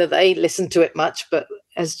 whether they listened to it much, but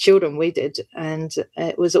as children we did. And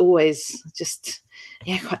it was always just,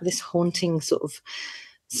 quite this haunting sort of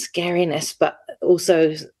scariness, but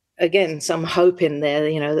also, again, some hope in there,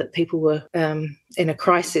 that people were in a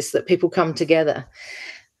crisis, that people come together.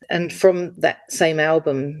 And from that same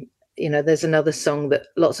album, there's another song that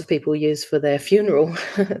lots of people use for their funeral,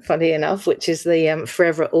 funny enough, which is the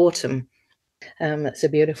Forever Autumn. That's a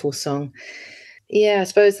beautiful song. Yeah, I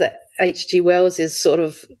suppose that H.G. Wells is sort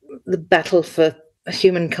of the battle for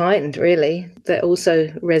humankind, really, that also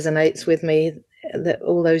resonates with me, that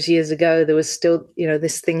all those years ago there was still,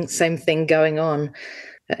 this same thing going on.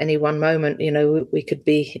 At any one moment, we could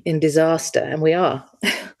be in disaster, and we are.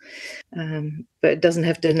 But it doesn't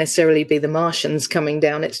have to necessarily be the Martians coming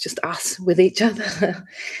down. It's just us with each other.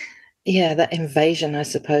 Yeah, that invasion, I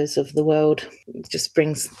suppose, of the world just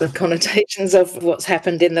brings the connotations of what's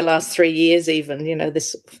happened in the last 3 years even.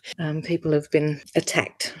 This people have been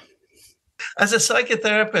attacked. As a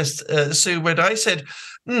psychotherapist, Sue, when I said,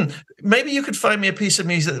 maybe you could find me a piece of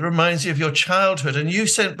music that reminds you of your childhood, and you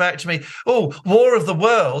sent back to me, oh, War of the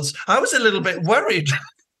Worlds, I was a little bit worried.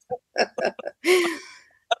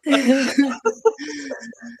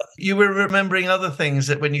 You were remembering other things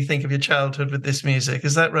that when you think of your childhood with this music,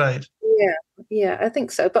 is that right? Yeah, I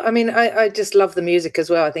think so. But I mean, I just love the music as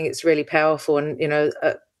well. I think it's really powerful. And,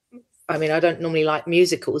 I don't normally like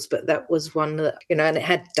musicals, but that was one that, and it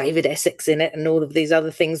had David Essex in it and all of these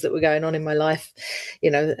other things that were going on in my life,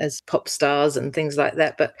 as pop stars and things like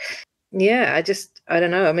that. But yeah, I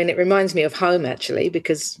don't know. I mean, it reminds me of home, actually,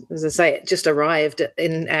 because, as I say, it just arrived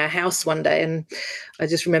in our house one day, and I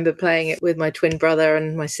just remember playing it with my twin brother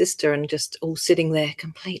and my sister, and just all sitting there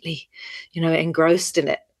completely, engrossed in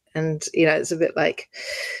it. And, it's a bit like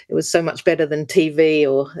it was so much better than TV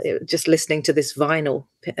or just listening to this vinyl.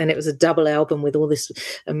 And it was a double album with all this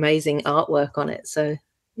amazing artwork on it. So,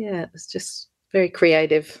 yeah, it was just very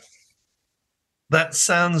creative. That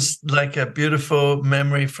sounds like a beautiful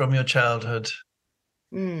memory from your childhood.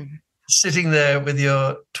 Sitting there with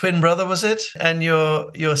your twin brother, was it? And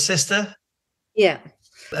your sister? Yeah.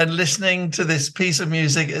 And listening to this piece of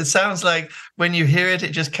music. It sounds like when you hear it,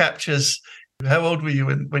 it just captures. How old were you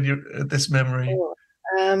when you this memory?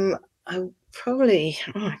 I probably,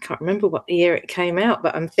 I can't remember what year it came out,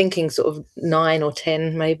 but I'm thinking sort of 9 or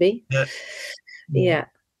 10 maybe. Yeah.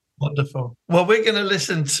 Wonderful. Well, we're going to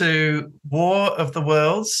listen to War of the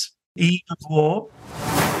Worlds, Eve of War.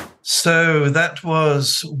 So that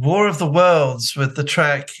was War of the Worlds with the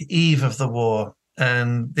track Eve of the War.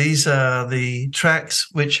 And these are the tracks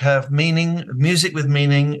which have meaning, music with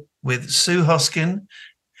meaning, with Sue Hoskin.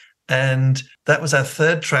 And that was our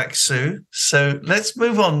third track, Sue. So let's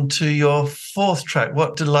move on to your fourth track.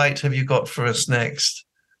 What delight have you got for us next?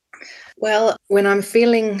 Well, when I'm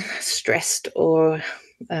feeling stressed or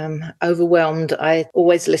overwhelmed, I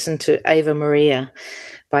always listen to Ave Maria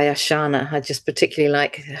by Ashana. I just particularly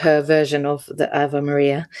like her version of the Ave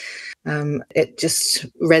Maria. It just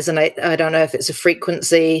resonates. I don't know if it's a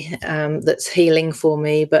frequency that's healing for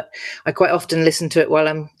me, but I quite often listen to it while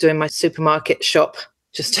I'm doing my supermarket shop,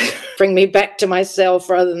 just to bring me back to myself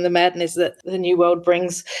rather than the madness that the New World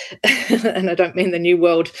brings. And I don't mean the New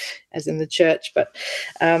World as in the church, but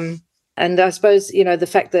and I suppose, the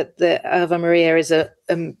fact that the Ave Maria is a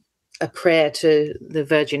prayer to the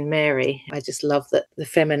Virgin Mary. I just love that the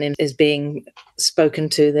feminine is being spoken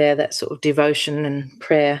to there, that sort of devotion and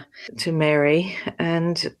prayer to Mary.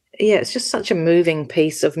 And yeah, it's just such a moving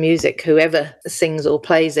piece of music, whoever sings or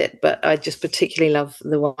plays it. But I just particularly love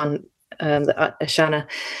the one that Ashana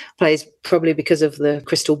plays, probably because of the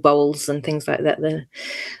crystal bowls and things like that,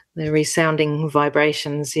 the resounding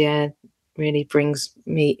vibrations, really brings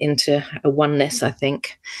me into a oneness, I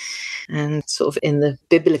think. And sort of in the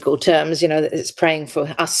biblical terms, that it's praying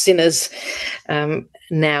for us sinners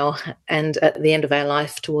now and at the end of our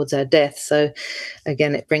life towards our death. So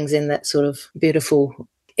again, it brings in that sort of beautiful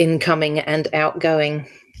incoming and outgoing,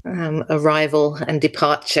 arrival and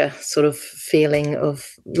departure sort of feeling of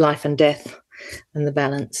life and death and the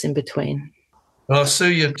balance in between. Well,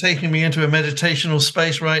 Sue, you're taking me into a meditational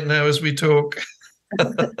space right now as we talk.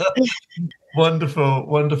 Wonderful,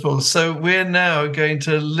 wonderful. So we're now going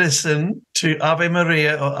to listen to Ave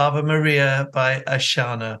Maria or Ave Maria by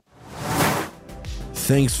Ashana.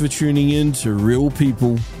 Thanks for tuning in to Real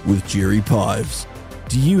People with Jerry Pives.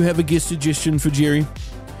 Do you have a guest suggestion for Jerry?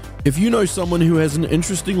 If you know someone who has an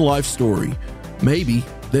interesting life story, maybe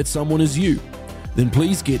that someone is you, then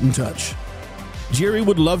please get in touch. Jerry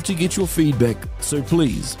would love to get your feedback, so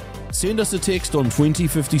please send us a text on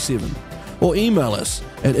 2057 or email us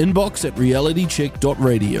at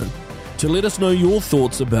inbox@realitycheck.radio to let us know your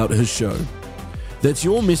thoughts about his show. That's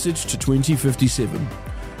your message to 2057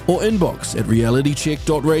 or inbox at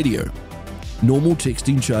realitycheck.radio. Normal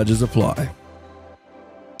texting charges apply.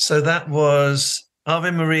 So that was Ave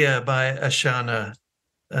Maria by Ashana.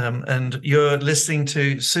 And you're listening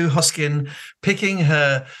to Sue Hoskin picking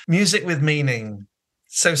her music with meaning.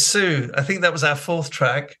 So Sue, I think that was our fourth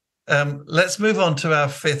track. Let's move on to our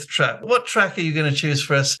fifth track. What track are you going to choose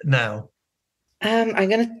for us now? I'm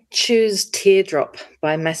going to choose Teardrop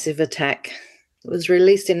by Massive Attack. It was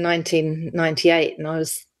released in 1998 and I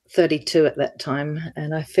was 32 at that time,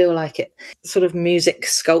 and I feel like it sort of music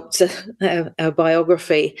sculpts a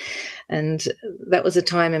biography, and that was a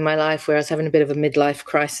time in my life where I was having a bit of a midlife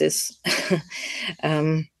crisis.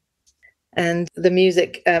 And the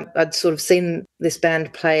music, I'd sort of seen this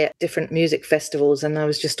band play at different music festivals, and I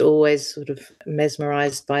was just always sort of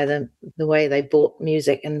mesmerized by the way they brought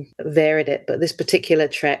music and varied it. But this particular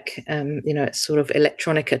track, it's sort of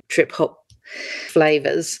electronica, trip hop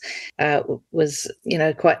flavors, was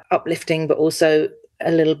quite uplifting but also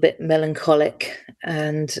a little bit melancholic,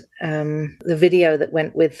 and the video that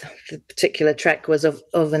went with the particular track was of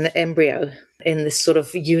an embryo in this sort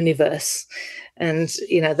of universe, and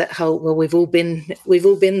that whole, well, we've all been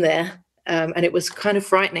there, and it was kind of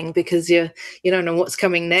frightening because you don't know what's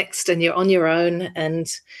coming next, and you're on your own, and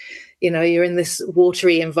you're in this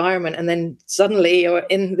watery environment, and then suddenly you're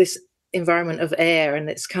in this environment of air, and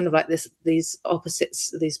it's kind of like these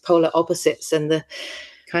opposites, these polar opposites, and the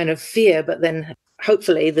kind of fear, but then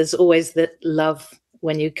hopefully there's always that love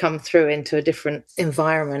when you come through into a different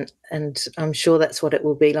environment. And I'm sure that's what it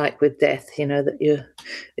will be like with death, that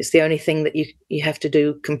it's the only thing that you have to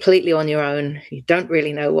do completely on your own. You don't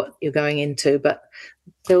really know what you're going into, but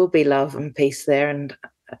there will be love and peace there, and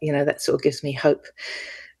that sort of gives me hope,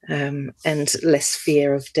 and less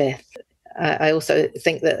fear of death. I also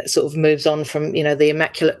think that it sort of moves on from, the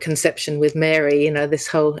Immaculate Conception with Mary, this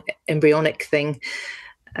whole embryonic thing.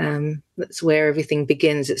 That's where everything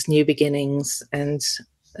begins. It's new beginnings and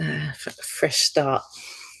fresh start.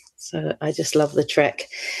 So I just love the track.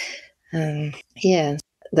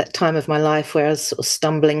 That time of my life where I was sort of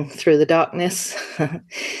stumbling through the darkness.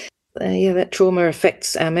 That trauma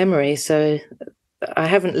affects our memory. So I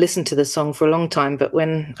haven't listened to the song for a long time, but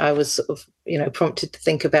when I was sort of, prompted to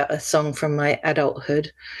think about a song from my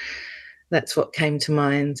adulthood, that's what came to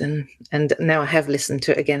mind. And now I have listened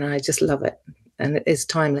to it again, and I just love it. And it is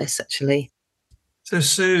timeless, actually. So,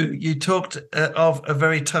 Sue, you talked of a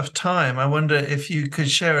very tough time. I wonder if you could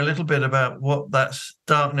share a little bit about what that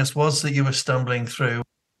darkness was that you were stumbling through.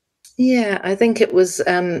 Yeah, I think it was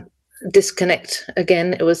disconnect.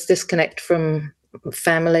 Again, it was disconnect from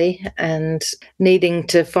family and needing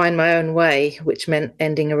to find my own way, which meant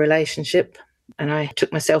ending a relationship. And I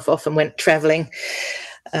took myself off and went traveling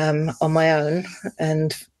on my own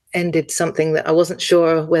and ended something that I wasn't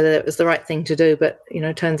sure whether it was the right thing to do, but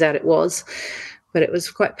turns out it was. But it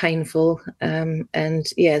was quite painful, and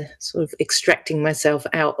sort of extracting myself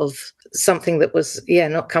out of something that was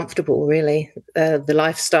not comfortable, really, the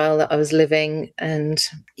lifestyle that I was living, and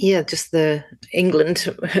just the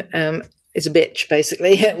England is a bitch,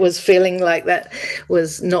 basically. It was feeling like that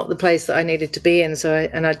was not the place that I needed to be in. So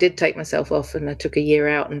I did take myself off, and I took a year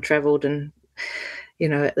out and traveled, and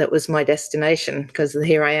that was my destination, because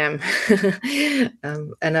here I am.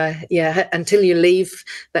 Until you leave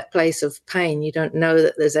that place of pain, you don't know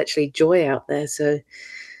that there's actually joy out there. So,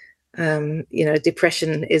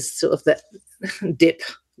 depression is sort of that dip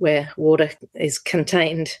where water is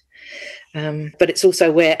contained. But it's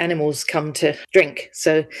also where animals come to drink.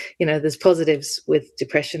 So, there's positives with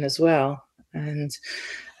depression as well. And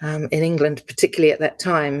in England, particularly at that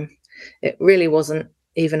time, it really wasn't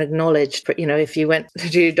even acknowledged. But, if you went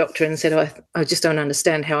to your doctor and said, I just don't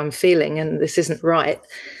understand how I'm feeling and this isn't right,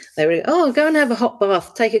 they were, go and have a hot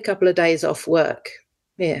bath, take a couple of days off work.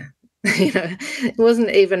 Yeah. It wasn't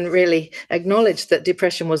even really acknowledged that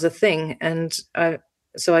depression was a thing. And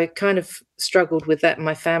so I kind of struggled with that.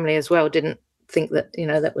 My family as well didn't think that,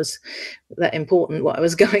 that was that important, what I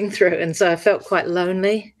was going through. And so I felt quite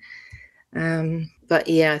lonely. But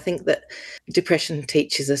I think that depression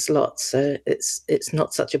teaches us lots. So it's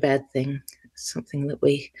not such a bad thing. something that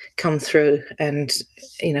we come through and,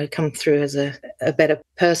 come through as a better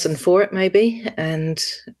person for it, maybe, and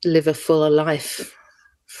live a fuller life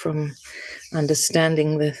from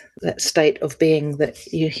understanding that state of being that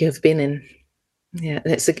you have been in. Yeah,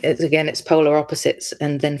 it's polar opposites,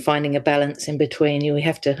 and then finding a balance in between. You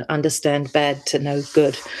have to understand bad to know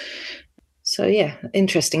good. So yeah,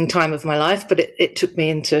 interesting time of my life, but it took me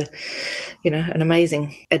into, an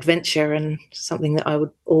amazing adventure, and something that I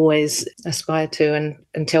would always aspire to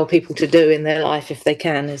and tell people to do in their life if they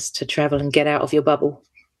can, is to travel and get out of your bubble.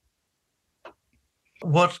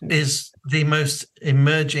 What is the most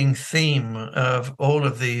emerging theme of all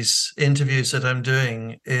of these interviews that I'm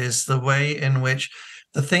doing is the way in which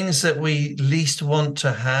the things that we least want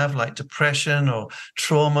to have, like depression or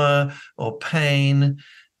trauma or pain,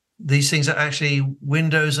 these things are actually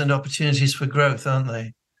windows and opportunities for growth, aren't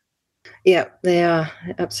they? Yeah, they are,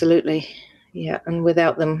 absolutely. Yeah, and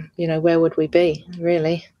without them, where would we be,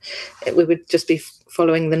 really? We would just be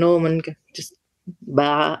following the norm and just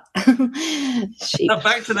sheep.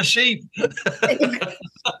 Back to the sheep.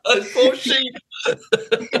 Poor sheep.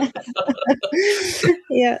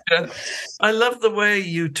 Yeah. I love the way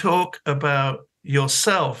you talk about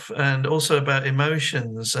yourself and also about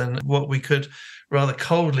emotions and what we could rather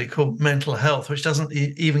coldly call mental health, which doesn't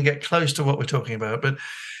even get close to what we're talking about. But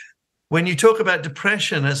when you talk about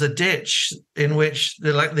depression as a ditch in which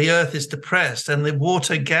the earth is depressed and the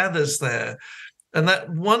water gathers there, and that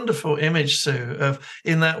wonderful image, Sue, of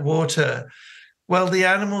in that water, well, the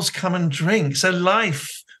animals come and drink. So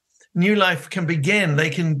new life can begin. They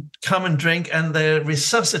can come and drink, and they're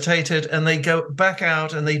resuscitated, and they go back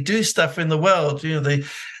out and they do stuff in the world.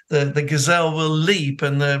 The gazelle will leap,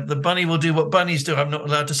 and the bunny will do what bunnies do. I'm not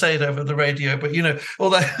allowed to say it over the radio, but all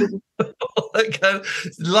that, all that kind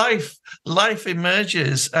of life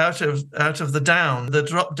emerges out of the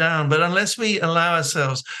drop down. But unless we allow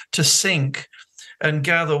ourselves to sink and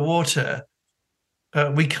gather water,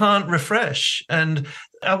 we can't refresh. And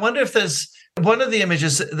I wonder if there's one of the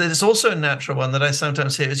images, there's also a natural one that I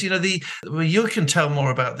sometimes hear is, you can tell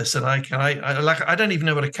more about this than I can. I don't even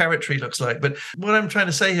know what a carrot tree looks like. But what I'm trying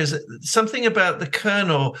to say here is something about the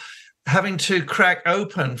kernel having to crack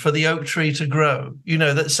open for the oak tree to grow.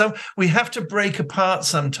 We have to break apart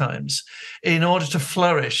sometimes in order to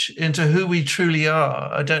flourish into who we truly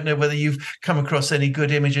are. I don't know whether you've come across any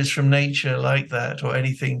good images from nature like that, or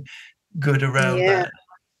anything good around that.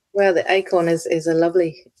 Well, the acorn is a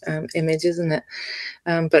lovely image, isn't it?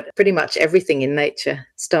 But pretty much everything in nature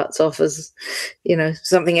starts off as,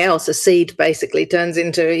 something else. A seed basically turns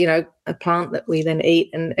into, a plant that we then eat,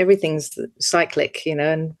 and everything's cyclic,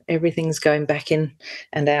 and everything's going back in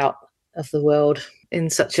and out of the world in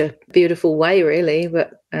such a beautiful way, really.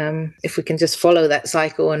 But if we can just follow that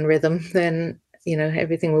cycle and rhythm, then,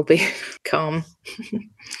 everything will be calm.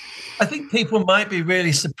 I think people might be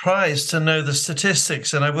really surprised to know the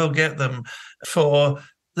statistics, and I will get them, for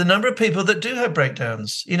the number of people that do have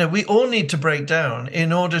breakdowns. We all need to break down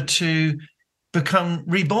in order to become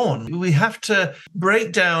reborn. We have to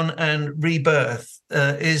break down, and rebirth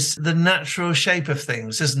is the natural shape of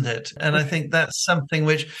things, isn't it? And I think that's something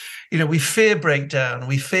which, we fear breakdown,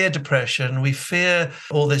 we fear depression, we fear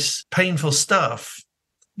all this painful stuff.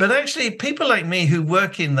 But actually, people like me who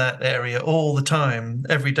work in that area all the time,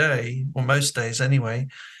 every day, or most days anyway,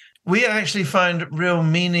 we actually find real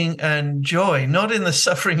meaning and joy, not in the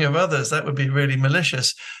suffering of others. That would be really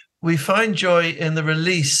malicious. We find joy in the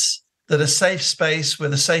release that a safe space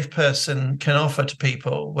with a safe person can offer to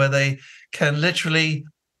people, where they can literally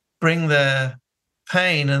bring their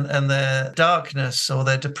pain and their darkness or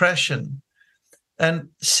their depression and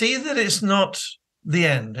see that it's not the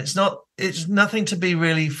end. It's nothing to be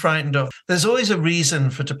really frightened of. There's always a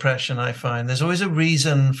reason for depression, I find. There's always a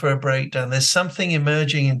reason for a breakdown. There's something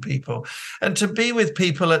emerging in people. And to be with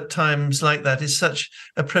people at times like that is such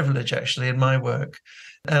a privilege, actually, in my work.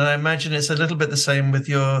 And I imagine it's a little bit the same with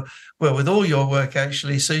with all your work,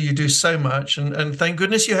 actually. So you do so much. And thank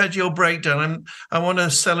goodness you had your breakdown. I want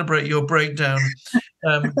to celebrate your breakdown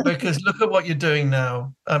because look at what you're doing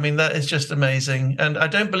now. I mean, that is just amazing. And I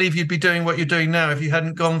don't believe you'd be doing what you're doing now if you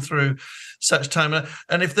hadn't gone through such time.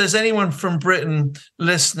 And if there's anyone from Britain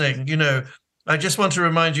listening, I just want to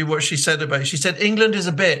remind you what she said about it. She said, England is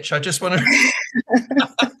a bitch. I just want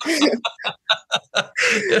to...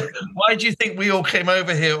 Why do you think we all came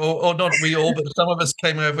over here, or not we all, but some of us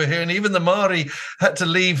came over here, and even the Maori had to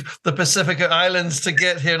leave the Pacific Islands to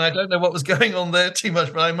get here, and I don't know what was going on there too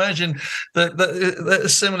much, but I imagine that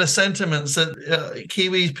similar sentiments that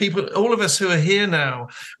Kiwi people, all of us who are here now,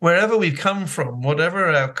 wherever we've come from, whatever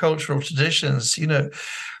our cultural traditions,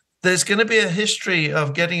 there's going to be a history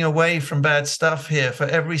of getting away from bad stuff here for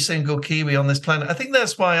every single Kiwi on this planet. I think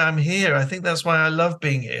that's why I'm here. I think that's why I love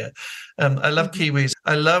being here. I love Kiwis.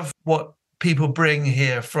 I love what people bring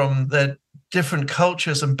here from their different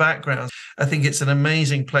cultures and backgrounds. I think it's an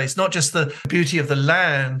amazing place, not just the beauty of the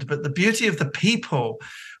land, but the beauty of the people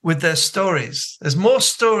with their stories. There's more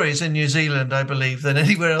stories in New Zealand, I believe, than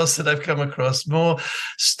anywhere else that I've come across. More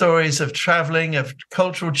stories of traveling, of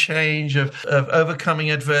cultural change, of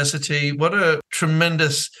overcoming adversity. What a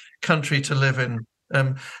tremendous country to live in.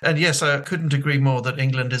 And yes, I couldn't agree more that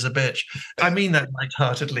England is a bitch. I mean that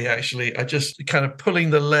lightheartedly, actually. I just kind of pulling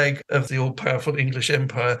the leg of the all-powerful English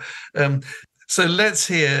empire. So let's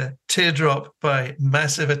hear Teardrop by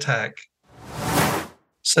Massive Attack.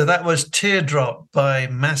 So that was Teardrop by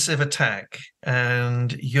Massive Attack.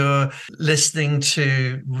 And you're listening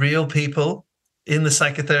to real people in the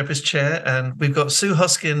psychotherapist chair. And we've got Sue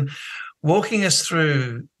Hoskin walking us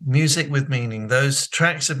through music with meaning, those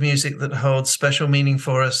tracks of music that hold special meaning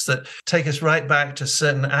for us, that take us right back to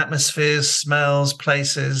certain atmospheres, smells,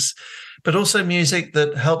 places, but also music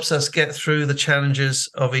that helps us get through the challenges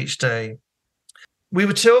of each day. You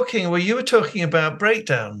were talking about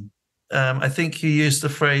breakdown. I think you used the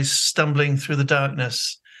phrase stumbling through the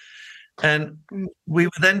darkness. And we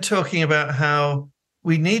were then talking about how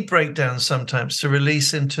we need breakdowns sometimes to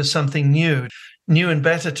release into something new and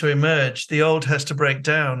better to emerge. The old has to break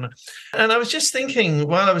down. And I was just thinking,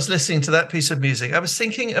 while I was listening to that piece of music, I was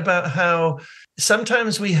thinking about how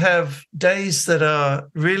sometimes we have days that are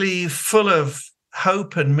really full of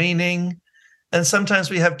hope and meaning, and sometimes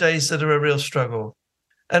we have days that are a real struggle.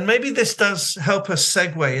 And maybe this does help us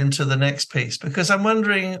segue into the next piece, because I'm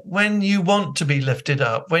wondering, when you want to be lifted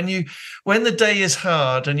up, when the day is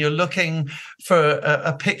hard and you're looking for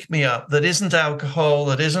a pick-me-up that isn't alcohol,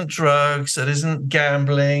 that isn't drugs, that isn't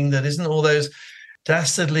gambling, that isn't all those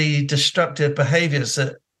dastardly destructive behaviors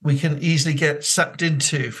that we can easily get sucked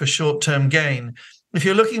into for short-term gain. If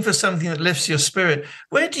you're looking for something that lifts your spirit,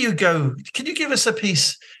 where do you go? Can you give us a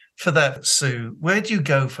piece for that, Sue? Where do you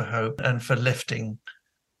go for hope and for lifting?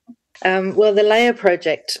 Well, the Leia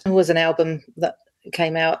Project was an album that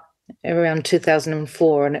came out around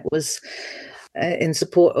 2004, and it was in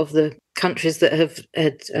support of the countries that have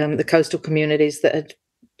had the coastal communities that had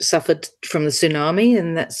suffered from the tsunami,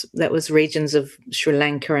 and that was regions of Sri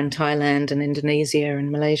Lanka and Thailand and Indonesia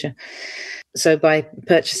and Malaysia. So by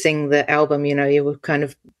purchasing the album, you were kind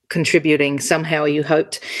of contributing somehow, you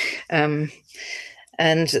hoped. And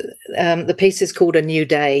the piece is called A New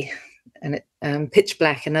Day. And Pitch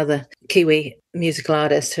Black, another Kiwi musical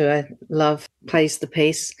artist who I love, plays the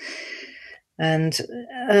piece. And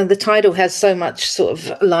the title has so much sort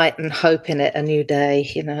of light and hope in it, A New Day.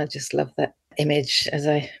 I just love that image, as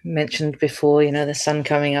I mentioned before, the sun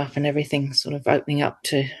coming up and everything sort of opening up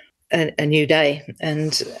to a new day.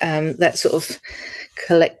 And that sort of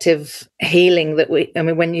collective healing that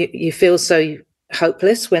when you feel so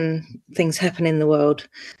hopeless when things happen in the world,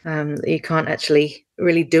 you can't actually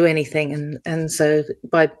really do anything, and so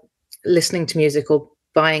by listening to music or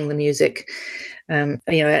buying the music, I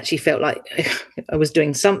actually felt like I was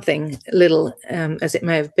doing something, little as it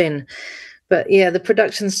may have been. But yeah, the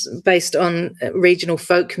production's based on regional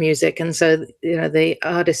folk music, and so the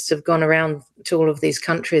artists have gone around to all of these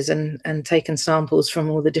countries and taken samples from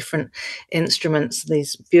all the different instruments,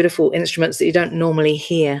 these beautiful instruments that you don't normally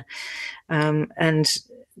hear. And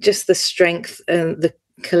just the strength and the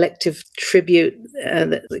collective tribute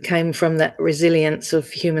that came from that resilience of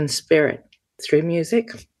human spirit through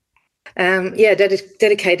music.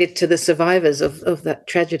 Dedicated to the survivors of that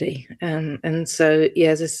tragedy. And so,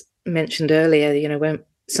 as I mentioned earlier, when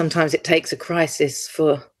sometimes it takes a crisis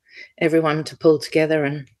for everyone to pull together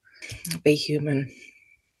and be human.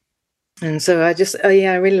 And so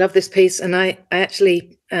I really love this piece, and I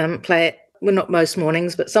actually play it. Well, not most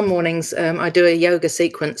mornings, but some mornings I do a yoga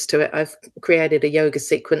sequence to it. I've created a yoga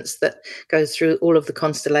sequence that goes through all of the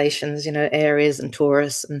constellations, Aries and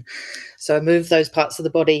Taurus. And so I move those parts of the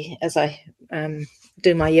body as I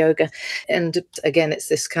do my yoga. And again, it's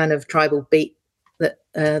this kind of tribal beat that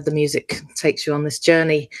the music takes you on this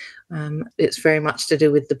journey. It's very much to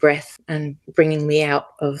do with the breath and bringing me out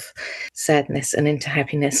of sadness and into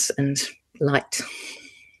happiness and light.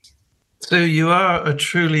 So you are a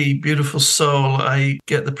truly beautiful soul. I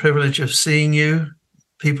get the privilege of seeing you.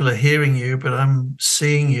 People are hearing you, but I'm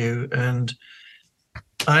seeing you. And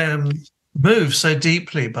I am moved so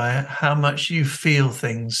deeply by how much you feel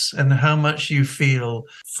things and how much you feel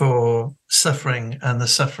for suffering and the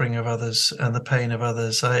suffering of others and the pain of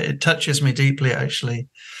others. It touches me deeply, actually.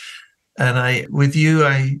 And with you,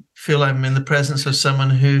 I feel I'm in the presence of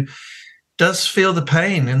someone who does feel the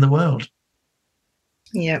pain in the world.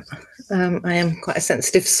 Yeah, I am quite a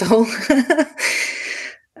sensitive soul.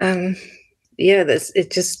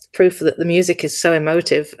 It's just proof that the music is so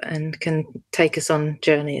emotive and can take us on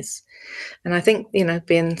journeys. And I think,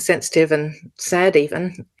 being sensitive and sad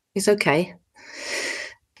even is okay.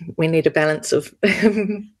 We need a balance of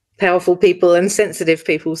powerful people and sensitive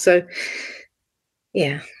people. So,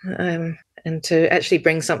 yeah, and to actually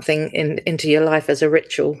bring something into your life as a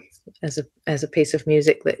ritual, as a piece of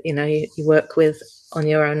music that you work with on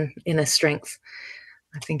your own inner strength,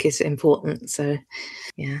 I think is important. So,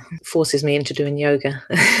 yeah, it forces me into doing yoga,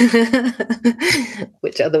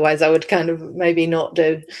 which otherwise I would kind of maybe not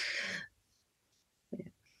do.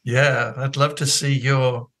 Yeah, I'd love to see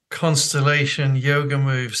your constellation yoga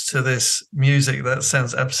moves to this music. That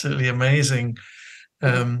sounds absolutely amazing.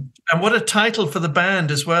 And what a title for the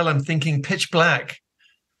band as well. I'm thinking Pitch Black.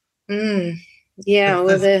 Yeah,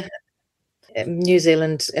 well, they're New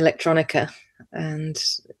Zealand electronica. And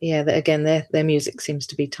yeah, again, their music seems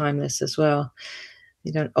to be timeless as well.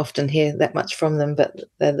 You don't often hear that much from them, but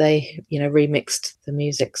they remixed the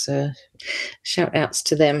music. So shout outs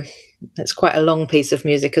to them. It's quite a long piece of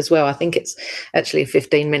music as well. I think it's actually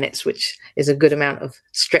 15 minutes, which is a good amount of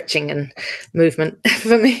stretching and movement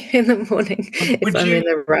for me in the morning if I'm in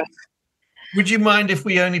the rough. Would you mind if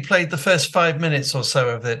we only played the first 5 minutes or so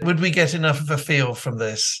of it? Would we get enough of a feel from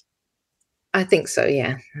this? I think so,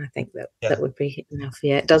 yeah. I think that would be enough.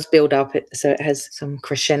 Yeah, it does build up, so it has some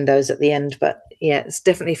crescendos at the end. But yeah, it's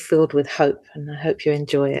definitely filled with hope, and I hope you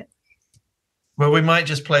enjoy it. Well, we might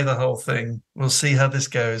just play the whole thing. We'll see how this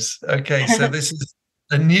goes. Okay, so this is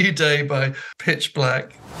A New Day by Pitch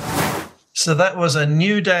Black. So that was A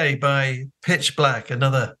New Day by Pitch Black,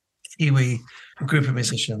 another Kiwi group of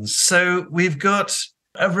musicians. So we've got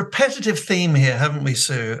a repetitive theme here, haven't we,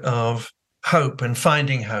 Sue, of hope and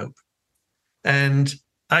finding hope. And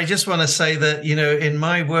I just want to say that, in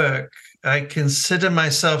my work, I consider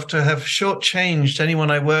myself to have shortchanged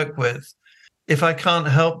anyone I work with if I can't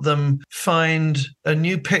help them find a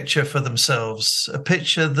new picture for themselves, a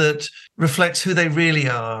picture that reflects who they really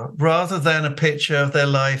are, rather than a picture of their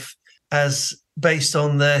life as based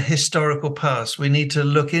on their historical past. We need to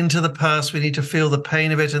look into the past, we need to feel the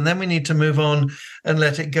pain of it, and then we need to move on and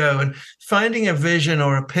let it go. And finding a vision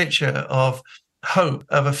or a picture of hope,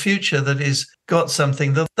 of a future that is got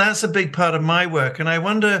something, that's a big part of my work. And I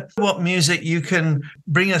wonder what music you can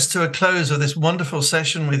bring us to a close of this wonderful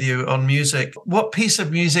session with you on music. What piece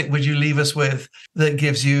of music would you leave us with that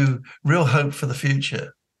gives you real hope for the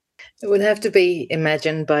future? It would have to be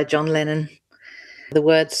Imagine by John Lennon. The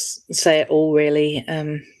words say it all, really.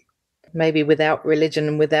 Maybe without religion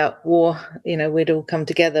and without war, we'd all come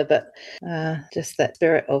together, but just that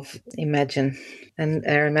spirit of imagine. And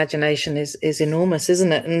our imagination is enormous,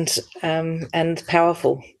 isn't it? And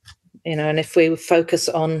powerful, and if we focus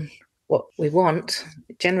on what we want,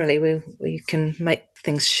 generally we can make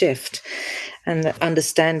things shift. And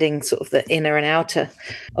understanding sort of the inner and outer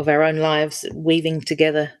of our own lives, weaving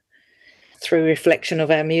together through reflection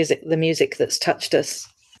of our music, the music that's touched us.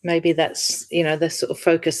 Maybe that's, the sort of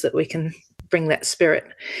focus that we can bring that spirit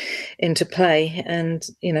into play. And,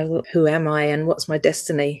 who am I and what's my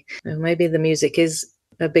destiny? Maybe the music is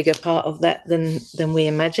a bigger part of that than we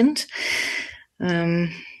imagined.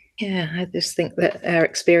 I just think that our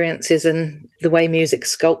experiences and the way music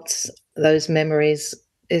sculpts those memories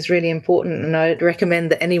is really important. And I'd recommend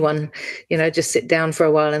that anyone, just sit down for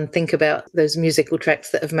a while and think about those musical tracks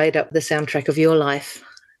that have made up the soundtrack of your life.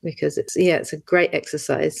 Because it's a great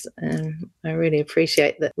exercise, and I really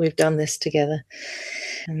appreciate that we've done this together.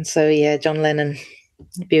 And so, John Lennon,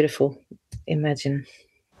 beautiful, Imagine.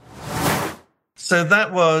 So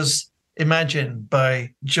that was Imagine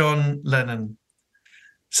by John Lennon.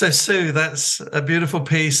 So, Sue, that's a beautiful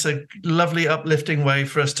piece, a lovely uplifting way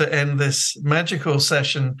for us to end this magical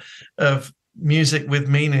session of music with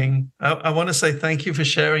meaning. I want to say thank you for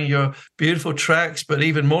sharing your beautiful tracks, but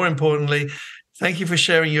even more importantly, thank you for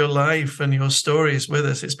sharing your life and your stories with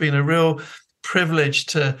us. It's been a real privilege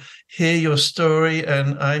to hear your story,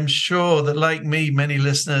 and I'm sure that, like me, many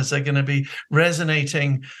listeners are going to be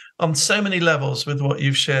resonating on so many levels with what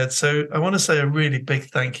you've shared. So I want to say a really big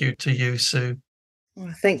thank you to you, Sue.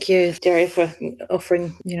 Well, thank you, Jerry, for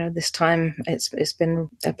offering, this time. It's been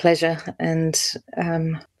a pleasure and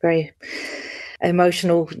very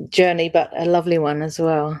emotional journey, but a lovely one as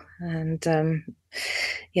well. And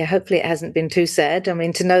hopefully it hasn't been too sad. I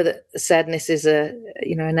mean, to know that sadness is a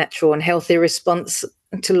natural and healthy response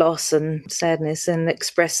to loss and sadness, and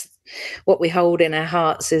express what we hold in our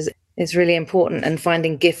hearts is really important. And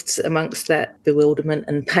finding gifts amongst that bewilderment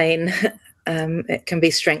and pain, it can be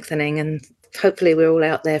strengthening. And hopefully we're all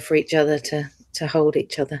out there for each other to hold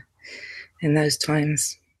each other in those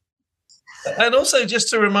times. And also just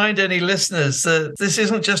to remind any listeners that this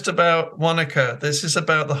isn't just about Wanaka, this is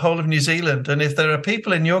about the whole of New Zealand. And if there are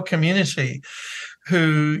people in your community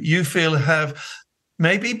who you feel have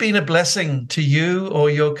maybe been a blessing to you or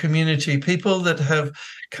your community, people that have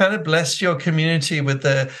kind of blessed your community with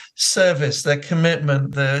their service, their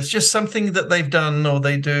commitment, it's just something that they've done or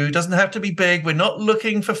they do. It doesn't have to be big. We're not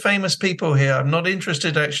looking for famous people here. I'm not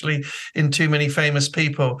interested actually in too many famous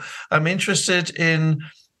people. I'm interested in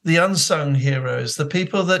the unsung heroes, the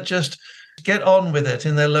people that just get on with it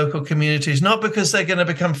in their local communities, not because they're going to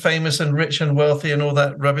become famous and rich and wealthy and all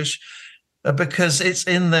that rubbish, because it's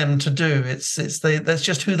in them to do. That's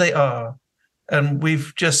just who they are. And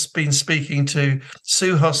we've just been speaking to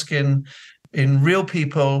Sue Hoskin in Real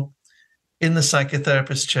People in the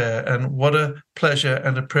Psychotherapist Chair, and what a pleasure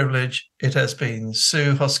and a privilege it has been.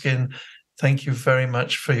 Sue Hoskin, thank you very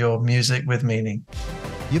much for your music with meaning.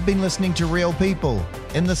 You've been listening to Real People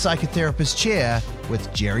in the Psychotherapist Chair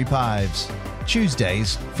with Jerry Pives.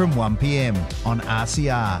 Tuesdays from 1 p.m. on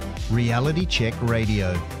RCR, Reality Check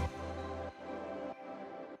Radio.